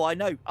know, I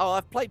know,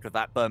 I've played with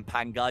that burnt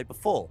pan guy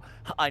before.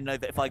 I know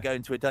that if I go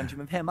into a dungeon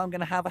with him, I'm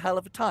going to have a hell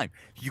of a time.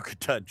 You could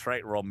turn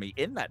traitor on me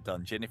in that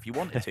dungeon if you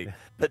wanted to.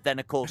 But then,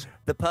 of course,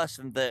 the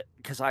person that,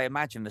 because I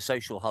imagine the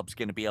social hub's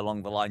going to be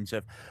along the lines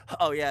of,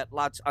 oh, yeah,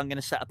 lads, I'm going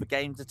to set up a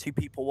game. Do 2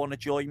 people want to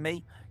join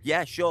me?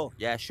 Yeah, sure.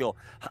 We're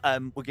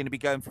going to be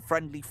going for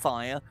friendly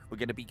fire. We're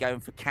going to be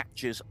going for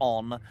captures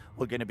on.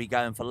 We're going to be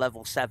going for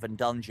level 7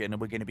 dungeon,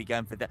 and we're going to be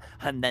going for that,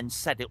 and then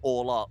set it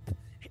all up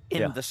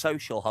in the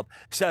social hub.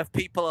 So if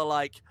people are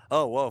like,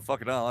 oh, well,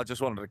 fucking hell, I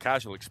just wanted a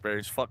casual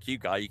experience, fuck you,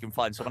 guy, you can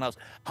find someone else.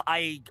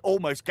 I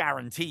almost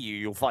guarantee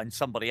you'll find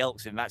somebody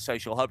else in that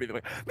social hub.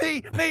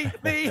 Me,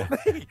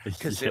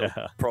 because it'll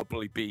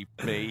probably be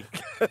me.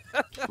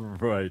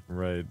 Right.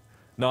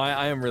 No,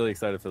 I am really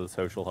excited for the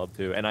social hub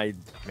too, and I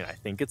mean, I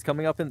think it's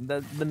coming up in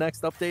the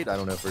next update. I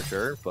don't know for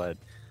sure, but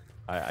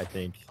I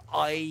think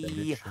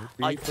I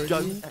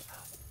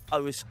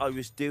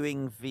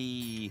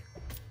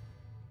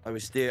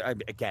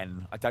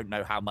don't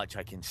know how much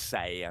I can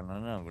say. I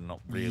don't know. We're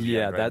not really.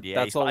 Yeah,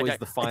 that's always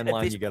the fine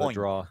line you got to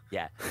draw.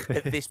 Yeah,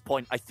 at this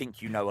point, I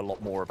think you know a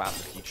lot more about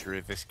the future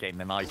of this game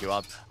than I do.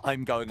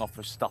 I'm going off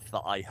of stuff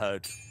that I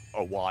heard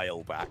a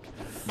while back,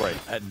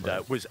 and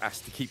was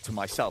asked to keep to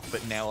myself.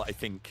 But now I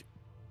think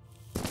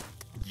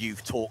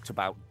you've talked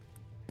about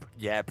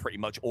pretty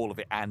much all of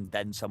it, and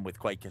then some with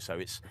Quaker. So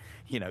it's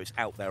it's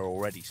out there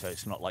already. So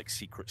it's not like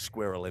secret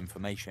squirrel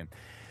information.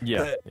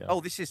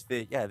 Oh, this is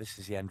the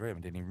end room.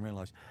 I didn't even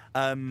realize.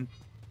 But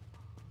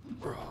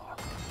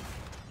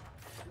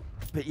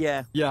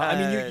I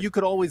mean, you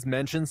could always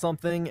mention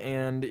something,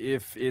 and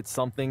if it's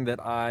something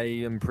that I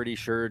am pretty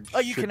sure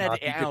you can edit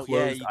it out.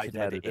 You can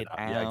edit it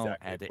out.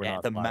 Edit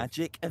it. The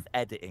magic of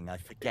editing. I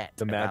forget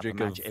the magic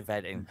of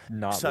editing.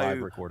 Not live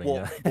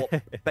recording.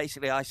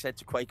 Basically, I said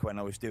to Quaker when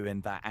I was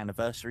doing that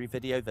anniversary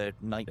video, the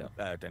night.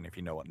 I don't know if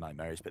you know what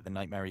Nightmare is, but the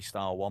Nightmare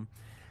style one.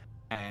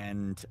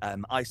 And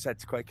I said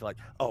to Quaker, like,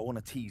 I want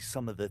to tease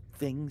some of the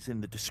things in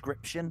the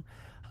description.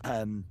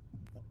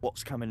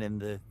 What's coming in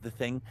the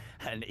thing,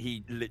 and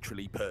he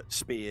literally put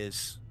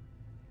spears,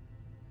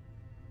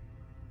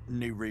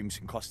 new rooms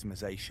and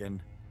customization,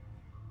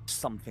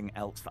 something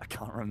else that I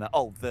can't remember.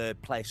 Oh, the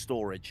player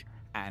storage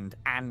and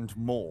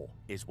more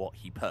is what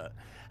he put.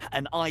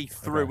 And I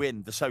threw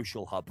in the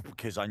social hub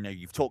because I know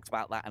you've talked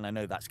about that, and I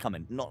know that's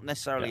coming. Not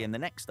necessarily in the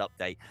next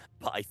update,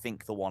 but I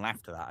think the one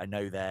after that. I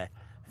know they're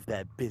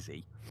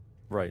busy.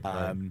 Right.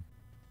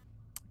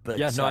 But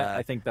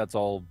I think that's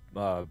all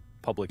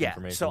public Yeah,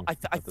 information. so I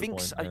at this think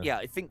point,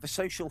 I think the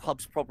social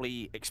hub's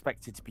probably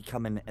expected to be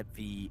coming at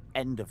the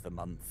end of the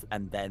month,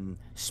 and then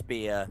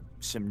Spear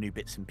some new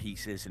bits and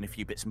pieces and a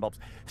few bits and bobs.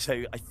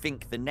 So I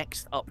think the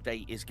next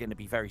update is going to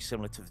be very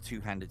similar to the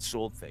two-handed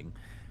sword thing.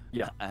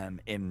 Yeah.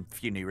 In a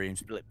few new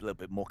rooms, a little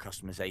bit more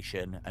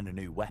customization and a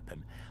new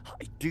weapon.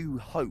 I do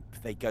hope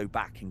they go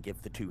back and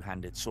give the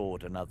two-handed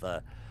sword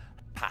another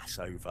pass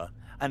over.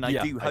 And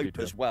I do hope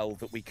as well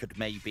that we could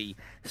maybe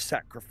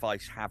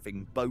sacrifice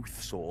having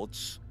both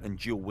swords and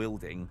dual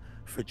wielding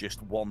for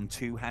just one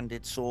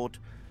two-handed sword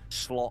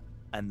slot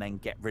and then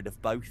get rid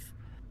of both.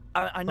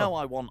 I know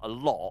I want a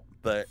lot,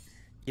 but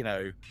you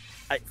know,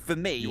 for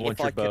me, if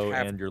I could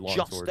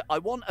have I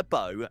want a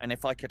bow, and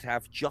if I could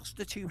have just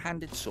a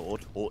two-handed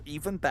sword, or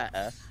even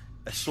better,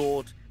 a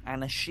sword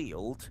and a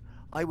shield,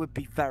 I would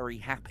be very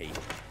happy.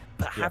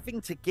 But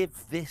having to give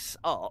this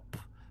up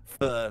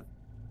for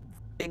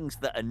things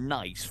that are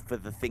nice for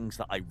the things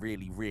that I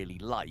really, really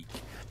like.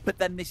 But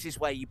then this is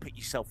where you put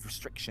yourself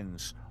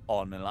restrictions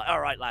on and like,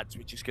 all right, lads,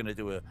 we're just going to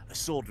do a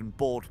sword and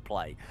board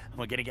play. And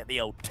we're going to get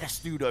the old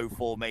testudo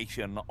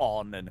formation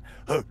on and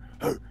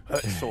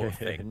sort of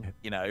thing,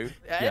 you know?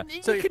 And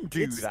so you can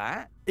do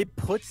that. It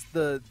puts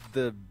the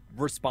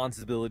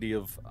responsibility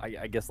of,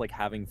 I guess, like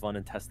having fun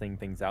and testing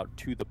things out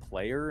to the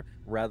player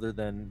rather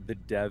than the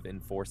dev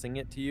enforcing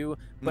it to you.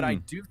 But I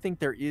do think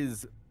there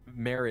is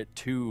merit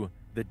to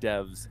the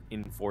devs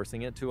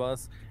enforcing it to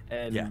us,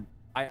 and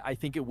I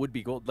think it would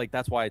be cool. Like,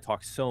 that's why I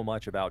talk so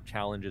much about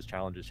challenges.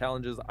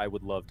 I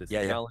would love to see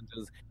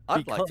challenges.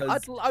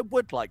 I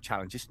would like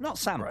challenges, not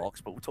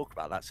Sandbox, but we'll talk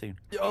about that soon.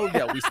 Oh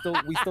yeah, we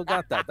still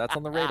got that. That's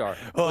on the radar.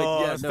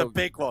 The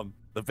big one.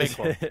 The big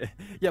one.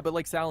 Yeah, but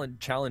like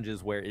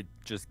challenges where it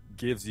just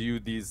gives you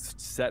these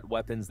set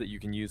weapons that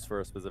you can use for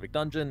a specific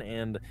dungeon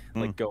and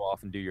like go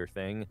off and do your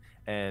thing,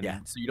 and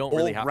so you don't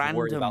really have to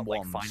worry about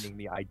like finding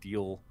the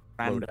ideal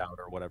loadout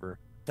or whatever.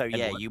 So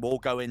you all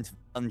go into the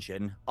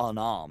dungeon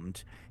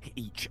unarmed,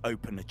 each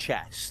open a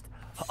chest.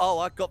 Oh,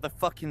 I've got the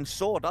fucking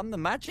sword. I'm the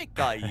magic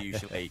guy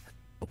usually.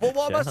 Well,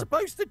 what am I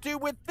supposed to do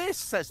with this?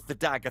 Says the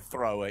dagger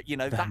thrower. You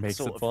know, that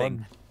sort of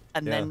thing.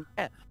 And then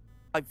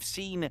I've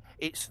seen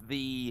it's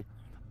the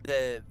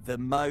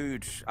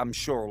mode. I'm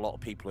sure a lot of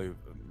people who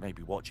may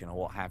be watching or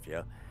what have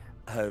you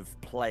have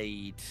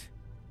played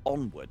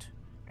Onward.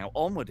 Now,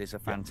 Onward is a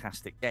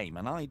fantastic game,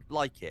 and I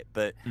like it,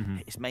 but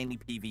it's mainly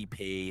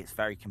PvP. It's a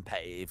very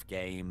competitive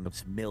game.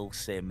 It's a mill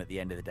sim at the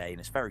end of the day, and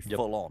it's very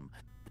full on.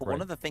 But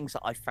one of the things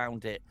that I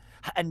found it,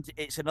 and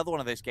it's another one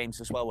of those games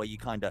as well where you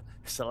kind of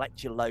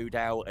select your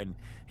loadout and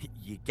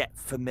you get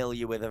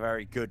familiar with a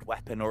very good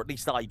weapon, or at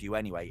least I do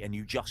anyway, and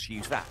you just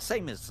use that.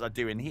 Same as I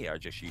do in here, I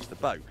just use the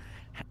bow.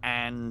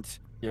 And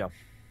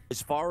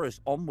as far as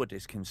Onward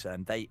is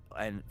concerned, they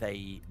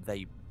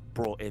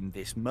brought in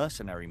this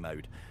mercenary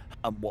mode.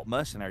 And what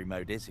mercenary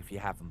mode is, if you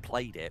haven't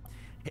played it,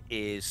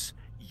 is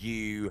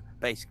you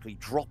basically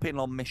drop in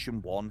on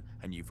mission 1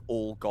 and you've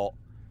all got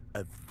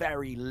a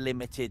very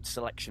limited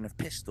selection of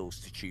pistols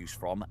to choose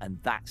from, and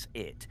that's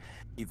it.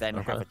 You then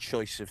have a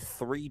choice of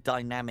 3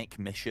 dynamic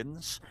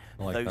missions.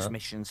 Those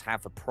missions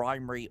have a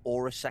primary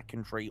or a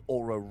secondary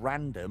or a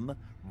random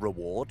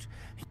reward.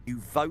 You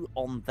vote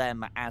on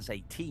them as a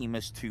team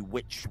as to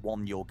which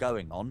one you're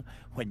going on.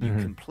 When you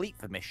complete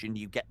the mission,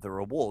 you get the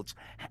rewards,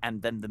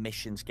 and then the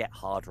missions get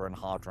harder and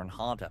harder and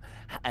harder.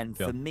 And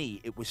for me,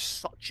 it was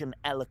such an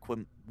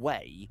eloquent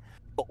way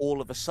for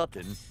all of a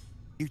sudden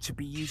you to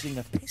be using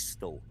a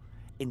pistol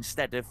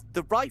instead of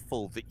the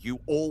rifle that you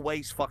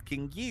always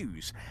fucking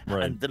use,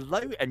 and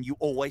and you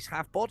always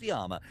have body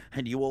armor,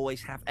 and you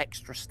always have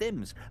extra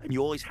stims, and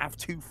you always have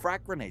 2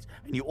 frag grenades,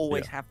 and you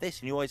always have this,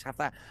 and you always have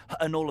that,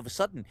 and all of a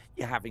sudden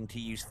you're having to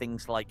use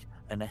things like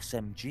an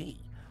SMG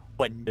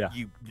when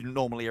you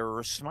normally are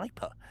a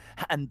sniper.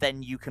 And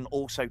then you can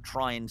also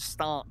try and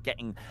start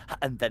getting,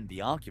 and then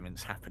the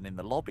arguments happen in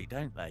the lobby,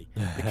 don't they?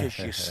 Because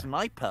your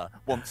sniper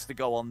wants to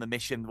go on the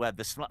mission where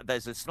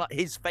there's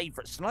his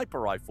favorite sniper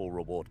rifle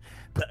reward.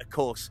 But of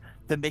course,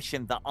 the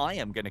mission that I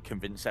am going to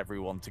convince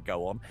everyone to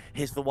go on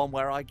is the one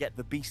where I get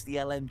the beastie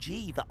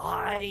LMG that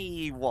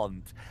I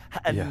want.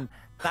 And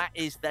that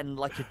is then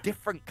like a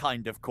different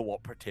kind of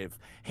cooperative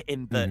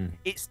in that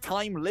it's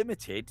time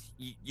limited,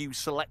 you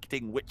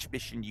selecting which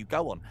mission you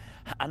go on.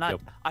 And I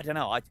don't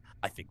know,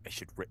 I think they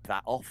should rip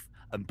that off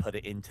and put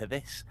it into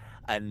this,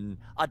 and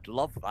I'd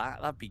love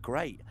that. That'd be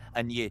great.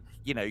 And you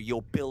know,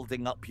 you're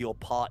building up your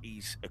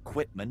party's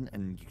equipment,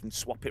 and you can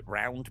swap it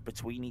round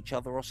between each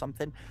other or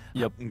something,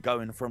 and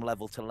going from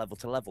level to level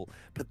to level.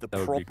 But the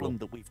problem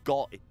that we've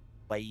got,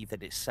 way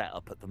that it's set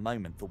up at the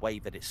moment, the way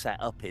that it's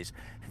set up is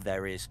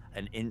there is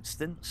an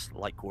instance,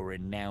 like we're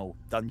in now,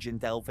 dungeon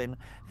delving.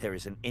 There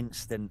is an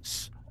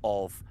instance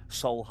of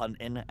soul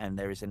hunting, and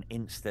there is an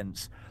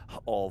instance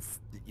of,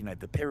 you know,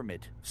 the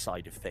pyramid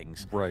side of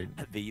things,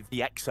 the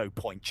exo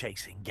point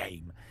chasing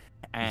game.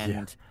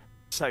 And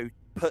so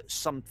put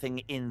something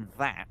in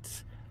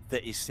that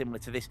is similar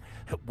to this.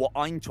 What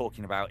I'm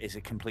talking about is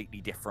a completely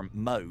different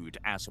mode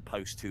as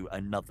opposed to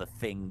another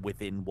thing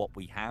within what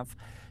we have.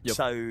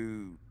 So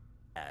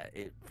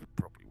it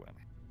probably won't.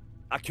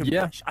 I can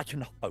Yeah. wish, I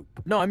can hope.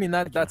 No, I mean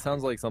that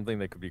sounds like something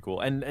that could be cool.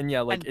 And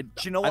yeah, like And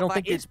do you know I don't what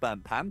think that is,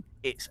 Burnt Pan?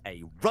 It's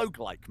a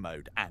roguelike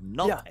mode and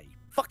not Yeah. a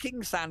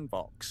fucking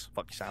sandbox.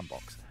 Fuck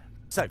sandbox.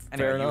 So Fair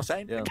anyway, you were enough.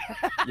 saying? Yeah,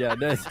 yeah.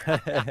 No,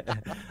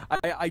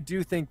 I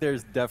do think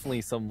there's definitely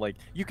some, like,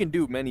 you can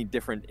do many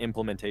different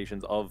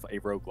implementations of a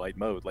roguelite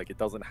mode. Like, it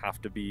doesn't have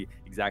to be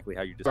exactly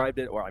how you described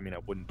it, or I mean,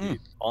 it wouldn't be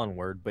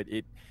Onward, but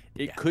it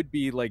could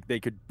be like they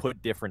could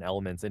put different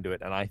elements into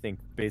it. And I think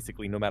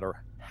basically no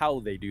matter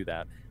how they do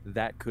that,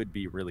 that could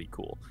be really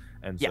cool.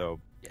 And so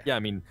yeah, I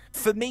mean,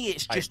 for me,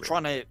 it's just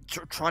trying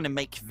to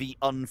make the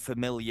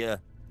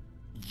unfamiliar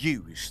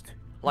used.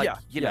 Like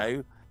you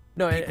know.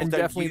 No, People and don't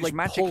definitely use like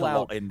magic pull a out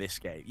lot in this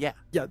game. Yeah,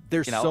 yeah.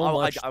 There's you know, so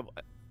much.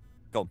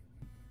 Go on.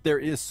 There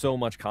is so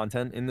much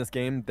content in this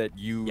game that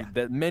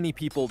that many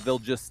people, they'll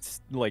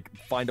just like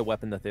find a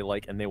weapon that they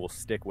like and they will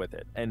stick with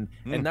it, and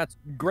that's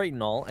great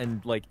and all,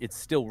 and like it's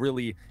still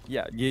really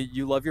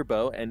you love your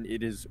bow and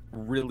it is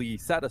really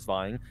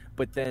satisfying,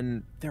 but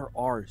then there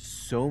are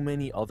so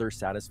many other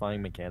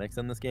satisfying mechanics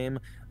in this game,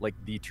 like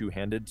the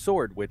two-handed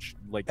sword, which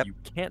like you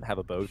can't have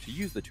a bow to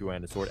use the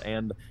two-handed sword,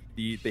 and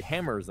the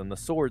hammers and the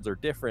swords are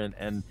different,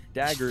 and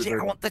daggers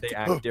they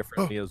act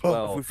differently as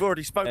well. We've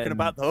already spoken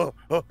about the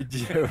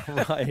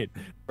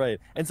right.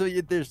 And so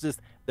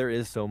there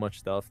is so much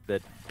stuff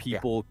that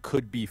people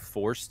could be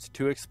forced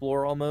to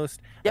explore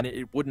almost, and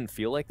it wouldn't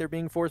feel like they're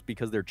being forced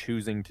because they're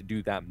choosing to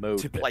do that mode,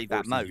 to play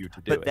that mode.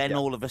 But then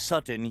all of a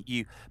sudden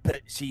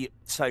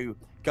so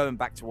going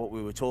back to what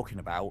we were talking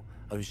about,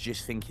 I was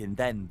just thinking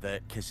then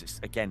that, because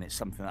it's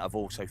something that I've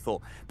also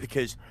thought,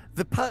 because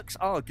the perks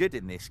are good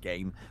in this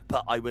game,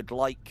 but I would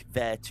like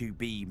there to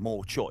be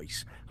more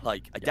choice.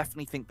 Like, I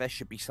definitely think there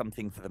should be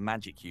something for the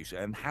magic user,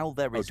 and how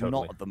there is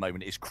not at the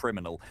moment is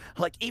criminal.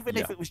 Like, even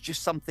if it was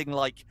just something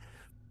like,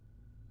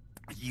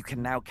 you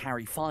can now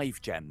carry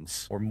 5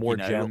 gems, or more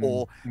gems,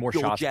 or more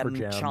your shots gem per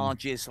gem.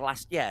 charges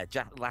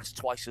last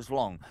twice as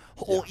long,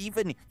 or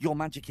even your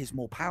magic is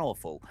more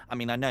powerful. I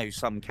mean, I know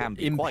some can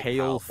be quite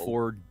powerful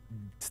for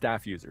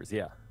staff users.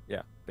 Yeah,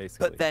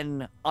 basically. But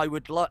then I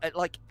would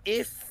like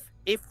if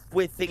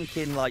we're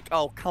thinking like,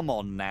 oh come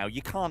on now,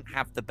 you can't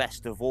have the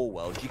best of all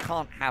worlds. You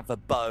can't have a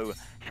bow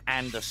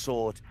and a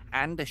sword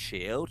and a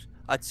shield.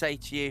 I'd say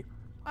to you,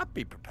 I'd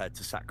be prepared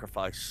to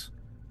sacrifice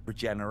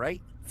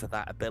regenerate for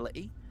that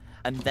ability.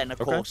 And then, of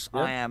course,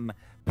 I am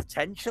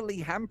potentially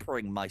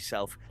hampering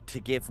myself to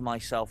give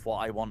myself what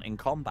I want in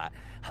combat.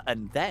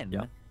 And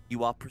then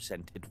you are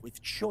presented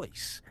with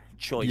choice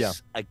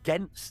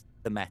against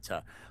the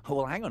meta. Oh,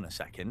 well, hang on a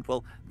second.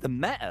 Well, the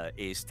meta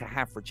is to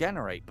have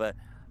regenerate, but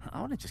I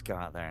want to just go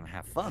out there and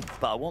have fun.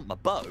 But I want my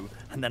bow,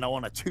 and then I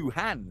want a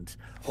two-hand,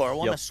 or I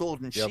want a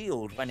sword and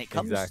shield when it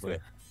comes to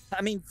it.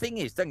 I mean, thing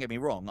is, don't get me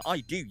wrong, I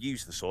do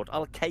use the sword.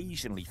 I'll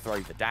occasionally throw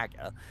the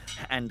dagger,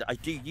 and I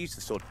do use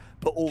the sword,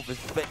 but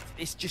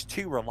it's just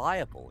too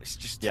reliable. It's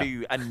just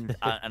too, and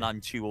I'm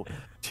too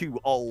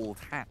old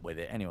hat with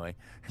it. Anyway,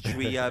 should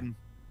we? I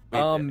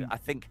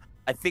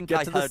think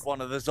I heard one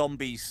of the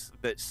zombies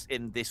that's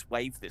in this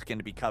wave that's going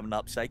to be coming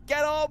up say,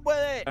 "Get on with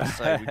it."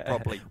 So we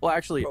probably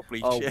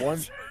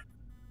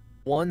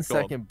one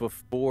second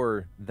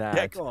before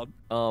that, go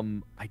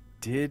on. I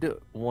did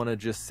want to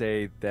just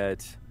say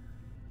that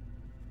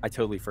I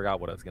totally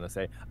forgot what I was going to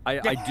say.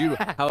 I do,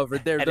 however,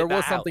 there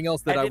was something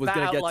else that I was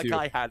going to get to.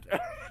 I had.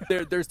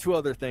 There's 2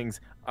 other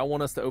things. I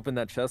want us to open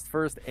that chest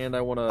first, and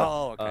I want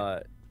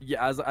to,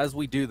 as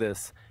we do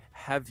this,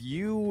 have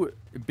you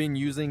been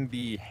using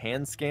the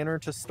hand scanner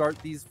to start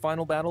these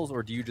final battles,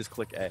 or do you just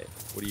click A?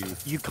 What do you?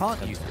 You can't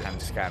use the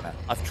hand scanner.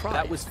 I've tried.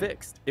 That was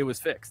fixed. It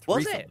was fixed.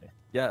 Was recently. it?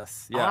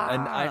 Yes. Yeah.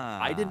 And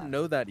I didn't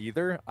know that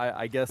either.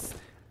 I guess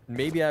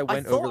maybe I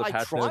went over the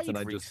patch notes and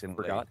I just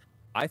forgot.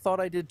 I thought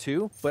I did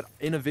too, but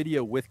in a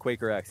video with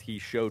Quaker X, he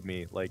showed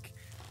me like,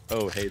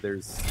 oh, hey,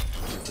 there's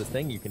this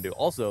thing you can do.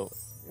 Also,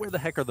 where the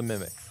heck are the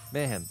mimics?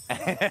 Man,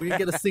 we didn't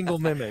get a single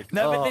mimic.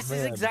 No, but this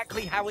is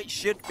exactly how it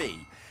should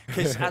be.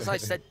 Because as I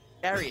said,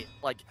 Gary,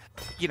 like,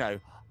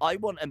 I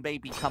want to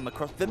maybe come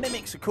across, the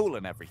mimics are cool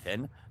and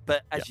everything,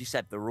 but as you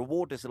said, the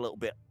reward is a little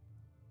bit,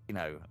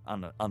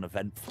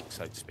 uneventful,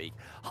 so to speak.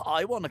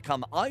 I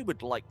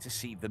would like to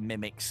see the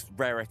mimics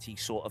rarity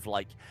sort of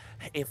like,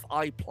 if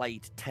I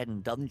played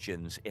 10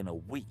 dungeons in a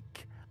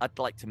week, I'd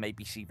like to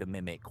maybe see the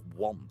mimic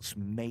once,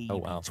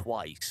 maybe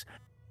twice.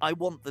 I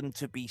want them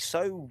to be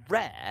so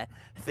rare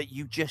that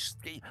you just,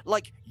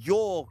 like,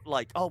 you're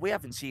like, oh, we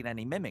haven't seen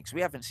any mimics.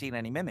 We haven't seen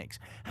any mimics.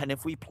 And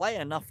if we play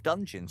enough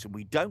dungeons and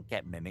we don't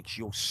get mimics,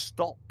 you'll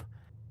stop.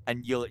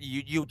 And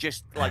you'll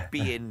just, like,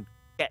 be in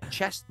get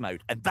chest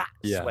mode. And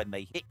that's when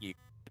they hit you.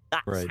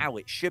 That's how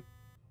it should.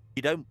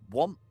 You don't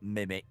want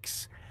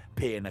mimics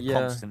being a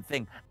constant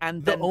thing.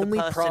 And then the only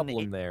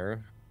problem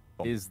there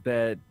is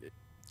that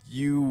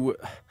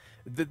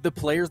the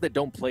players that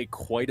don't play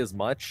quite as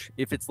much,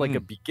 if it's like a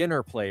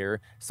beginner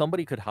player,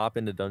 somebody could hop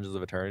into Dungeons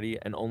of Eternity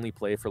and only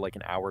play for like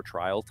an hour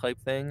trial type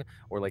thing,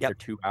 or like they're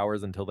 2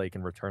 hours until they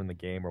can return the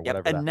game or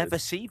whatever. And never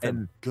see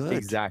them.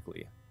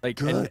 Exactly. Like,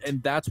 Good.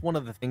 and that's one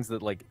of the things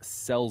that like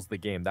sells the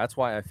game. That's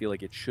why I feel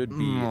like it should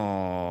be.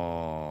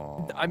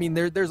 I mean,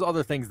 there's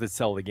other things that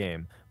sell the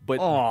game, but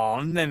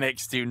Oh,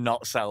 mimics do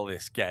not sell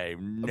this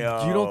game.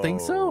 No. you don't think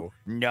so?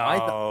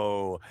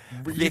 No.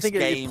 You This think it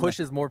game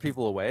pushes more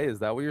people away? Is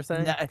that what you're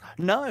saying?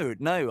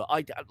 No.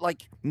 I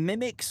like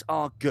mimics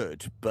are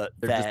good, but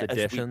They're just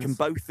as we can additions?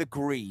 both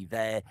agree,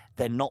 they're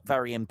not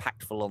very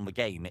impactful on the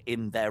game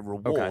in their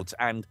rewards.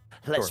 And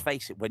let's Sure.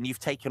 face it, when you've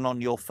taken on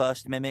your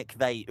first mimic,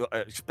 they,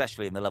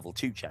 especially in the level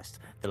 2 chest,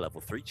 the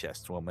level 3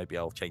 chest, well, maybe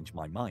I'll change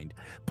my mind.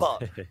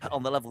 But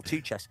on the level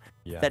 2 chest,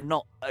 Yeah. they're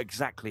not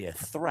exactly a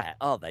threat,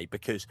 are they?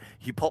 Because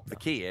you pop the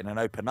key in and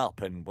open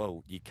up, and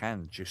well, you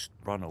can just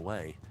run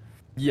away.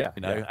 Yeah,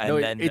 You know, yeah. and No,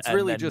 then it's and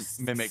really then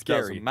just mimic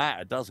scary. doesn't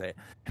matter, does it?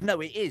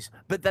 No, it is.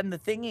 But then the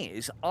thing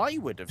is, I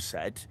would have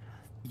said,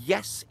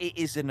 yes, it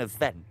is an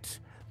event,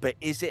 but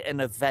is it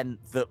an event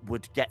that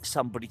would get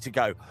somebody to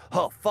go,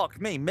 oh, fuck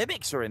me,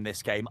 mimics are in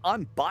this game,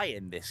 I'm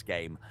buying this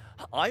game?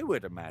 I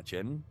would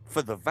imagine,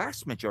 for the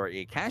vast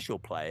majority of casual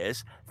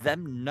players,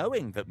 them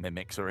knowing that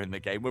mimics are in the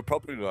game would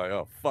probably be like,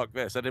 oh, fuck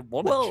this, I didn't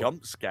want a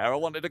jump scare, I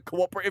wanted a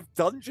cooperative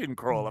dungeon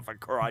crawler, for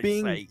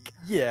Christ's sake.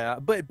 Yeah,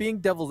 but being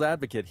devil's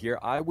advocate here,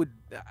 I would,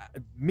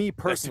 me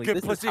personally, That's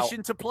a good this is how-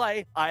 position to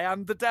play. I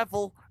am the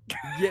devil.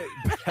 Yeah,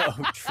 oh,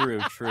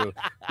 true.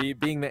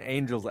 Being the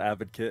angel's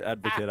advocate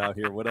out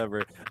here,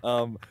 whatever.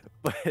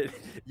 But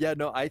yeah,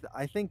 no,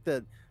 I think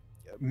that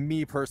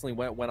me personally,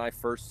 when I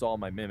first saw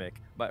my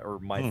mimic,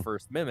 my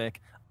first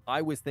mimic,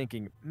 I was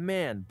thinking,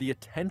 man, the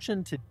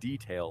attention to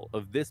detail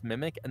of this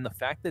mimic and the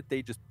fact that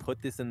they just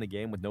put this in the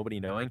game with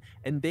nobody knowing,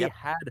 and they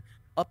had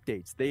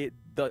updates. The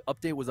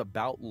update was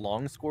about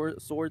long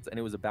swords, and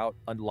it was about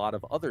a lot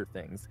of other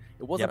things.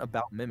 It wasn't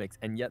about mimics,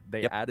 and yet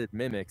they added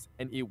mimics,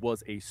 and it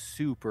was a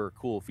super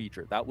cool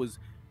feature. That was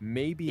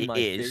maybe my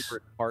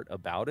favorite part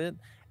about it.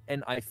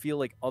 And I feel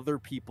like other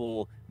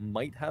people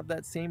might have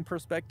that same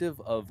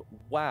perspective of,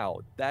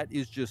 wow, that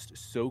is just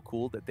so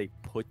cool that they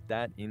put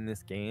that in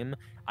this game.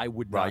 I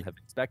would not have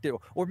expected,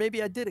 or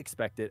maybe I did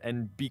expect it.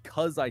 And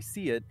because I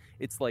see it,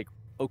 it's like,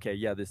 okay,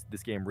 yeah, this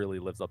game really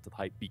lives up to the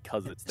hype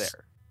because it's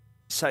there.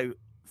 So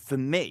for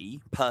me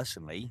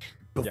personally,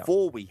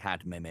 before we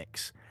had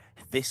mimics,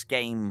 this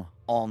game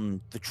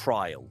on the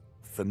trial,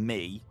 for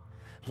me,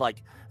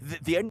 like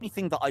the only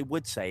thing that I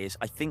would say is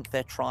I think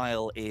their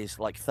trial is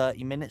like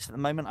 30 minutes at the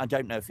moment. I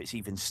don't know if it's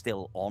even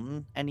still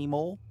on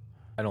anymore.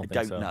 I don't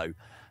think so. Know.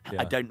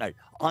 Yeah. I don't know.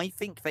 I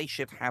think they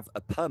should have a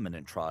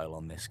permanent trial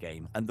on this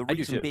game. And the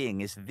reason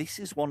being is this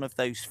is one of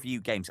those few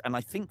games. And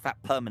I think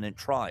that permanent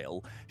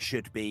trial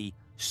should be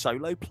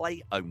solo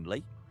play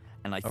only.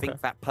 And I think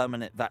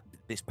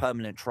this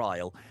permanent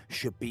trial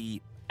should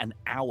be an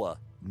hour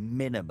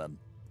minimum.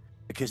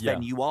 Because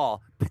then you are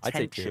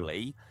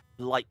potentially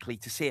likely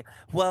to see it.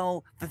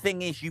 Well, the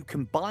thing is, you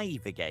can buy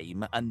the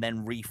game and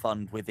then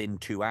refund within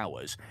 2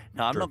 hours.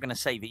 Now, I'm not going to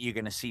say that you're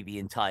going to see the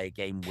entire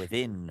game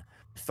within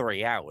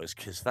 3 hours,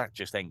 because that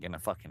just ain't going to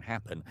fucking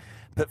happen.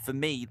 But for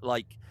me,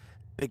 like,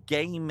 the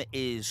game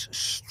is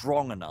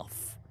strong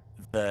enough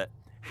that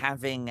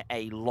having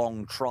a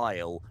long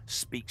trial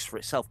speaks for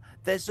itself.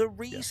 There's a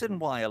reason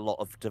why a lot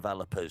of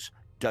developers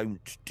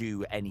don't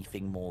do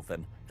anything more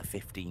than a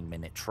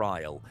 15-minute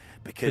trial,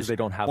 because they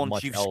don't have once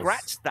much you've else.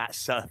 scratched that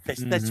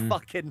surface, there's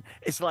fucking,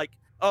 it's like,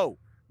 oh,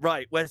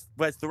 right, where's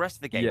the rest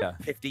of the game?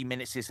 15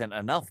 minutes isn't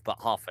enough, but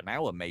half an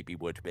hour maybe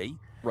would be.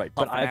 Right,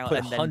 but I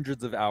put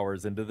hundreds of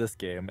hours into this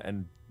game,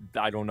 and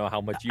I don't know how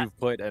much you've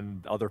put,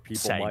 and other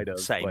people might have.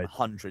 Same,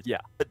 hundreds. Yeah.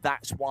 But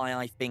that's why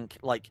I think,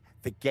 like,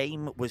 the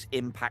game was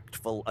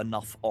impactful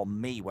enough on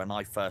me when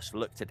I first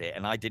looked at it,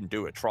 and I didn't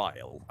do a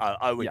trial.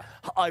 I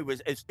was,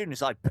 as soon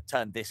as I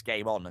turned this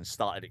game on and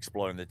started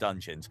exploring the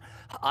dungeons,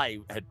 I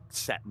had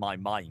set my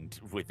mind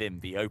within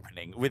the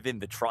opening, within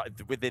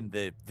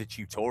the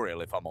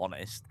tutorial, if I'm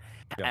honest.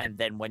 Yeah. And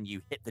then when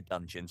you hit the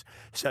dungeons,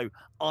 so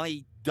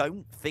I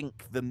don't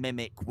think the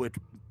mimic would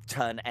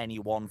turn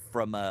anyone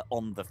from a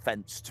on the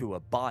fence to a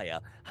buyer.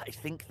 I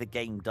think the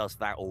game does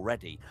that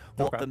already.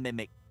 What the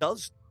mimic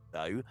does,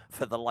 though,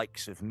 for the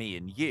likes of me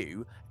and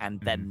you, and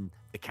then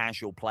the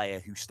casual player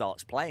who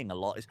starts playing a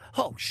lot, is,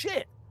 oh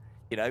shit,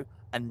 you know.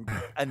 And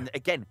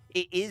again,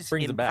 it is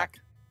brings it back.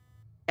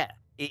 Yeah,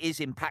 it is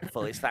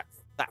impactful. It's that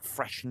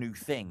fresh new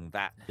thing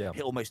that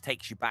it almost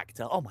takes you back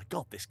to, oh my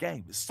god, this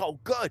game is so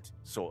good,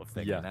 sort of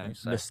thing. Yeah, you know?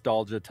 So,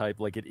 nostalgia type,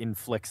 like it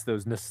inflicts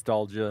those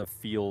nostalgia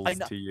feels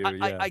to you.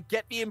 I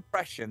get the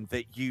impression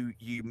that you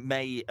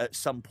may at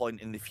some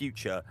point in the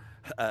future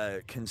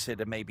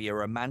consider maybe a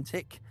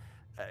romantic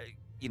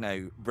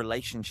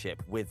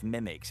relationship with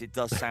mimics. It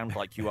does sound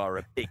like you are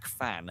a big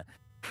fan.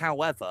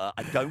 However,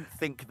 I don't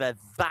think they're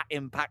that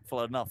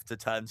impactful enough to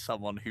turn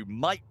someone who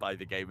might buy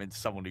the game into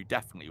someone who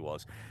definitely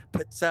was.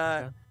 But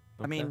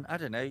I mean, I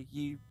don't know.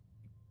 You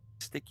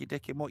stick your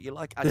dick in what you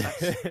like.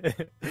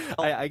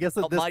 I guess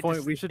at this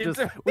point we should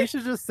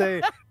just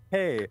say,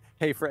 hey,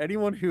 for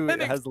anyone who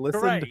has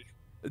listened,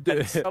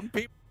 and some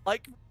people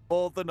like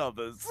more than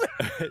others.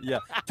 Yeah,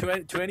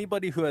 to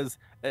anybody who has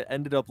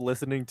ended up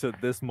listening to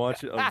this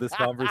much of this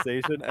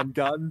conversation and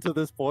gotten to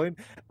this point,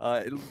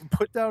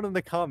 put down in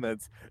the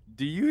comments,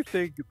 do you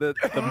think that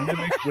the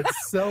Mimic would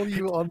sell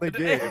you on the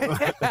game?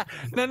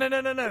 No,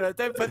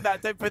 don't put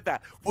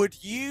that.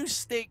 Would you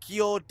stick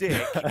your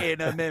dick in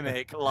a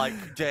Mimic like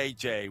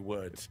JJ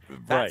would?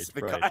 That's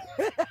Right.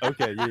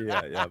 Okay,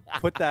 yeah.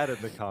 Put that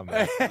in the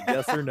comments.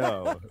 Yes or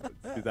no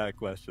to that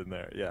question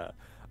there. Yeah.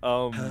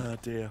 Oh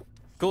dear.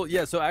 Cool.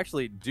 Yeah. So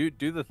actually, do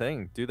the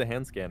thing. Do the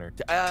hand scanner.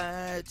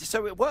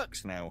 So it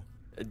works now.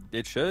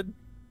 It should.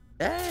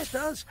 Yeah, it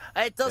does.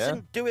 It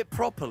doesn't do it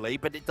properly,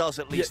 but it does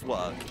at least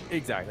work.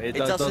 Exactly. It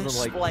doesn't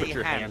like splay put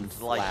your hand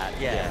like flat.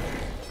 yeah.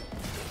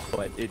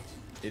 But it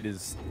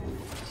is.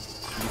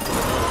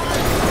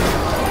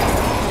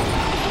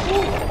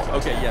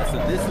 Okay, yeah, so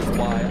this is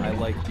why I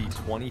like the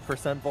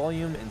 20%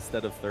 volume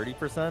instead of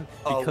 30%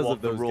 because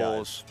of those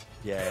roars.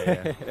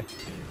 Yeah.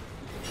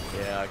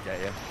 Yeah, I get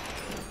you.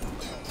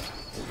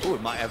 Oh,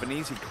 it might have an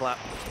easy clap.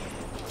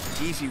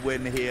 Easy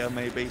win here,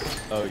 maybe.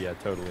 Oh, yeah,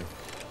 totally.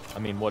 I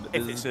mean, what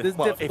if this it's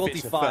a,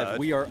 difficulty 5,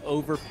 we are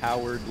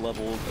overpowered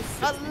level of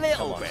 60. A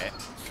little bit.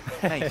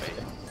 Maybe.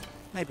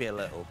 Maybe a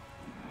little.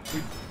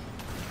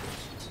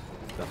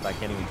 I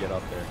can't even get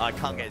up there. I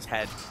can't get his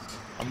head.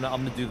 I'm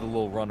gonna do the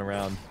little run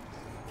around.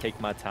 Take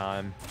my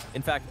time.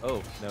 In fact,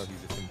 oh, no, he's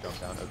just gonna jump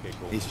down. Okay,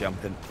 cool. He's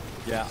jumping.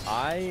 Yeah,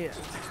 I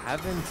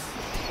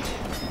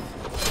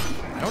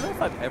don't know if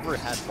I've ever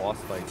had boss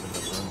fights in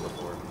this room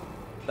before.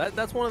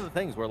 That's one of the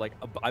things where, like,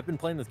 I've been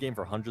playing this game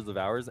for hundreds of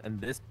hours, and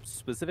this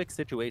specific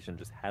situation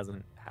just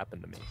hasn't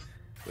happened to me.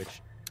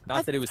 Which,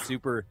 not that it was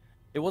super...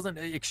 It wasn't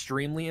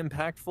extremely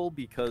impactful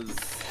because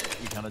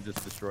we kind of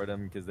just destroyed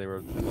them because they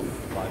were level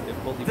 5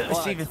 difficulty.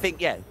 See, the thing,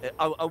 yeah,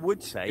 I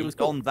would say it was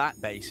cool. On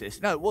that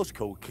basis. No, it was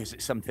cool because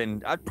it's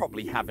something I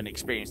probably haven't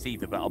experienced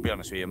either, but I'll be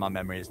honest with you, my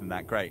memory isn't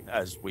that great,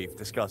 as we've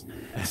discussed.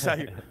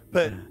 So,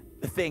 but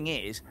the thing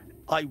is,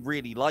 I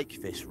really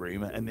like this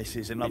room, and this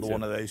is another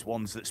one of those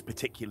ones that's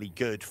particularly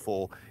good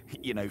for,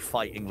 you know,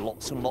 fighting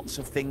lots and lots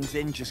of things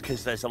in, just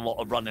because there's a lot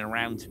of running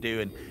around to do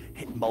and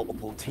hit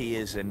multiple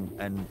tiers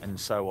and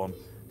so on.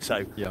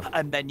 So, yeah.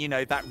 And then, you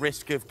know, that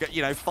risk of,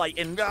 you know,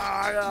 fighting,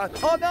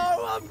 oh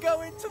no, I'm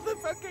going to the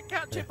fucking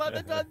capture by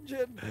the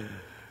dungeon.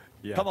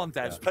 Yeah, come on,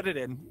 devs, put it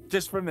in,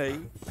 just for me.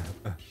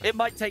 It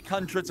might take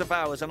hundreds of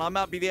hours, and I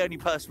might be the only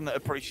person that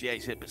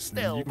appreciates it, but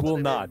still. You will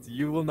not.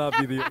 You will not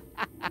be the...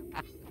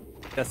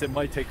 Yes, it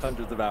might take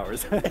hundreds of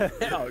hours. No,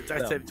 it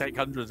doesn't take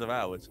hundreds of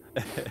hours.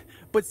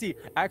 But see,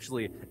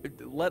 actually,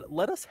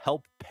 let us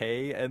help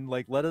pay, and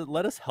like let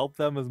us help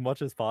them as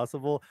much as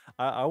possible.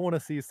 I want to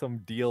see some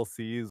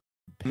DLCs,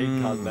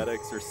 paid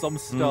cosmetics, or some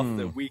stuff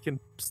that we can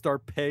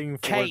start paying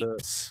for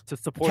to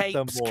support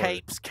them more.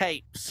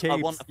 Capes. I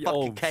want a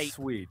fucking cape.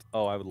 Sweet.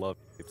 Oh, I would love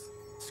capes.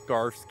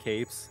 Scarves,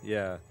 capes.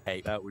 Yeah,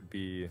 that would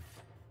be...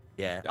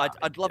 Yeah,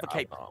 I'd love a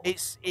cape.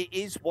 It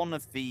is one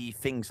of the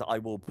things that I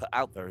will put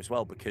out there as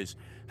well, because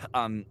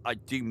I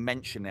do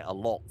mention it a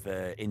lot,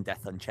 the In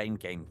Death Unchained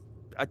game.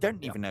 I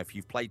don't even know if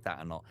you've played that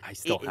or not. I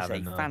still haven't.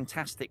 It is a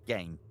fantastic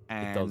game,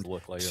 and it does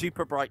look like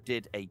Super Bright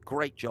did a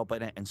great job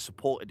in it and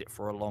supported it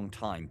for a long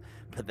time.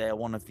 But they're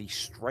one of the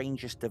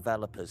strangest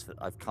developers that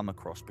I've come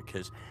across,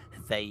 because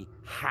they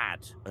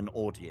had an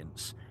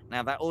audience.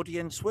 Now, that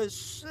audience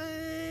was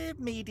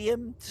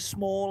medium to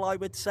small, I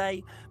would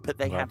say, but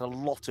they had a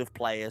lot of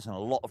players and a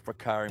lot of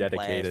recurring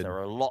players. There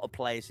were a lot of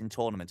players in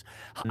tournaments.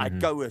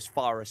 I'd go as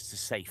far as to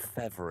say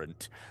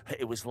fervent.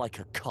 It was like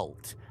a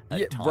cult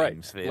at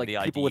times. Right.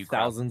 Like people with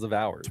thousands of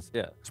hours.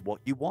 Yeah. It's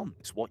what you want.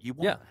 It's what you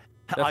want. Yeah.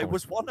 Definitely. I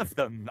was one of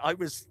them. I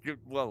was,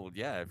 well,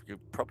 yeah, you're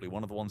probably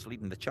one of the ones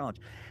leading the charge.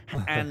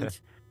 And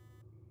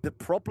the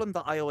problem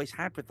that I always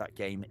had with that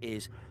game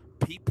is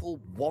people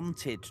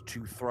wanted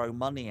to throw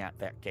money at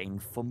that game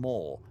for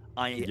more.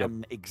 I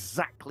am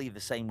exactly the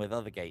same with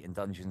Othergate and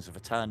Dungeons of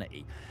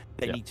Eternity.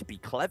 They need to be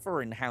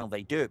clever in how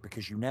they do it,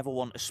 because you never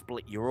want to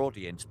split your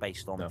audience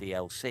based on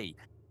DLC.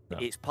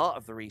 It's part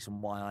of the reason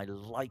why I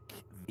like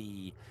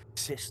the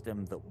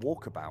system that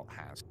Walkabout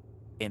has,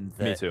 in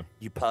that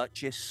you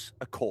purchase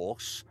a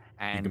course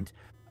and...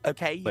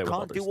 Okay, you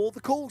can't do all the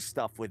cool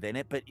stuff within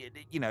it, but,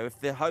 you know, if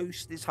the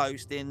host is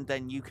hosting,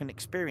 then you can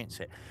experience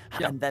it.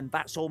 And then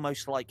that's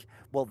almost like,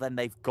 well, then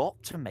they've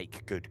got to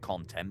make good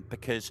content,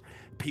 because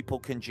people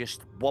can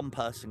just, one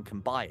person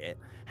can buy it,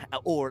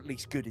 or at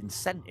least good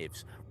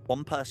incentives.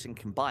 One person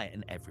can buy it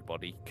and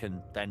everybody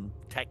can then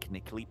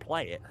technically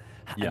play it.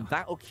 And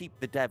that'll keep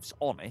the devs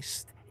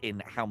honest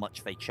in how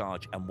much they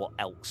charge and what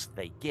else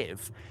they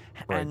give.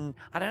 And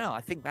I don't know,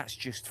 I think that's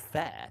just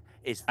fair,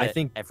 is that I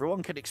think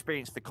everyone can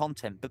experience the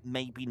content, but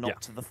maybe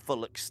not to the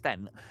full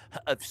extent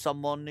of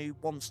someone who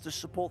wants to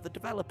support the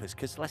developers,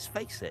 because let's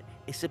face it,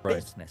 it's a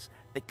business.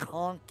 They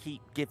can't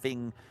keep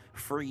giving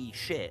free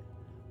shit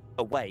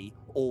away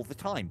all the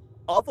time.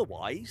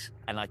 Otherwise,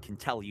 and I can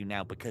tell you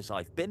now because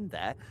I've been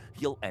there,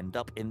 you'll end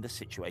up in the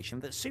situation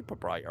that Super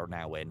Bright are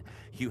now in.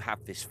 You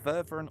have this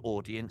fervent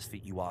audience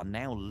that you are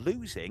now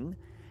losing,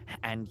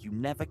 and you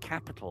never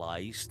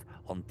capitalized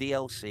on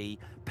DLC,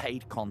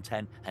 paid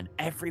content, and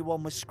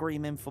everyone was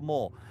screaming for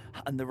more.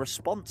 And the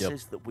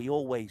responses that we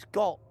always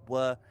got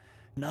were,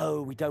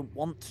 no, we don't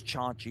want to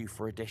charge you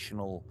for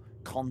additional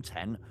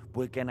content,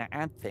 we're going to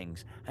add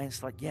things. And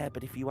it's like, yeah,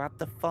 but if you had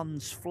the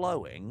funds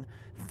flowing,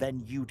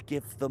 then you'd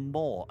give them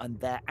more, and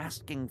they're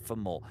asking for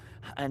more.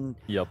 And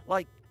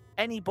like,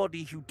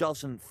 anybody who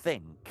doesn't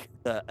think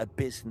that a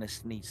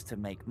business needs to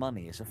make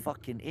money is a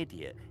fucking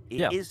idiot.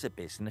 It is a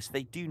business.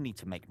 They do need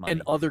to make money.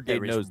 And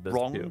Othergate knows this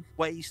wrong too.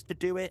 ways to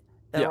do it.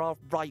 There are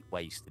right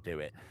ways to do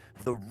it.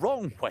 The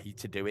wrong way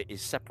to do it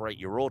is separate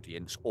your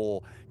audience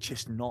or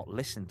just not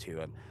listen to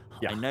them.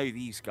 I know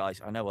these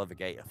guys, I know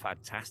Othergate are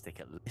fantastic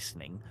at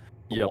listening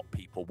to what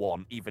people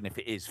want, even if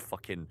it is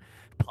fucking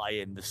pie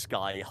in the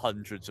sky,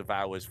 hundreds of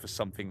hours for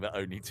something that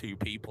only 2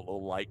 people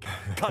will like,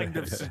 kind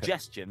of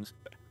suggestions.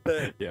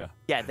 But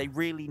yeah, they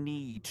really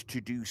need to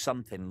do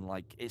something.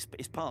 Like, it's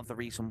part of the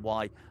reason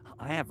why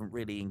I haven't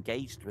really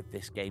engaged with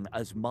this game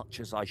as much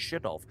as I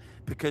should have,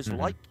 because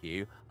like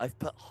you, I've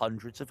put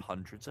hundreds of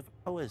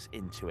hours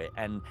into it,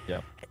 and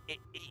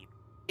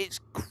it's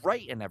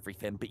great and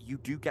everything, but you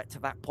do get to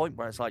that point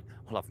where it's like,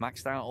 well, I've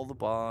maxed out all the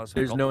bars.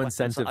 There's no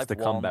incentives to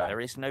come back.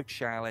 There is no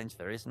challenge.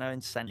 There is no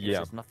incentives.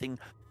 There's nothing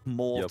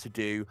more to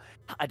do.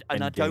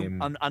 And I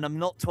don't. And I'm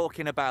not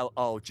talking about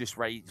just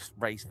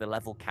raise the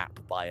level cap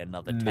by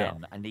another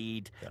 10. I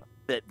need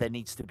that. There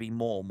needs to be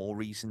more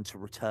reason to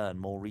return,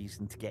 more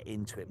reason to get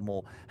into it,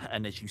 more.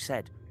 And as you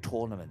said,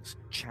 tournaments,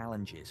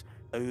 challenges.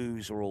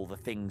 Those are all the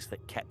things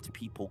that kept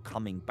people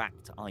coming back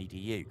to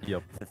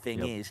IDU. The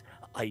thing is,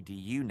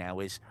 IDU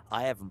now is,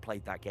 I haven't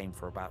played that game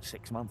for about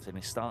 6 months, and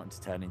it's starting to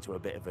turn into a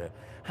bit of a...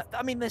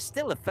 I mean, there's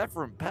still a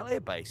fervent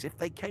player base. If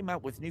they came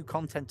out with new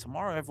content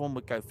tomorrow, everyone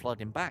would go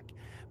flooding back.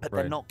 But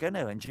they're not going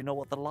to, and do you know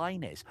what the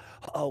line is?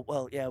 Oh,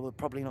 well, yeah, we're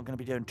probably not going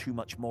to be doing too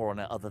much more on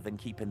it other than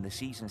keeping the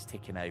seasons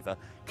ticking over,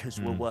 because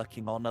we're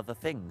working on other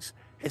things.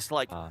 It's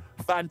like,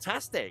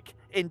 fantastic.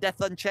 In Death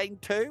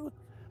Unchained 2?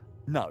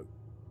 No.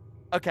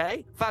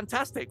 Okay,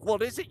 fantastic.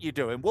 What is it you're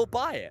doing? We'll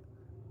buy it.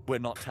 We're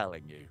not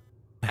telling you.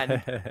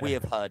 And we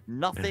have heard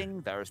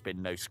nothing. There has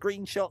been no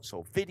screenshots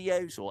or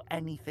videos or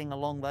anything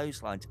along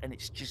those lines. And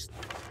it's just,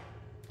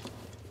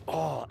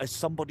 as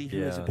somebody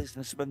who is a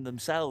businessman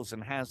themselves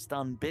and has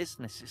done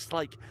business, it's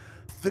like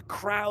the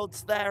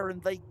crowd's there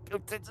and they're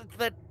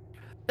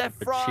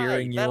fried.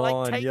 Cheering you they're like,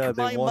 on. take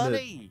my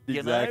money. It.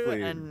 Exactly.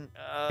 You know? And,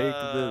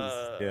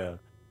 take this.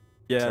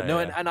 Yeah, no,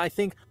 and I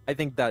think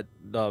that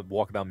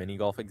Walkabout Mini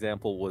Golf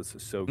example was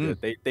so good.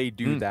 They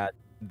do that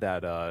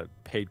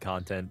paid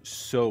content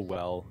so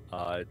well,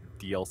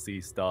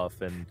 DLC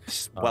stuff, and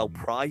well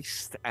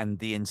priced, and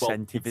the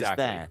incentive is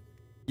there.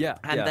 Yeah,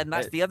 and then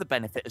that's the other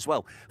benefit as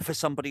well for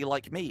somebody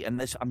like me.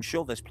 And I'm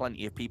sure there's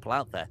plenty of people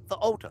out there, the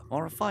older,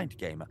 more refined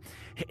gamer.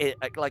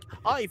 Like,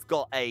 I've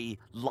got a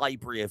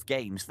library of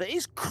games that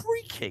is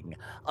creaking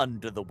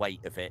under the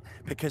weight of it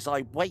because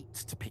I wait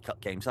to pick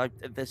up games.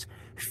 There's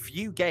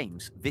few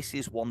games. This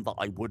is one that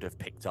I would have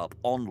picked up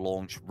on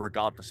launch,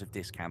 regardless of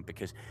discount,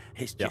 because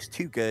it's just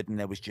too good, and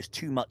there was just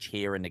too much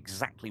here and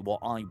exactly what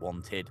I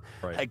wanted.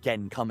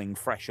 Again, coming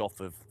fresh off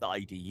of the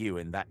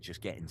IDU and that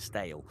just getting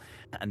stale,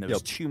 and there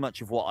was too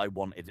much of what I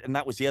wanted. And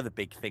that was the other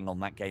big thing on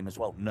that game as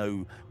well.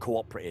 No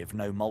cooperative,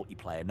 no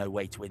multiplayer, no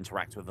way to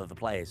interact with other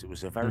players. It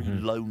was a very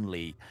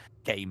lonely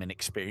game and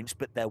experience,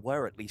 but there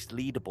were at least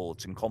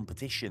leaderboards and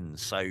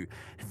competitions, so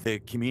the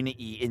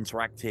community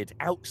interacted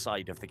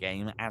outside of the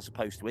game as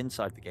opposed to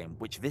inside the game,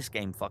 which this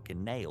game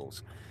fucking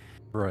nails.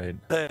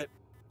 But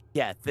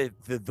yeah, the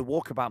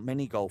Walkabout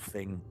Mini Golf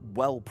thing,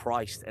 well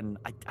priced, and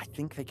I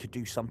think they could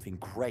do something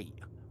great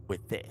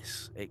with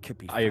this. It could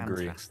be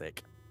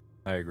fantastic.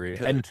 I agree.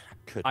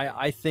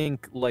 I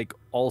think, like,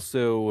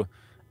 also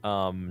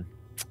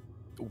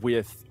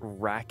with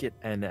Racket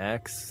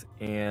NX,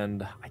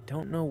 and I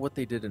don't know what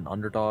they did in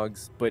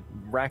Underdogs, but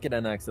Racket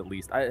NX at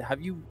least.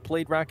 Have you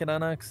played Racket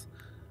NX?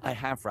 I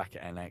have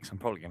Racket NX. I'm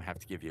probably going to have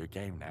to give you a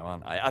game now,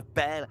 aren't I?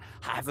 I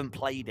haven't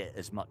played it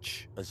as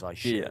much as I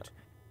should.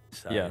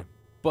 Yeah.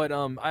 But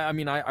I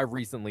mean, I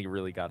recently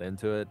really got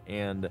into it,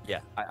 and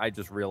I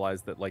just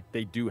realized that, like,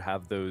 they do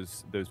have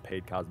those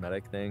paid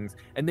cosmetic things,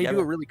 and they do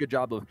a really good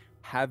job of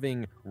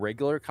having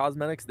regular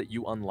cosmetics that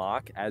you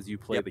unlock as you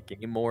play the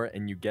game more,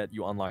 and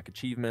you unlock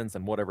achievements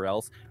and whatever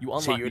else. You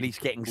unlock, so you're at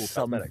least getting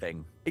something.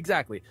 Cosmetics.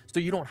 Exactly. So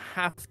you don't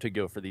have to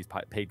go for these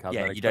paid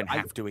cosmetics. Yeah, you don't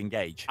have to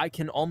engage. I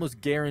can almost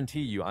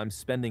guarantee you I'm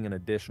spending an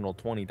additional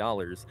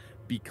 $20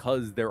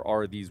 because there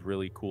are these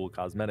really cool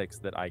cosmetics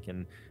that I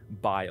can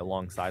buy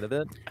alongside of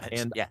it.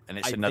 And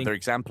it's another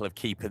example of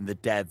keeping the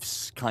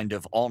devs kind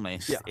of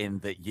honest in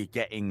that you're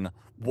getting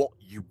what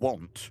you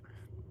want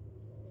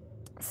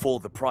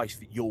for the price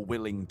that you're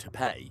willing to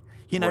pay.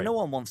 You know, no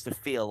one wants to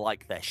feel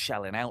like they're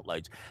shelling out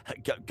loads.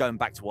 Going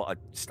back to what I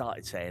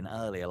started saying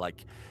earlier,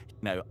 like, you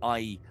know,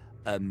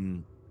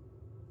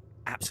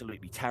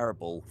 absolutely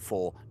terrible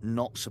for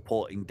not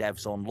supporting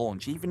devs on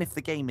launch, even if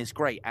the game is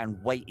great,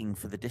 and waiting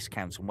for the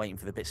discounts and waiting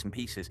for the bits and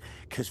pieces.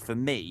 Because for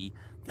me,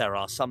 there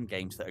are some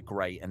games that are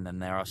great, and then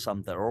there are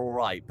some that are all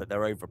right, but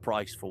they're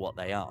overpriced for what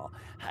they are.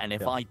 And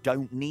if I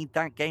don't need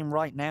that game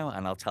right now,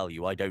 and I'll tell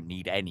you, I don't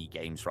need any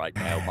games right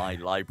now. My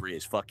library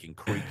is fucking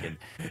creaking,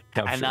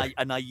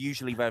 and I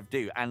usually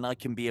do, and I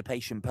can be a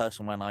patient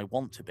person when I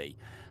want to be,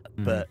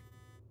 but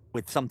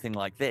with something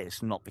like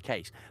this, not the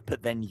case.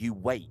 But then you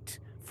wait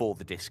for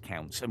the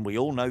discounts, and we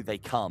all know they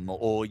come,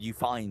 or you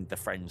find the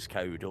friends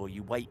code, or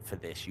you wait for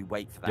this, you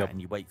wait for that,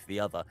 and you wait for the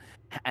other.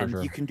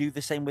 And you can do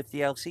the same with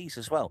DLCs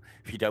as well.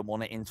 If you don't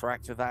want to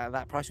interact with that at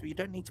that price, but you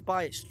don't need to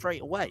buy it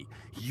straight away.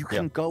 You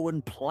can go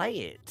and play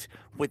it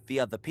with the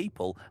other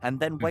people, and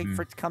then wait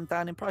for it to come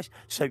down in price.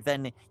 So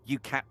then you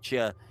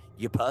capture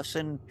your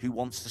person who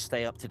wants to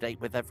stay up to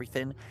date with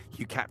everything.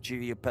 You capture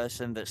your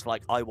person that's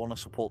like, I want to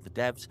support the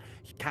devs.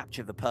 You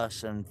capture the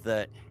person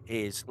that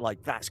is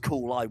like, that's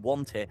cool, I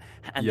want it.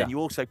 And then you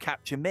also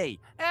capture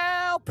me.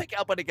 I'll pick it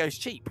up when it goes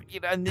cheap.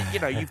 And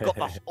you've got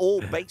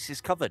all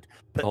bases covered.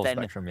 But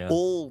then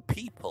all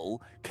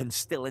people can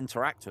still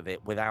interact with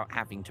it without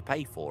having to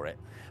pay for it.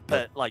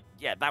 But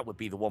that would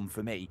be the one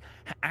for me.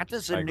 Add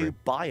as a new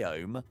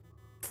biome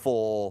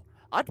for...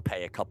 I'd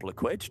pay a couple of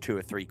quid, 2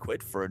 or 3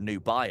 quid for a new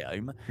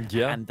biome,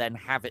 and then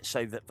have it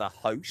so that the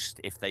host,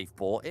 if they've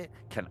bought it,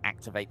 can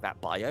activate that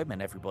biome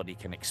and everybody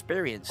can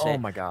experience it. Oh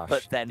my gosh.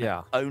 But then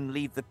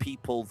only the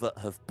people that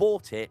have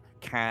bought it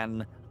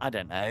can, I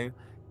don't know,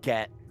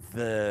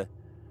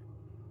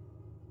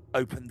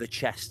 open the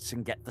chests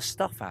and get the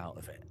stuff out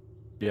of it.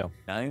 Yeah.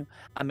 No,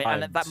 I mean,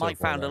 and that might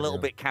sound a little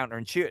bit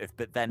counterintuitive,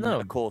 but then,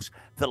 of course,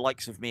 the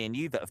likes of me and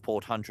you that have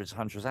poured hundreds and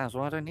hundreds of hours,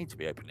 well, I don't need to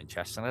be opening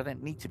chests, and I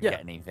don't need to be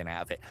getting anything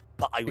out of it.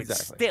 But I would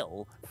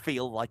still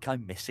feel like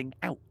I'm missing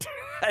out.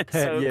 And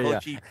so, of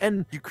course,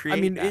 you create.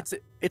 I mean,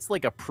 it's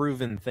like a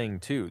proven thing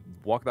too.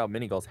 Walkabout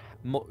mini golf,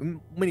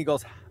 mini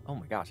golf. Oh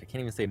my gosh, I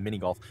can't even say mini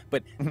golf,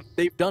 but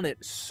they've done it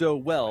so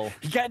well.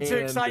 You're getting too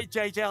excited,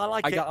 JJ. I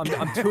like it.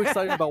 I'm too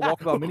excited about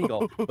Walkabout mini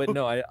golf, but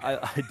no,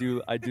 I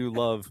do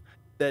love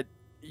that.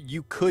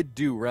 You could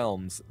do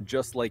realms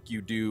just like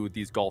you do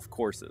these golf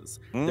courses.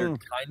 They're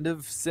kind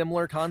of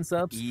similar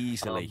concepts.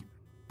 Easily.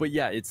 But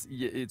yeah, it's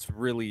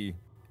really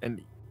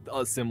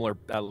a similar,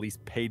 at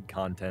least paid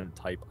content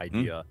type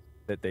idea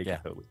that they can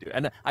totally do.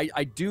 And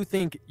I do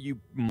think you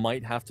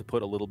might have to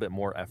put a little bit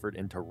more effort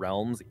into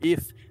realms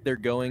if they're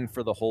going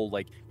for the whole,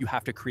 like, you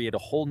have to create a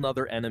whole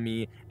nother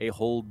enemy, a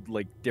whole,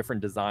 like,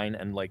 different design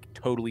and, like,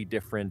 totally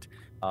different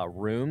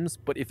rooms.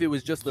 But if it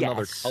was just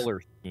another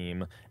color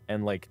scheme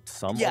and, like,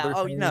 some other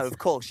things, no, of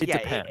course, it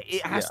depends.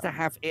 It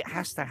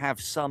has to have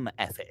some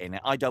effort in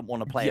it. I don't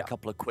want to play a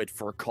couple of quid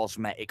for a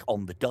cosmetic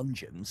on the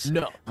dungeons.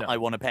 No. I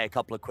want to pay a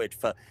couple of quid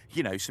for,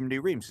 some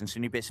new rooms and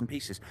some new bits and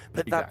pieces.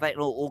 But that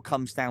all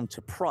comes down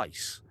to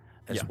price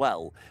as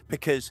well.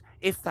 Because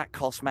if that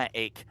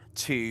cosmetic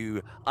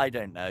to, I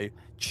don't know,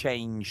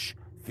 change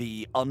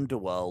the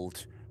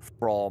underworld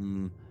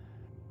from...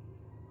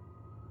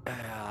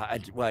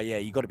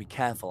 you got to be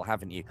careful,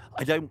 haven't you?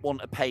 I don't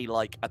want to pay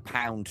like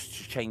 £1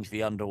 to change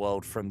the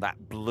underworld from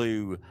that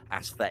blue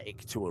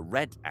aesthetic to a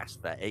red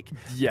aesthetic.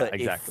 Yeah, but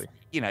exactly.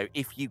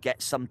 If you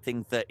get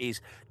something that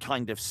is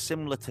kind of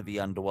similar to the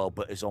underworld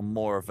but is on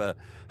more of a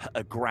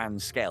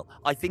grand scale,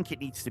 I think it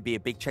needs to be a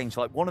big change.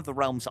 Like, one of the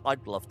realms that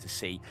I'd love to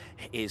see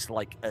is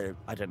like,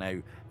 I don't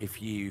know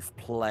if you've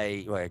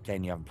played, well,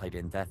 again, you haven't played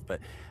In Death, but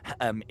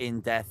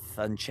In Death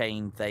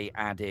Unchained, they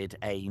added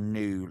a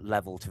new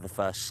level to the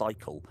first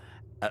cycle.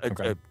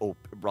 Or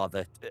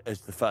rather,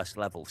 as the first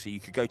level. So you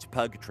could go to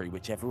Purgatory,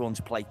 which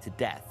everyone's played to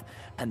death,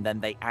 and then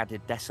they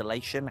added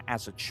Desolation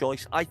as a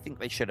choice. I think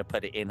they should have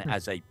put it in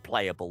as a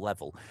playable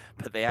level,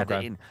 but they added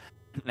it in.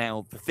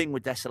 Now, the thing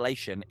with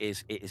Desolation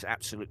is it is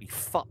absolutely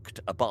fucked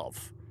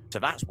above. So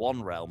that's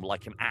one realm,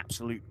 like an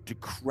absolute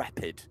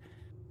decrepit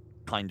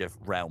kind of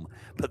realm.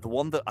 But the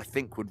one that I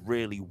think would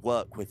really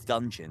work with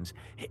dungeons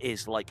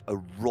is like a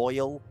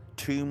royal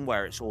tomb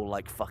where it's all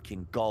like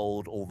fucking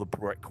gold, all the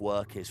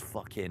brickwork is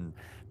fucking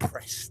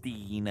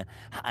pristine,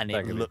 and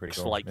it looks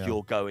like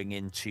you're going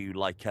into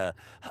like a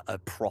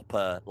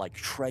proper like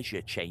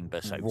treasure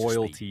chamber, so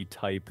royalty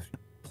type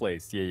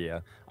place.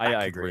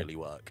 I agree. Really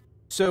work.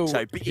 So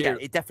but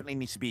it definitely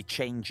needs to be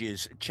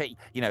changes.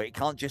 It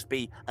can't just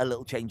be a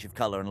little change of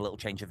color and a little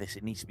change of this.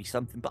 It needs to be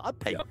something. But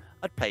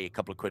I'd pay a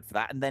couple of quid for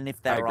that. And then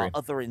if there are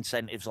other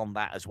incentives on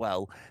that as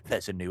well,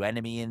 there's a new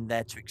enemy in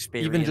there to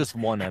experience. Even just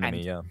one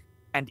enemy,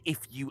 And if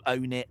you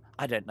own it,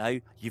 I don't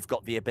know, you've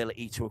got the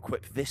ability to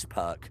equip this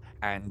perk,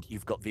 and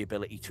you've got the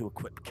ability to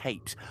equip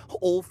capes.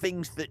 All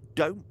things that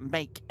don't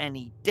make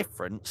any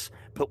difference,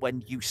 but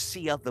when you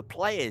see other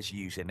players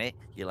using it,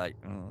 you're like,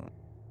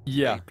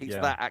 piece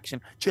of that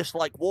action. Just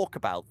like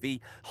Walkabout.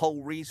 The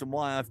whole reason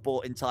why I've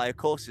bought entire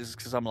courses is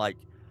because I'm like,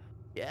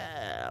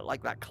 yeah, I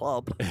like that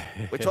club.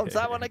 Which one's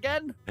that one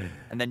again?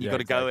 And then you got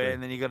to go in,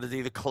 and then you got to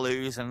do the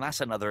clues, and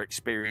that's another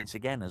experience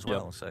again as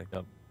well.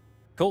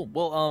 Cool.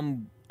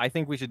 Well, I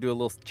think we should do a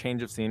little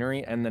change of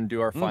scenery and then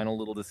do our final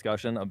little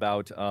discussion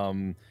about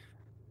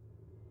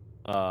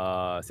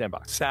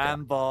Sandbox.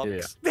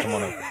 Sandbox. Yeah. Come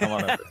on over. Come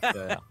on over.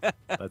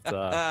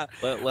 Yeah.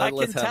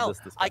 Let's have this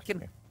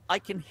discussion. I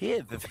can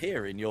hear the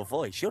fear in your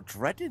voice. You're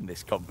dreading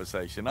this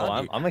conversation,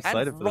 aren't you? I'm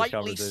excited and for this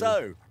rightly conversation.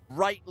 so.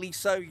 Rightly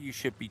so. You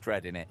should be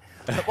dreading it.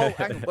 Well,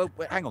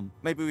 hang on.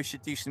 Maybe we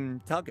should do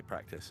some target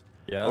practice.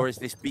 Yeah. Or is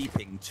this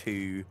beeping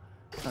too?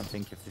 I don't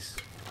think if this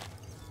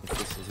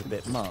is a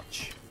bit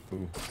much.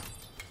 Ooh.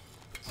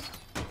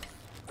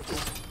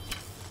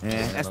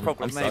 Yeah, that's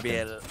probably maybe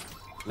sucking.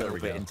 a little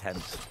bit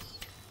intense.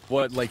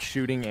 What, like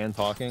shooting and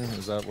talking?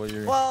 Is that what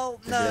you're? Well,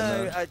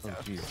 no,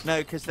 no,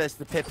 because there's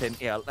the Pippin.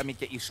 Yeah, let me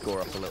get you score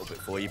up a little bit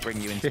for you,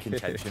 bring you into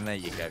contention. There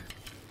you go.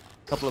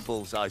 Couple of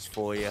bullseyes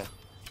for you.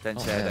 Don't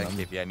say I don't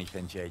give you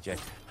anything, JJ.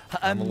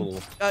 I'm a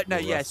little. No,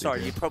 yeah,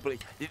 sorry. You probably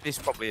this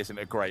probably isn't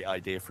a great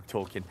idea for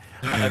talking.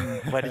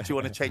 Where did you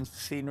want to change the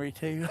scenery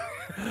to?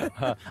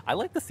 I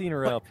like the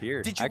scenery up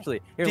here.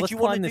 Actually, here, did let's you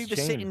want climb to this do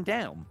the chain. sitting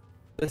down?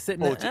 The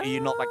sitting. Or are you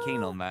not that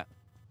keen on that?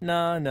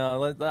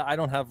 No, I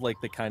don't have like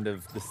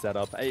the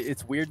setup.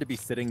 It's weird to be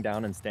sitting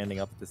down and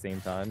standing up at the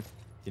same time.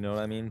 You know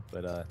what I mean?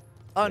 But oh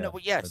yeah, no,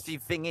 well, yes. The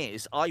thing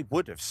is, I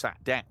would have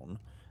sat down,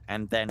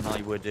 and then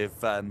I would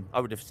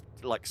have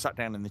like sat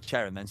down in the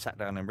chair and then sat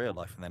down in real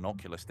life and then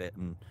Oculused it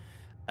and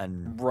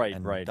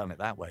done it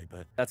that way.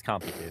 But that's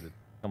complicated.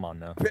 Come on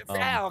now.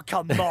 Oh,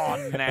 come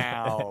on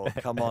now.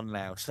 Come on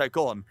now. So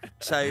go on.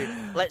 So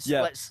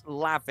let's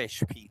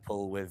lavish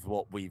people with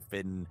what we've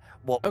been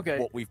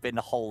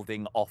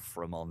holding off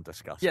from on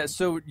discussing. Yeah,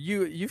 so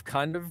you've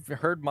kind of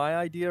heard my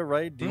idea,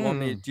 right? Do you want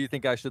me? Do you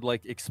think I should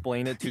like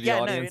explain it to the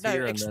audience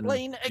here and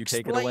then you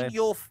take it away? Explain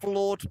your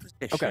flawed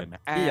position.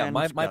 Okay. Yeah,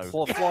 my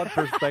flawed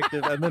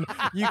perspective, and then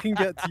you can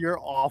get to your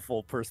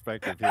awful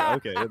perspective here.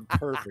 Okay,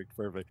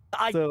 perfect.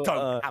 I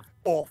don't have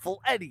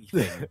awful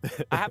anything.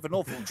 I have an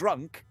awful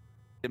drunk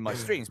in my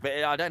streams, but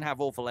I don't have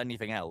awful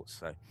anything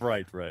else. So.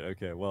 Right.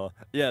 Okay. Well,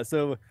 yeah.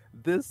 So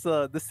this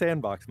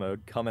sandbox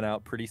mode coming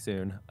out pretty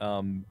soon.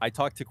 I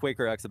talked to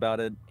QuakerX about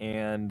it,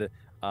 and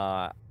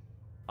I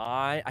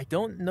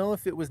don't know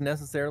if it was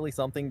necessarily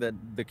something that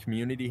the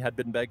community had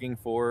been begging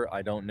for.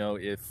 I don't know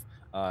if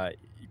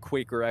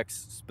QuakerX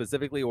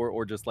specifically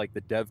or just like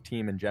the dev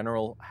team in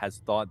general has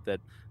thought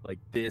that like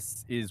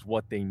this is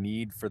what they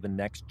need for the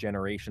next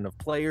generation of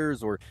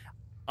players, or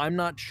I'm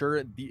not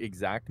sure the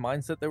exact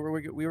mindset that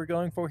we were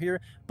going for here,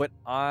 but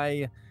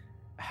I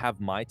have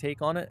my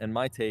take on it, and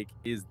my take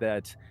is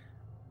that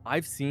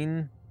I've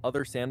seen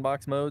other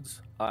sandbox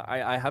modes.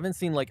 I haven't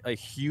seen like a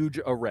huge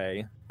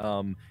array,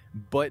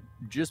 but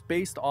just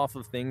based off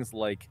of things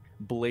like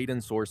Blade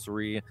and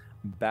Sorcery,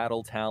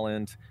 Battle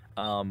Talent,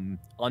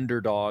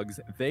 Underdogs,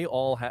 they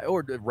all have,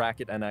 or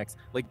Racket NX,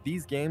 like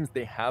these games,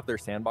 they have their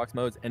sandbox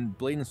modes, and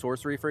Blade and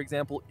Sorcery, for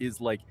example,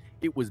 is like,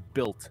 it was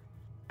built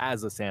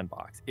as a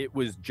sandbox. It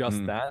was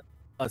just that,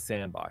 a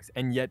sandbox,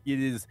 and yet it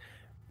is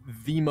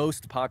the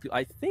most popular.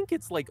 I think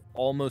it's like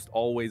almost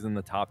always in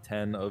the top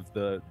 10 of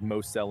the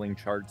most selling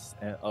charts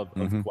of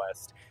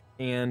Quest,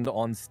 and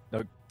on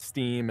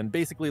Steam, and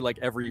basically like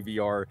every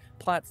VR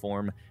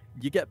platform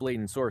you get Blade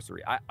and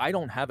Sorcery. I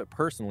don't have it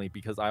personally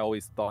because I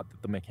always thought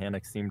that the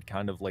mechanics seemed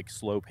kind of like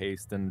slow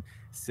paced and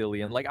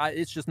silly, and like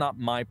it's just not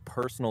my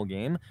personal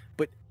game,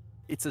 but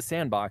it's a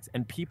sandbox,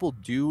 and people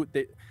do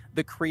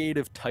the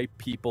creative type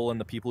people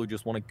and the people who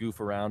just want to goof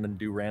around and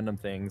do random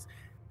things,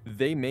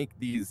 they make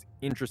these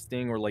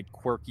interesting or like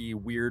quirky,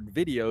 weird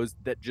videos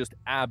that just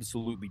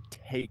absolutely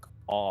take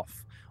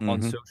off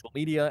on social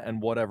media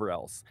and whatever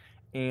else.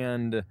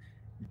 And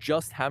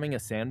just having a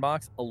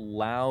sandbox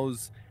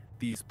allows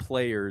these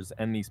players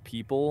and these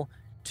people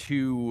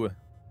to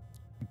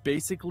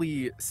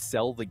basically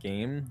sell the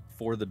game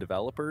for the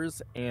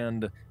developers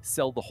and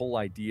sell the whole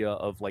idea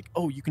of like,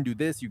 oh, you can do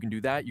this, you can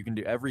do that, you can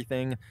do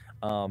everything.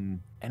 And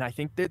I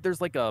think that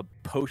there's like a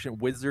potion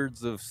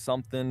Wizards of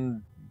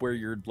something where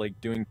you're like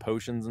doing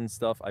potions and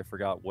stuff. I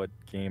forgot what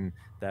game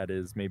that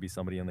is. Maybe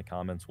somebody in the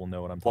comments will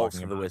know what I'm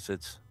talking about.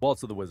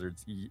 Waltz of the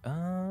Wizards.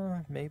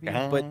 Maybe.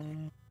 But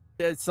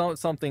it's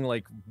something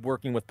like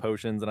working with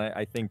potions, and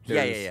I think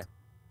there's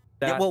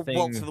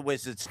Waltz of the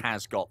Wizards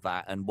has got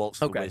that, and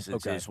Waltz of the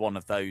Wizards is one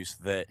of those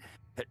that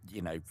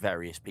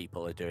various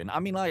people are doing. I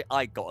mean,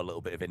 I got a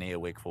little bit of an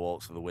earwig for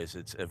Waltz of the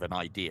Wizards of an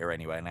idea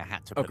anyway, and I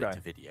had to put it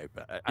to video.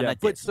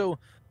 But so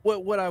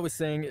what I was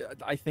saying,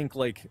 I think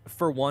like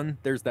for one,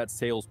 there's that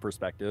sales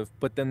perspective,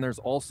 but then there's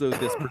also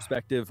this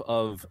perspective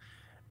of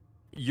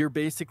you're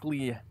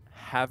basically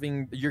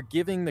you're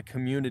giving the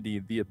community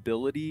the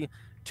ability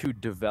to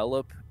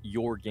develop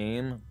your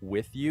game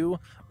with you,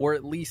 or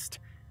at least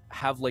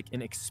have like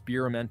an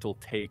experimental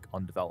take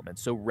on development.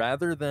 So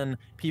rather than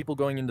people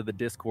going into the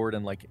Discord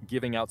and like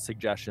giving out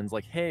suggestions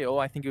like, hey,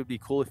 I think it would be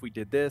cool if we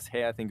did this,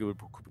 hey, I think it would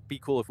be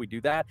cool if we do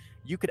that,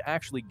 you could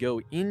actually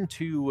go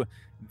into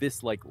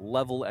this like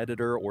level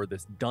editor or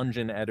this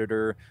dungeon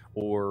editor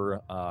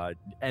or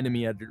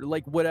enemy editor,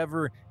 like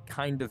whatever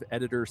kind of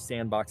editor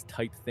sandbox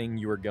type thing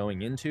you are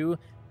going into,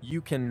 you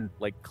can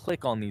like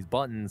click on these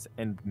buttons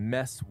and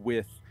mess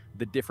with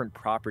the different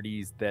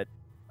properties that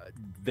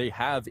they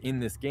have in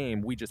this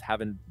game. We just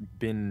haven't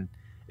been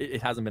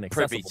it hasn't been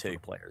Privy accessible to to. the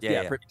players.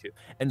 Yeah. Privy to.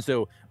 And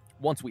so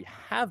once we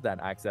have that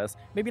access,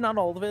 maybe not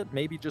all of it,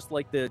 maybe just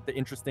like the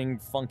interesting,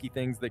 funky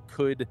things that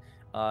could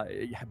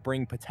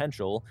bring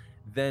potential,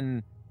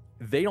 then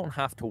they don't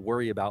have to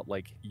worry about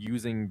like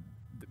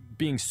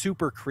being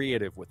super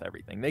creative with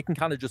everything. They can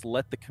kind of just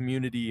let the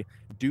community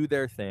do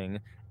their thing,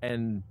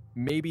 and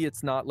maybe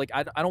it's not like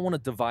I don't want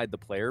to divide the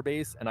player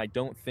base, and I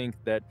don't think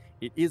that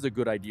it is a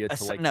good idea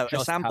to like a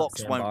just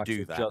sandbox have won't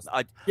do that.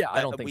 I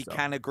don't think we so.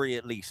 can agree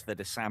at least that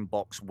a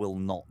sandbox will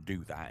not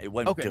do that. It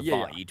won't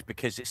divide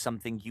because it's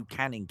something you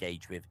can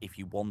engage with if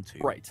you want to,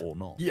 or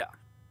not.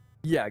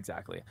 Yeah,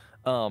 exactly.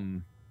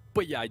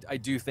 But yeah, I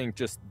do think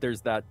just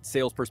there's that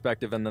sales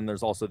perspective, and then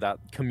there's also that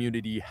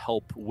community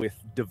help with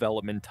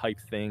development type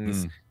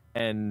things.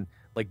 And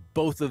like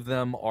both of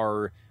them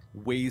are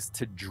ways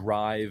to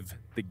drive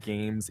the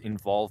game's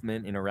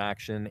involvement,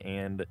 interaction,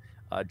 and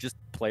just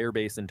player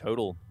base and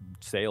total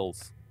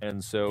sales.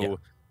 And so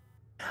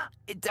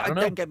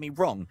don't get me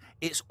wrong,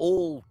 it's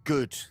all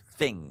good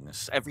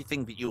things.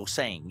 Everything that you're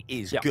saying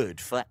is good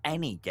for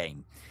any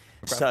game.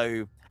 Okay.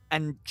 So,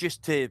 and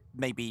just to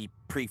maybe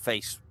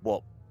preface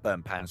what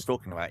Pan's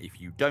talking about,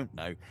 if you don't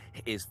know,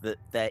 is that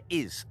there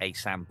is a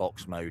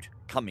sandbox mode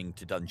coming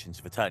to Dungeons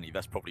of Eternity.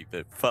 That's probably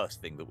the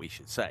first thing that we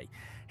should say,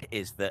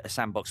 is that a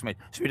sandbox mode.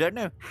 So we don't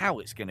know how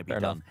it's going to be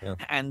done.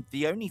 And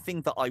the only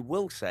thing that I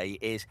will say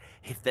is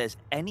if there's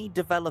any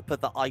developer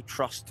that I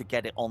trust to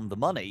get it on the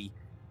money,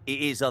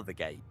 it is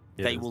Othergate.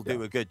 They will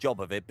do a good job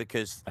of it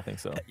because I think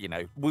so. You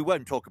know, we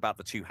won't talk about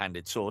the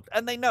two-handed sword,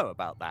 and they know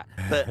about that.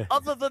 But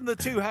other than the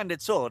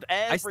two-handed sword,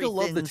 I still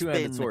love the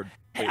two-handed sword.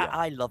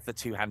 I love the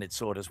two-handed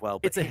sword as well.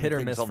 But it's a hit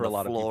or miss for a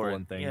lot of people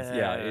and things.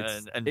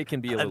 It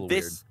can be a little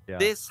weird.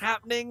 This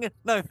happening?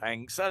 No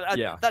thanks.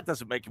 That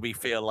doesn't make me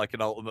feel like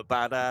an ultimate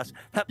badass.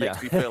 That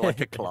makes me feel like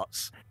a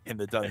klutz in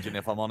the dungeon,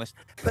 if I'm honest.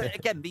 But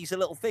again, these are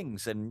little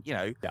things, and you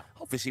know,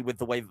 obviously with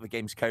the way that the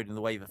game's coded and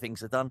the way that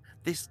things are done,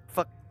 it's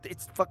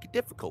fucking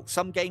difficult.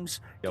 Some games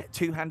get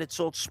two-handed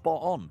swords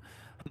spot on.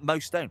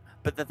 Most don't.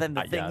 But then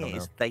the thing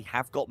is, they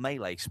have got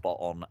melee spot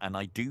on, and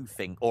I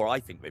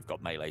think they've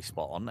got melee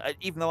spot on.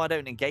 Even though I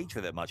don't engage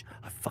with it much,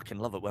 I fucking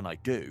love it when I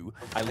do.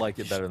 I like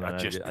it better than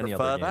any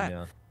other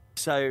game.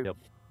 Yeah.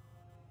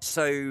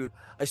 So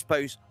I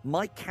suppose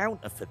my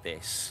counter for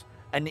this,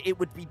 and it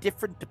would be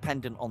different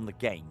dependent on the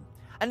game.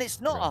 And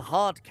it's not a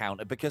hard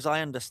counter because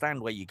I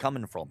understand where you're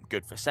coming from.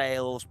 Good for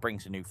sales,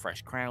 brings a new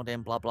fresh crowd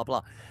in, blah, blah,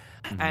 blah.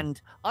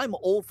 And I'm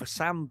all for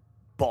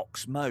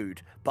sandbox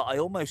mode, but I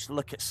almost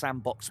look at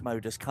sandbox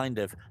mode as kind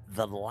of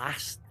the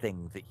last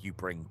thing that you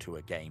bring to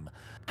a game.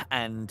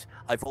 And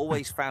I've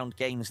always found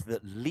games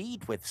that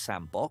lead with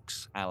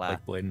sandbox, a la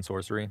like Blade and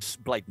Sorcery.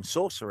 Blade and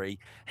Sorcery,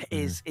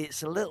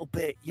 it's a little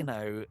bit, you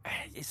know,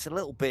 it's a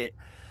little bit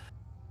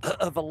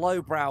of a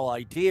lowbrow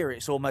idea.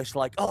 It's almost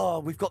like, oh,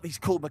 we've got these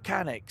cool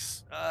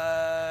mechanics.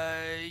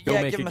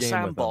 Give them a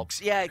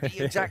sandbox. Yeah,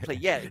 exactly.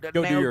 Yeah,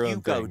 now you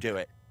go do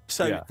it.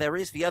 So there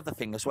is the other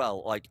thing as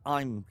well. Like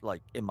I'm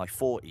like in my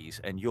 40s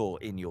and you're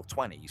in your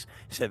 20s.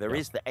 So there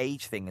is the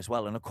age thing as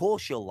well. And of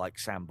course you'll like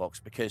sandbox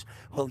because,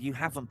 well, you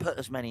haven't put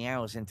as many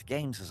hours into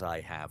games as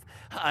I have.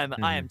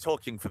 I am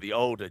talking for the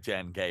older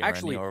gen gamer.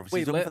 Actually,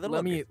 wait,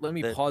 let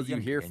me pause you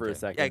here for a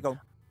second. Yeah, go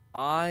on.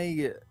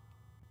 I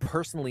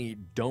personally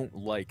don't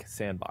like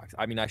sandbox.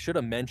 I mean, I should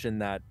have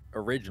mentioned that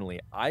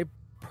originally. I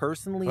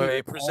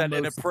personally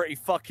presented a pretty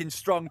fucking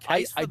strong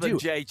case for them,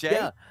 JJ.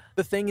 Yeah.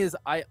 The thing is,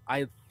 I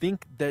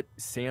think that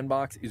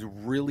sandbox is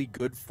really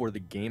good for the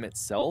game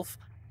itself.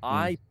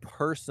 I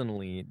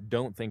personally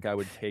don't think I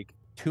would take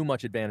too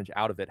much advantage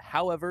out of it.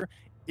 However,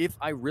 if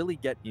I really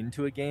get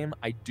into a game,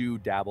 I do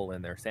dabble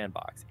in their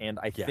sandbox, and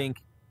I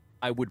think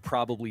I would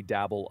probably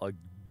dabble a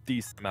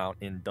decent amount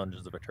in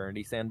Dungeons of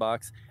Eternity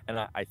sandbox, and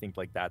I think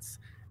like that's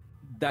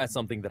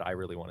something that I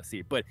really want to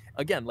see. But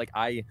again, like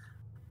I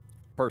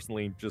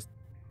personally just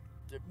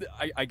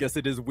I guess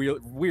it is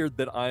weird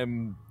that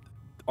I'm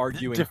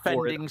arguing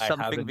defending for it.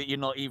 Something that you're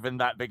not even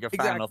that big a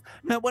fan of.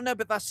 No,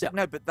 but that's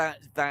no, but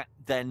that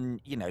then,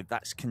 you know,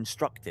 that's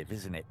constructive,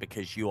 isn't it?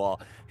 Because you are,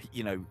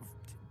 you know,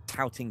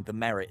 touting the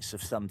merits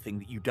of something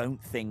that you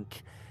don't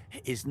think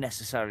is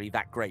necessarily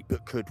that great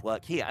but could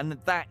work here. And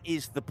that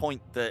is the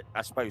point that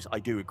I suppose I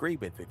do agree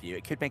with you.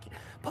 It could make it,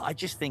 but I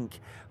just think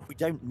we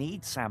don't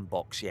need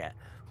sandbox yet.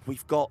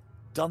 We've got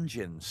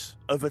Dungeons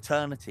of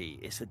Eternity.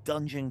 It's a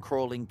dungeon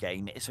crawling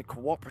game. It's a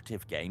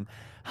cooperative game.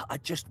 I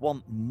just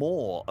want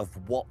more of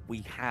what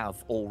we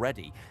have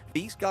already.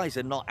 These guys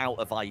are not out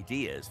of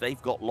ideas.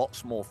 They've got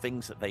lots more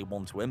things that they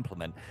want to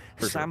implement.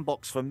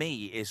 Sandbox for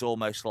me is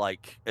almost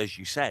like, as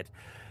you said,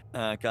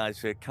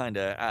 guys, we're kind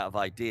of out of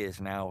ideas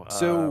now.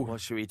 So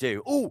what should we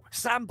do? Oh,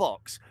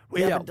 sandbox.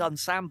 We haven't done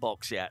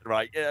sandbox yet,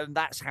 right? And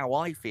that's how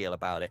I feel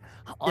about it.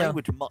 I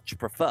would much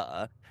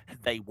prefer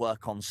they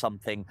work on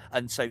something.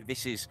 And so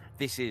this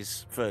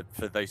is for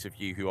those of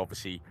you who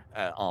obviously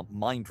aren't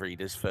mind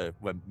readers, for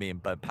when me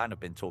and Pan have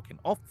been talking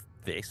off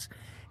this,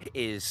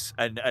 is,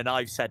 and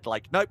I've said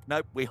like, nope,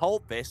 we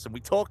hold this and we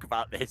talk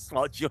about this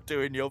whilst you're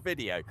doing your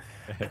video.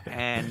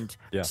 And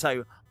Yeah.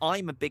 so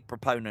I'm a big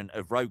proponent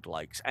of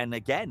roguelikes. And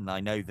again, I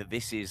know that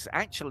this is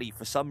actually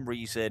for some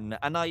reason,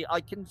 and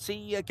I can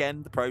see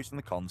again the pros and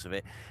the cons of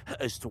it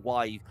as to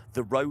why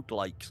the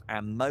roguelikes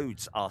and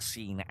modes are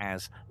seen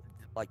as,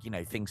 like, you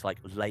know, things like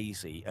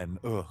lazy and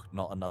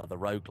not another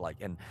roguelike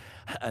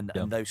and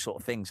those sort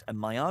of things. And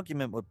my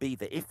argument would be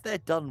that if they're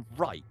done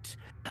right,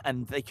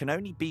 and they can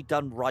only be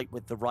done right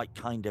with the right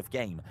kind of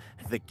game,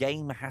 the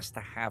game has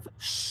to have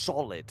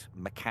solid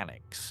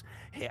mechanics.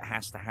 It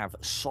has to have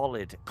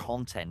solid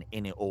content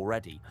in it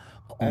already.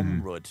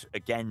 Onward,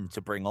 again,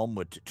 to bring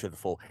Onward to the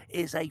fore,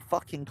 is a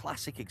fucking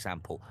classic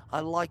example. I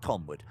like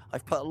Onward.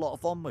 I've put a lot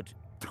of Onward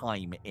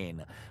time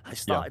in. I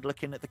started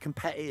looking at the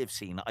competitive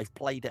scene. I've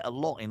played it a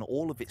lot in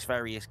all of its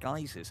various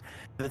guises.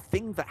 The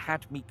thing that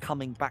had me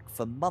coming back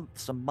for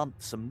months and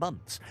months and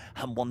months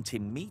and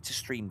wanting me to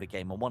stream the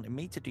game and wanting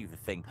me to do the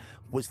thing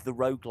was the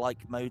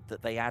roguelike mode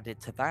that they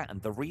added to that.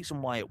 And the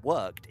reason why it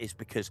worked is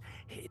because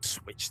it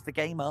switched the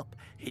game up.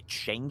 It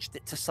changed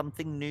it to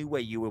something new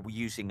where you were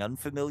using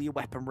unfamiliar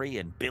weaponry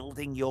and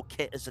building your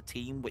kit as a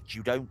team, which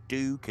you don't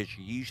do because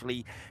you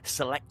usually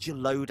select your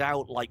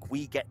loadout like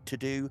we get to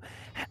do.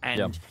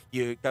 And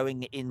you're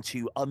going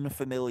into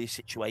unfamiliar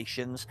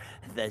situations.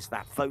 There's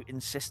that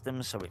voting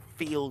system, so it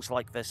feels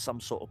like there's some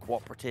sort of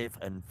cooperative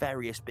and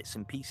various bits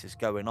and pieces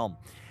going on.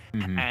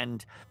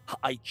 And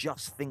I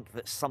just think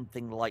that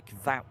something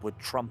like that would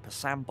trump a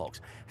sandbox.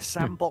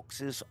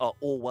 Sandboxes are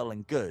all well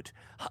and good.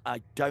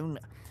 I don't...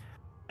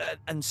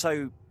 and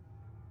so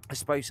I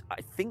suppose,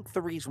 I think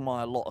the reason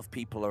why a lot of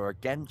people are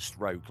against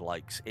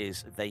roguelikes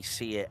is they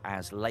see it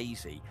as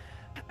lazy.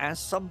 As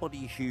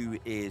somebody who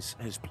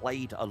has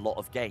played a lot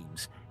of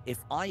games, if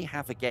I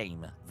have a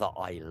game that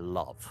I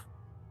love,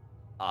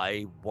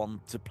 I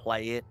want to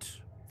play it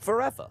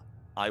forever.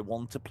 I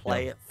want to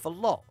play it for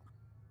long.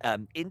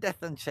 In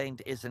Death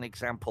Unchained is an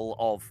example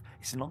of,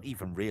 it's not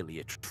even really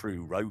a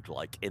true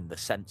roguelike in the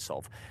sense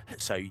of,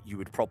 so you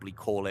would probably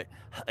call it,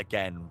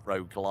 again,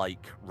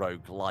 roguelike,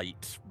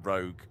 roguelite,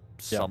 rogue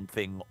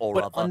something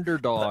or other.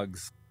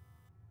 Underdogs...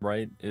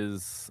 right,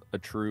 is a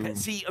true...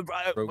 See,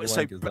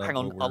 so hang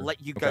on, I'll let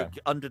you go.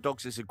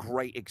 Underdogs is a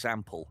great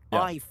example.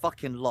 I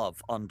fucking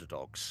love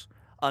Underdogs.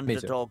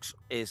 Underdogs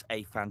is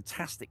a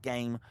fantastic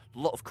game, a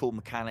lot of cool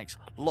mechanics,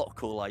 a lot of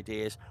cool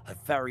ideas. I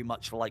very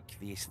much like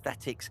the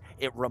aesthetics.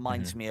 It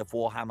reminds me of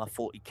Warhammer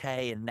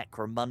 40k and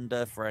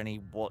Necromunda for any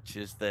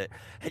watchers that,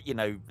 you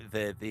know,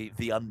 the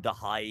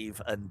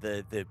Underhive and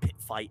the pit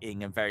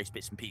fighting and various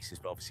bits and pieces,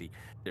 but obviously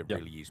they don't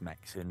really use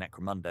mechs in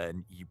Necromunda,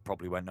 and you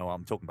probably won't know what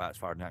I'm talking about as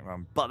far as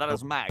Necromunda, but that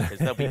doesn't matter because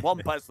there'll be one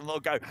person that'll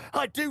go,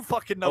 I do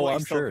fucking know what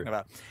he's talking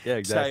about. Yeah,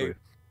 exactly. So,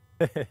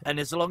 and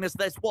as long as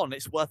there's one,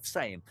 it's worth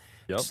saying.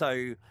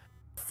 So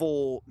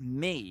for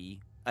me,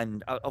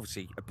 and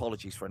obviously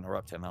apologies for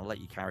interrupting, I'll let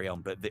you carry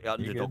on, but the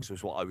Underdogs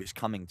was what I was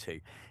coming to,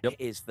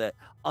 is that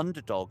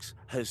Underdogs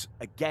has,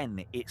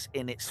 again, it's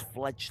in its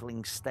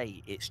fledgling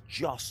state. It's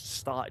just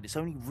started. It's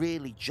only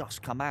really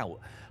just come out.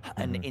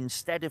 And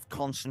instead of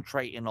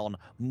concentrating on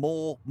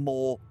more,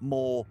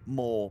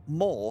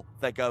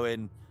 they're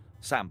going,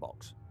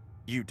 Sandbox,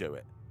 you do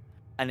it.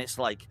 And it's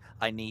like,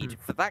 I need,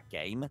 for that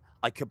game,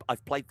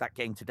 I've played that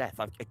game to death.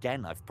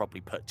 I've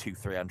probably put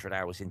 200-300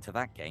 hours into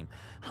that game.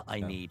 I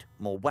need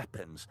more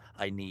weapons.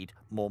 I need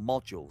more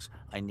modules.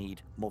 I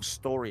need more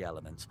story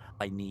elements.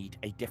 I need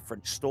a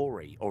different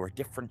story or a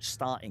different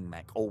starting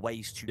mech or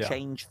ways to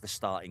change the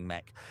starting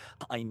mech.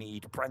 I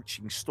need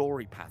branching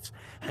story paths.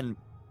 And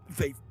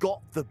they've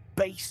got the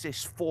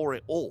basis for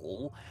it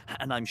all.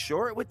 And I'm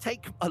sure it would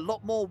take a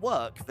lot more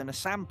work than a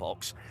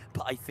sandbox,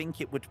 but I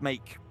think it would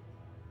make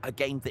a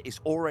game that is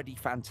already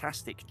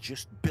fantastic,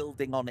 just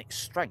building on its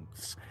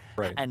strengths.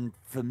 And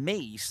for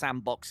me,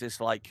 Sandbox is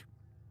like,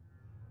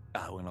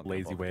 we're not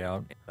lazy way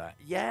out.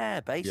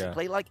 That.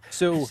 Basically. Like,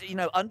 so you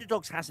know,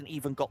 Underdogs hasn't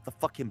even got the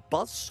fucking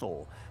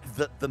buzzsaw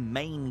that the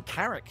main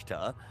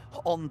character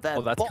on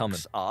their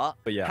box art.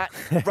 But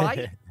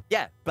right?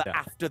 Yeah, but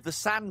after the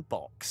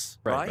Sandbox,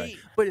 right?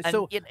 But and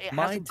so it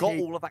hasn't got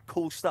all of that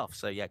cool stuff.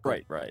 So yeah, cool.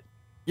 Right.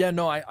 Yeah,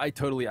 no, I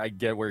totally, I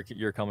get where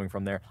you're coming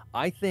from there.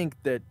 I think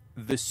that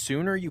the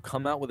sooner you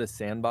come out with a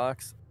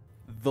sandbox,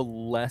 the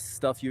less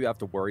stuff you have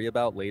to worry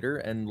about later.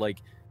 And like,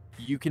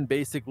 you can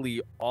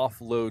basically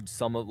offload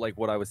some of, like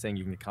what I was saying,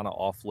 you can kind of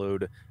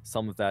offload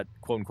some of that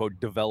quote unquote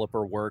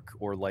developer work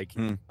or like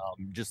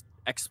just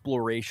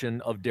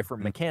exploration of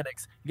different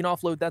mechanics. You can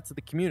offload that to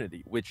the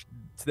community, which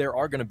there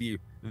are going to be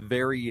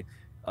very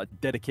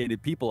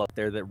dedicated people out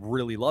there that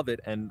really love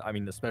it. And I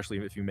mean, especially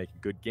if you make a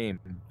good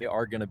game, they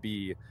are going to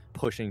be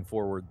pushing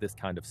forward this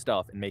kind of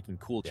stuff and making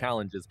cool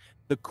challenges.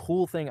 The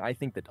cool thing I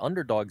think that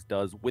Underdogs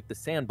does with the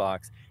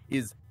sandbox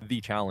is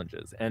the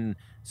challenges. And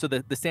so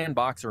the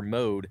sandboxer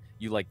mode,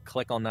 you like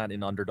click on that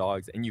in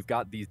Underdogs and you've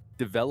got these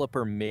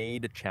developer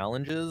made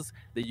challenges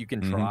that you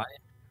can try.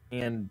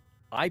 And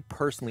I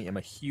personally am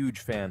a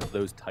huge fan of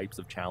those types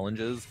of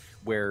challenges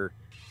where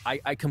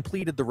I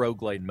completed the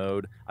roguelite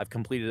mode. I've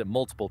completed it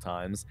multiple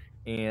times,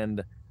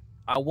 and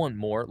I want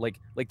more. Like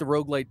the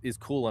roguelite is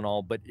cool and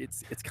all, but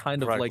it's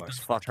kind of like Roguelite's Dungeons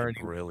of fucking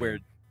Eternity where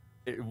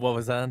brilliant. what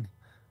was that?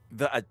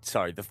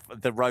 Sorry,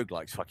 the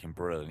roguelike's fucking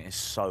brilliant. It's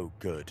so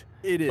good.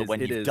 It But is.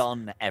 when It you've is.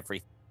 done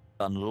everything,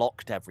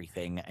 unlocked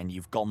everything, and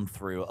you've gone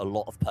through a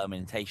lot of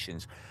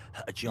permutations,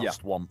 I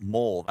just want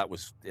more. That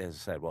was, as I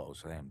said, what I was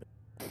saying. But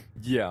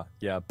Yeah,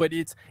 but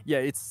it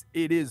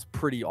is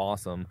pretty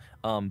awesome.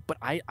 But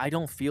I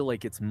don't feel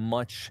like it's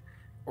much,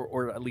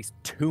 or at least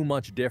too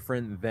much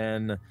different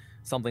than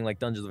something like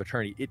Dungeons of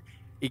Eternity.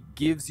 It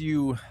gives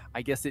you,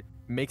 I guess it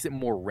makes it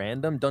more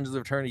random. Dungeons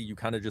of Eternity, you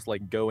kind of just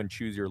like go and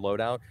choose your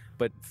loadout,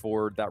 but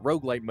for that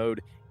roguelite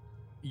mode,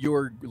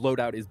 your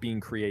loadout is being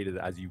created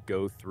as you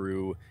go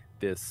through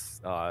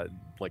this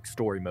like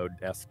story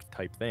mode-esque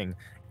type thing,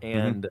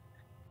 and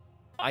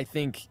I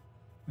think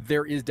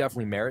there is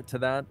definitely merit to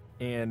that.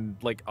 And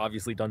like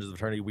obviously Dungeons of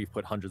Eternity, we've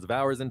put hundreds of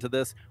hours into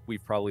this.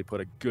 We've probably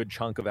put a good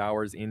chunk of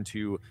hours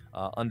into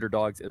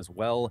Underdogs as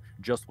well,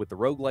 just with the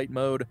roguelite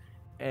mode.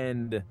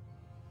 And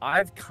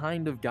I've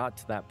kind of got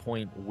to that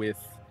point with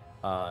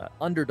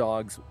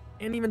Underdogs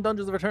and even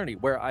Dungeons of Eternity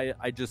where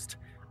I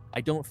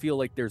don't feel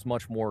like there's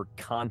much more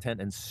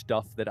content and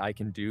stuff that I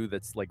can do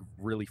that's like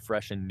really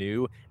fresh and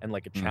new and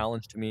like a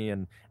challenge to me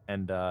and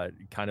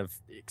kind of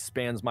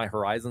expands my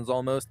horizons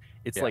almost.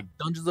 It's like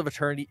Dungeons of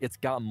Eternity, it's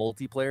got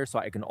multiplayer, so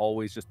I can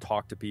always just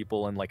talk to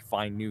people and like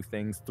find new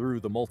things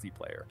through the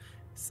multiplayer.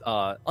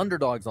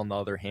 Underdogs, on the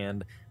other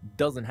hand,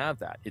 doesn't have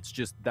that. It's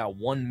just that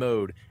one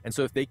mode. And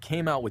so if they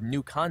came out with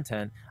new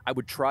content, I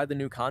would try the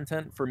new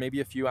content for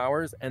maybe a few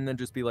hours and then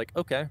just be like,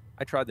 okay,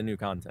 I tried the new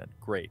content.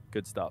 Great,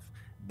 good stuff.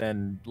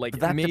 Then like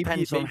that maybe,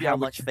 depends on how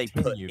much they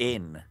put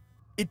in.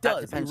 It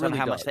does. That depends it really on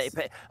how does. much they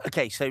put.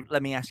 Okay, so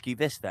let me ask you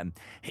this then: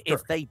 Sure.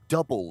 if they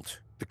doubled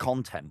the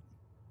content,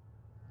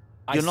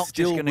 you're not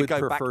just going to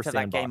go back to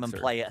that game and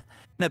play it.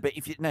 No, but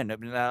if you no,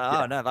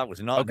 that was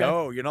not. Okay.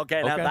 No, you're not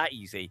getting out that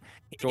easy.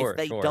 Sure, if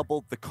they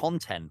doubled the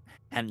content,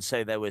 and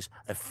so there was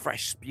a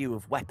fresh spew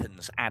of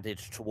weapons added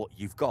to what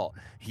you've got,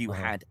 you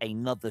had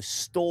another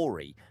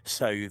story,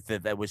 so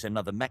that there was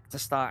another mech to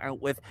start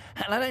out with,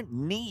 and I don't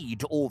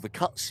need all the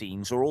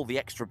cutscenes or all the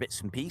extra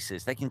bits and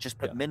pieces. They can just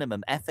put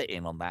minimum effort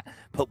in on that.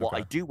 But what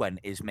I do want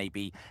is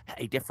maybe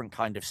a different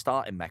kind of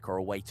starting mech or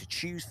a way to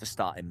choose the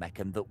starting mech,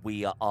 and that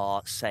we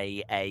are,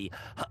 say,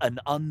 an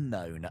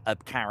unknown, a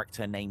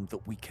character name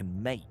that we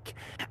can make,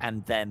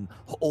 and then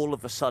all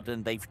of a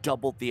sudden they've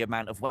doubled the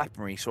amount of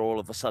weaponry, so all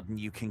of a sudden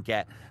you can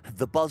get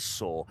the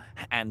buzzsaw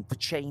and the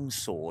chain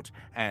sword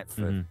for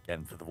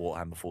the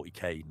Warhammer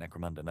 40k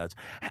Necromunda nerds,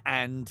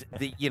 and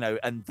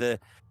the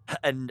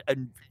and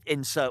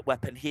insert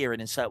weapon here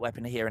and insert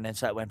weapon here and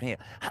insert weapon here,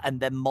 and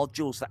then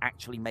modules that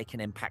actually make an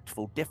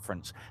impactful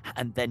difference,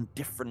 and then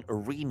different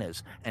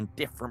arenas and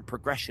different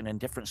progression and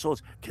different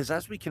swords. Because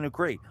as we can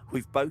agree,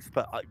 we've both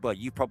put, well,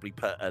 you probably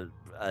put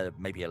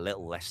maybe a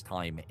little less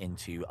time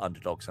into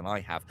Underdogs than I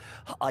have.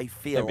 I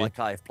feel like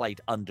I have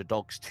played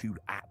Underdogs to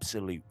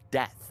absolute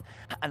death,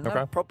 and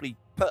I've probably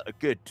put a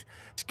good,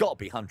 it's got to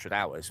be 100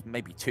 hours,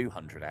 maybe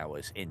 200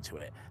 hours into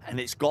it, and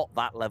it's got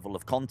that level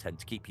of content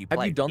to keep you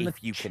playing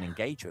if you can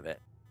engage with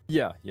it.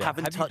 Yeah.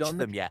 Haven't touched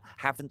them yet.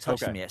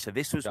 So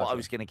this was what I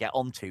was going to get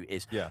onto,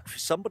 is for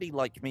somebody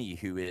like me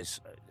who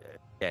is,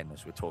 again,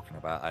 as we're talking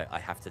about, I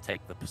have to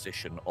take the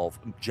position of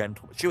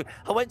gentleman.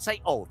 I won't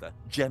say older,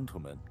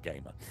 gentleman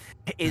gamer.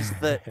 Is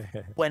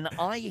that when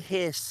I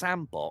hear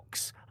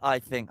Sandbox, I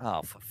think,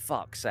 oh, for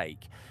fuck's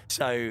sake.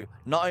 So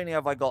not only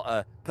have I got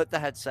to put the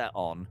headset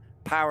on,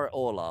 power it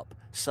all up,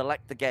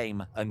 select the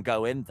game and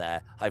go in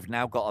there, I've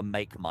now got to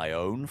make my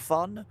own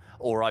fun,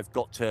 or I've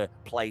got to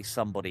play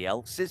somebody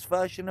else's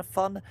version of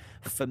fun.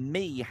 For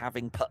me,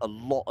 having put a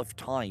lot of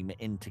time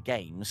into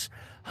games,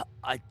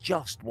 I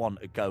just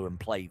want to go and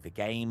play the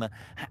game.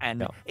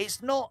 And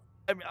it's not,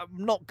 I mean,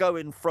 I'm not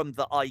going from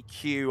the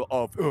IQ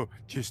of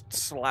just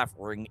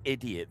slavering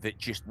idiot that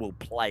just will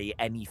play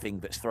anything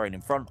that's thrown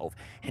in front of.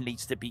 It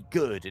needs to be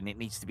good, and it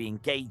needs to be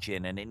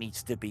engaging, and it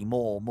needs to be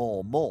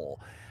more.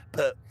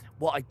 But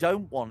what I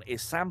don't want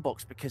is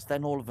Sandbox, because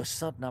then all of a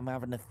sudden I'm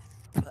having to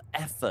put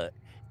effort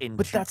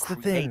into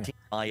creating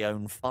my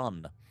own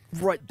fun.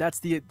 Right, that's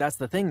the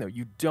thing though.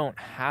 You don't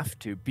have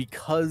to,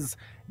 because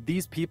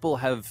these people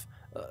have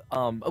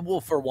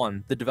well, for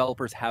one, the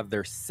developers have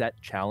their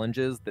set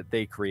challenges that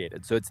they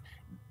created. So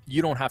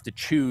you don't have to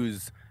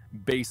choose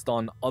based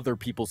on other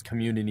people's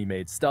community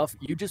made stuff.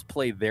 You just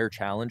play their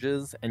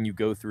challenges and you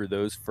go through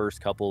those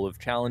first couple of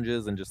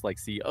challenges and just like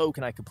see, oh,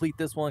 can I complete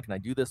this one? Can I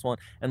do this one?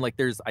 And like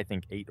there's, I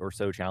think, 8 or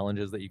so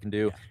challenges that you can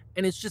do.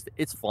 And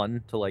it's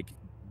fun to like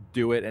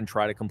do it and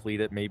try to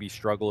complete it, maybe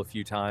struggle a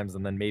few times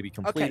and then maybe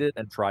complete it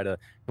and try to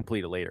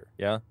complete it later.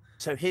 Yeah.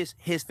 So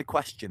here's the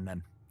question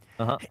then.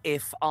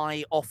 If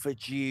I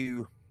offered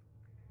you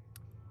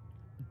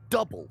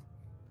double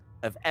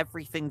of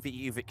everything that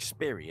you've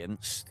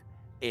experienced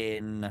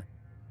in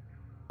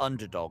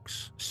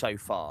Underdogs so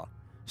far,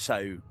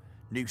 so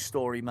new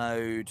story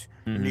mode,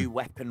 new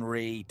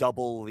weaponry,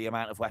 double the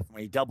amount of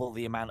weaponry, double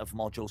the amount of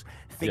modules,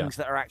 things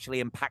that are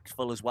actually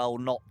impactful as well,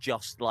 not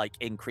just like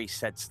increase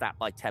said stat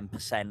by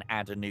 10%,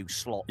 add a new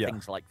slot,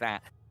 things like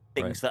that.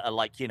 Things that are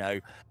like, you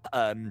know,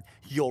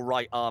 your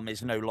right arm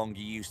is no longer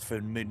used for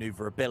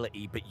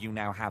maneuverability, but you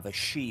now have a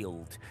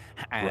shield,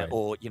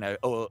 or you know,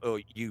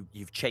 or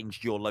you've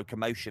changed your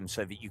locomotion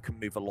so that you can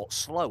move a lot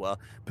slower,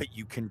 but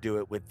you can do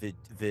it with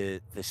the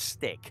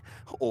stick,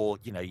 or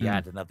you know, you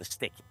add another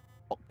stick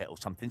cockpit or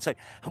something. So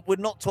we're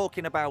not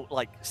talking about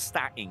like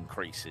stat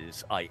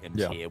increases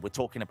items here. We're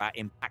talking about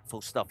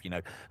impactful stuff. You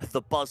know,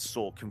 the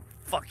buzzsaw can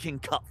fucking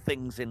cut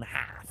things in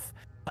half,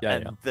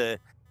 and the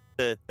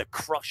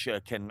crusher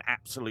can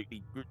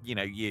absolutely, you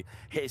know,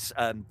 here's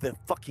the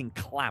fucking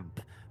clamp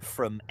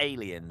from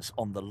Aliens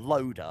on the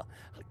loader,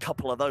 a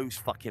couple of those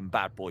fucking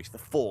bad boys, the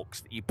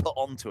forks that you put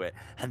onto it,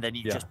 and then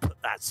you just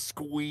put that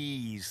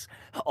squeeze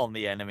on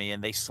the enemy,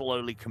 and they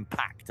slowly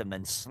compact and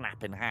then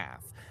snap in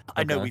half.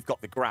 I know we've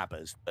got the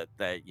grabbers, but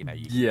they, you know,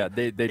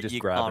 they just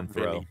grab and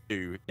throw. Really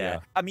do,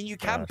 I mean, you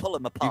can pull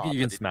them apart.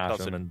 You can smash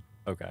them and.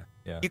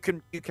 You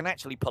can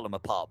actually pull them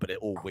apart, but it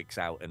all wigs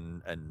out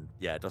and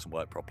it doesn't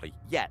work properly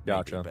yet.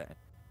 Gotcha. Maybe,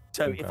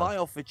 so if I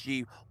offered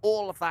you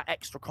all of that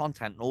extra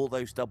content and all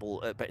those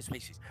double bit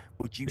spaces,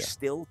 would you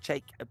still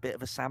take a bit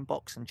of a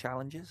sandbox and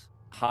challenges?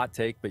 Hot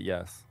take, but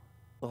yes.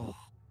 So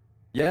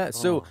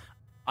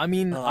I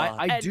mean,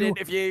 I do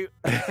interview.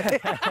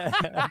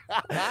 I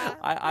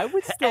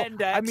would still.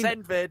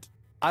 End vid.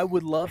 I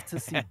would love to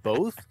see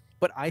both.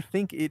 But I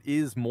think it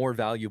is more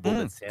valuable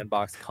that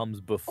Sandbox comes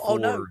before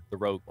the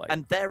roguelike.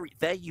 And there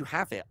you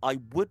have it. I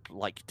would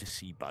like to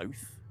see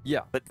both. Yeah.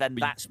 But then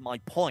that's my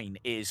point,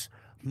 is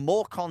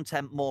more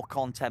content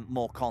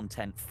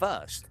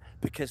first,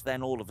 because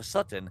then all of a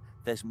sudden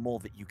there's more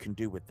that you can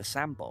do with the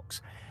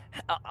Sandbox.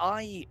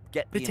 I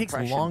get the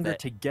impression it takes longer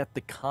to get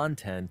the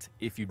content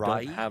if you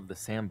don't have the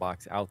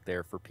Sandbox out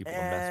there for people to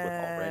mess with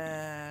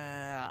already.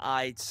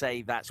 I'd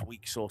say that's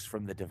weak source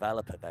from the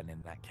developer then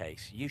in that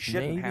case. You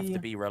shouldn't have to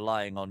be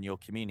relying on your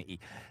community.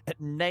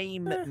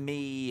 Name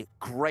me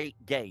great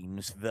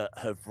games that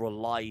have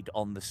relied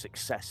on the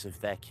success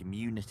of their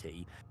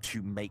community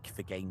to make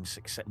the game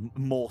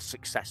more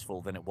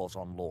successful than it was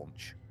on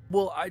launch.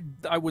 Well,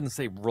 I wouldn't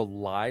say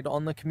relied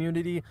on the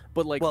community,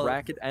 but like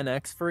Racket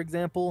NX, for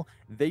example,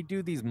 they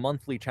do these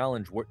monthly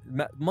challenges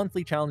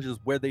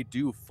where they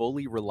do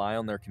fully rely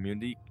on their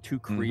community to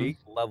create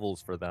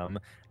levels for them,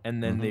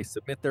 and then they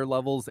submit their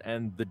levels,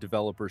 and the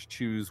developers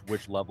choose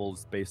which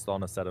levels based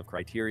on a set of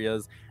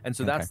criterias. And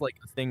so that's like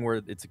a thing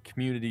where it's a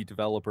community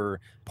developer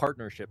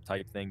partnership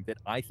type thing that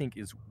I think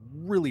is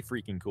really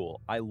freaking cool.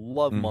 I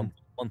love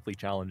monthly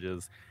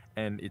challenges.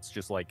 And it's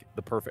just like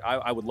the perfect.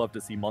 I would love to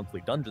see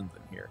monthly dungeons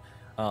in here.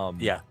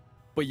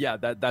 But yeah,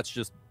 that's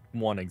just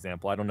one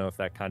example. I don't know if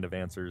that kind of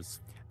answers.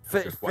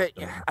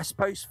 I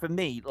suppose for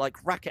me, like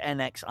Racket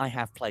NX, I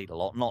have played a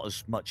lot, not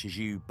as much as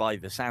you by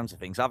the sounds of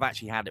things. I've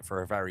actually had it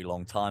for a very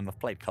long time. I've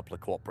played a couple of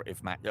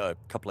cooperative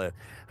couple of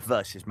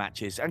versus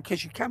matches, and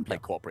because you can play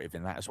cooperative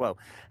in that as well.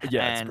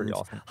 Yeah, it's pretty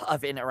awesome.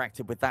 I've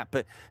interacted with that,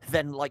 but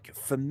then like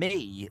for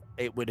me,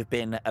 it would have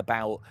been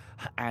about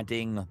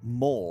adding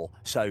more,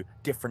 so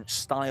different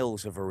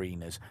styles of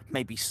arenas,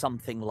 maybe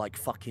something like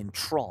fucking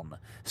Tron,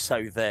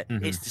 so that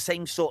it's the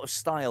same sort of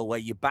style where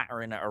you're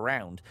battering it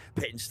around,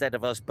 but instead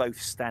of us both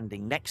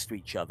standing next to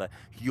each other,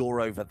 you're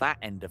over that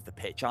end of the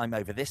pitch, I'm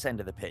over this end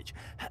of the pitch,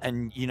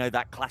 and you know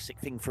that classic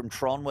thing from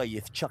Tron where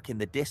you're chucking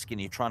the disc and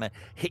you're trying to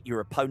hit your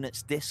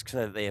opponent's disc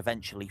so that they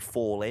eventually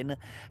fall in,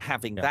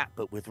 having that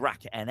but with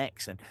Racket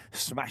NX and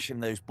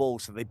smashing those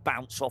balls so they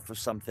bounce off of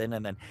something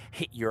and then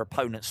hit your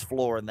opponent's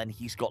floor, and then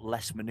he's got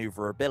less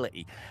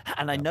maneuverability.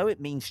 And I know it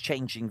means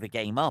changing the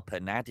game up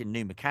and adding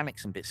new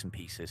mechanics and bits and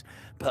pieces,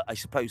 but I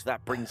suppose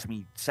that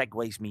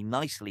segues me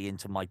nicely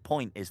into my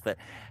point, is that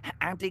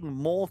adding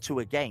more to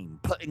a game,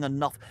 putting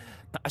enough.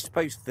 I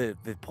suppose the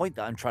point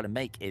that I'm trying to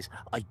make is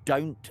I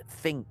don't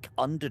think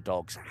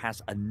Underdogs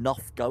has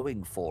enough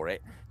going for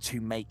it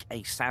to make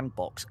a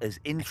sandbox as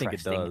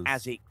interesting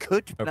as it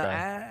could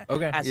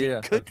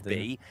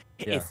be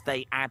if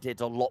they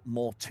added a lot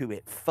more to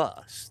it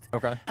first.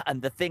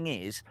 And the thing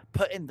is,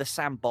 putting the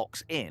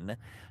sandbox in,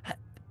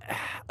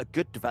 a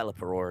good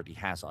developer already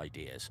has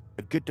ideas.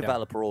 A good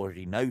developer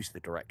already knows the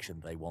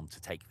direction they want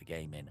to take the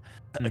game in.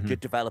 A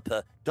good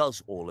developer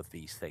does all of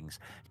these things.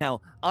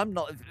 Now, I'm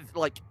not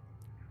like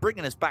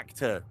bringing us back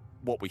to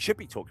what we should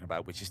be talking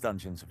about, which is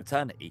Dungeons of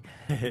Eternity.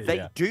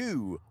 They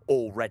do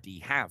already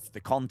have the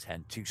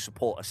content to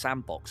support a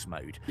sandbox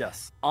mode.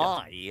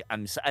 I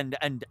am,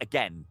 and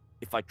again,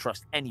 if I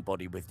trust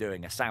anybody with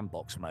doing a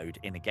sandbox mode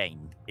in a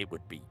game, it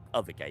would be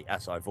Othergate,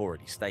 as I've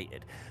already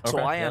stated. So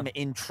I am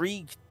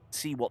intrigued to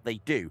see what they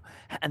do.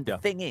 And the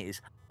thing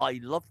is, I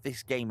love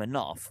this game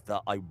enough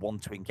that I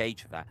want to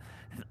engage with that.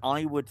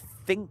 I would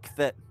think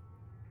that,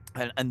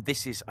 and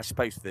this is, I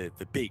suppose, the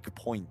big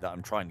point that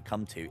I'm trying to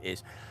come to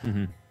is,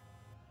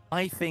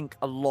 I think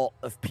a lot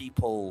of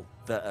people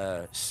that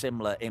are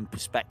similar in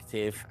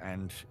perspective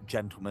and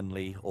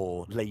gentlemanly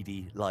or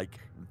lady-like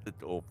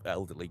or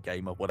elderly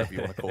gamer, whatever you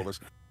want to call us.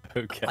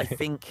 Okay. I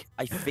think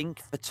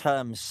the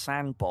term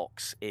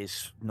sandbox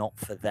is not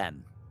for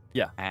them.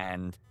 Yeah.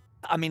 And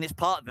I mean, it's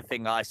part of the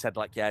thing I said,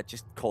 like, yeah,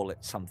 just call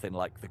it something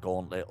like the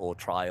Gauntlet or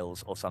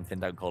Trials or something.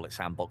 Don't call it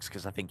Sandbox,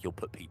 because I think you'll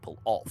put people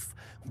off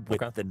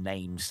with the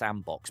name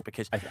Sandbox.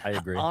 Because I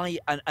agree.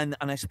 And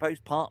I suppose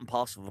part and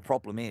parcel of the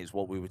problem is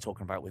what we were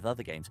talking about with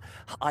other games.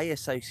 I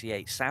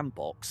associate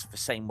Sandbox the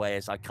same way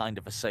as I kind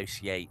of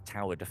associate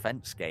tower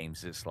defense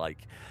games as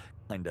like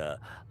kind of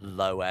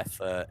low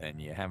effort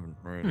and you haven't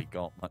really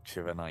got much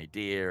of an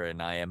idea,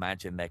 and I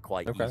imagine they're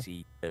quite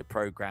easy to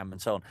program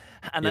and so on.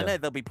 And I know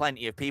there'll be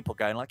plenty of people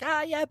going like,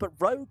 yeah, but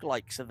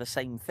roguelikes are the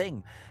same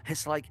thing.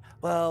 It's like,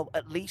 well,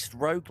 at least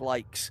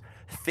roguelikes,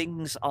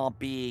 things are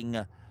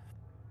being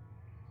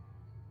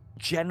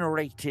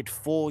generated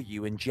for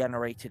you and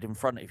generated in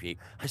front of you.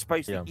 I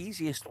suppose the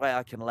easiest way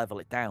I can level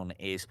it down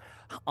is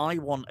I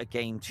want a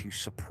game to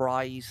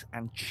surprise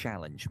and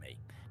challenge me.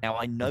 Now,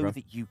 I know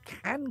that you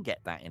can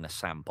get that in a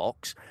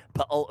sandbox,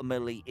 but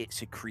ultimately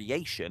it's a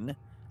creation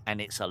and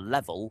it's a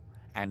level,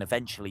 and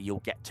eventually you'll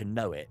get to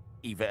know it.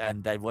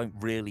 And there won't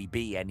really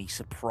be any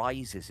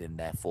surprises in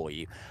there for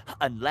you,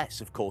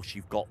 unless, of course,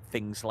 you've got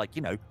things like,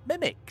 you know,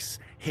 mimics,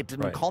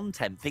 hidden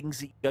content, things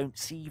that you don't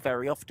see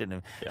very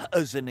often,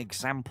 as an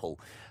example.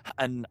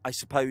 And I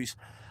suppose,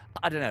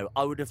 I don't know,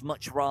 I would have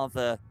much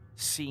rather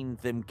seen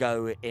them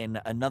go in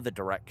another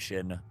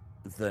direction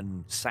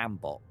than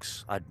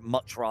sandbox. I'd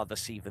much rather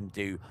see them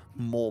do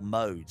more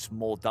modes,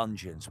 more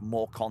dungeons,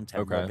 more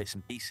content, more bits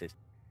and pieces.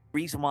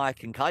 Reason why I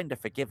can kind of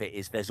forgive it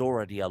is there's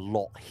already a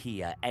lot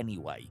here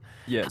anyway.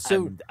 Yeah.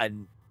 So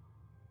and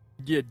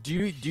yeah, do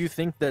you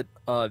think that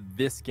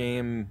this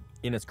game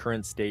in its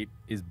current state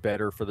is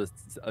better for this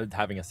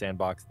having a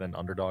sandbox than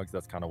Underdogs?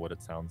 That's kind of what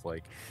it sounds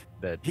like.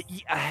 That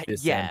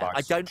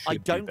I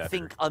don't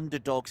think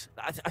Underdogs.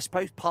 I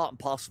suppose part and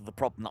parcel of the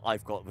problem that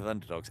I've got with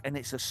Underdogs, and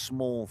it's a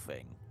small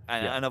thing,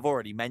 and I've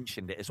already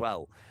mentioned it as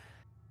well.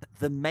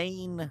 The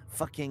main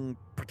fucking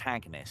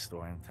protagonist,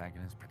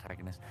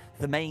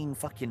 the main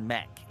fucking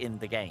mech in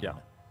the game,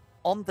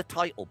 on the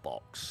title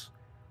box,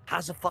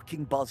 has a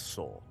fucking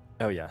buzzsaw.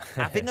 Oh, yeah.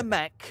 Having a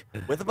mech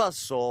with a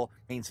buzzsaw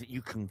means that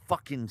you can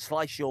fucking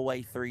slice your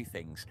way through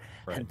things.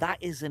 And that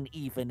isn't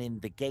even in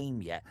the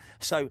game yet.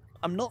 So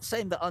I'm not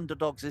saying that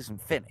Underdogs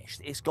isn't finished.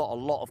 It's got a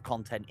lot of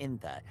content in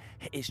there.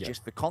 It's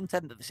just the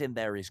content that's in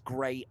there is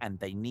great, and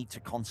they need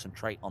to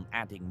concentrate on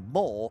adding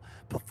more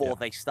before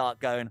they start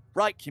going,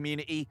 right,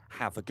 community,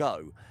 have a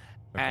go.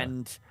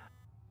 And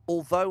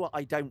although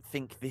I don't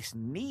think this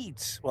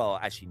needs... Well,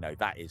 actually, no,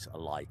 that is a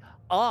lie.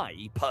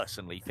 I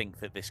personally think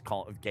that this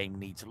kind of game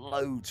needs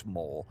loads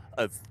more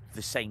of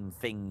the same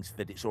things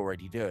that it's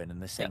already doing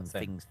and the same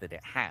things that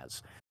it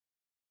has.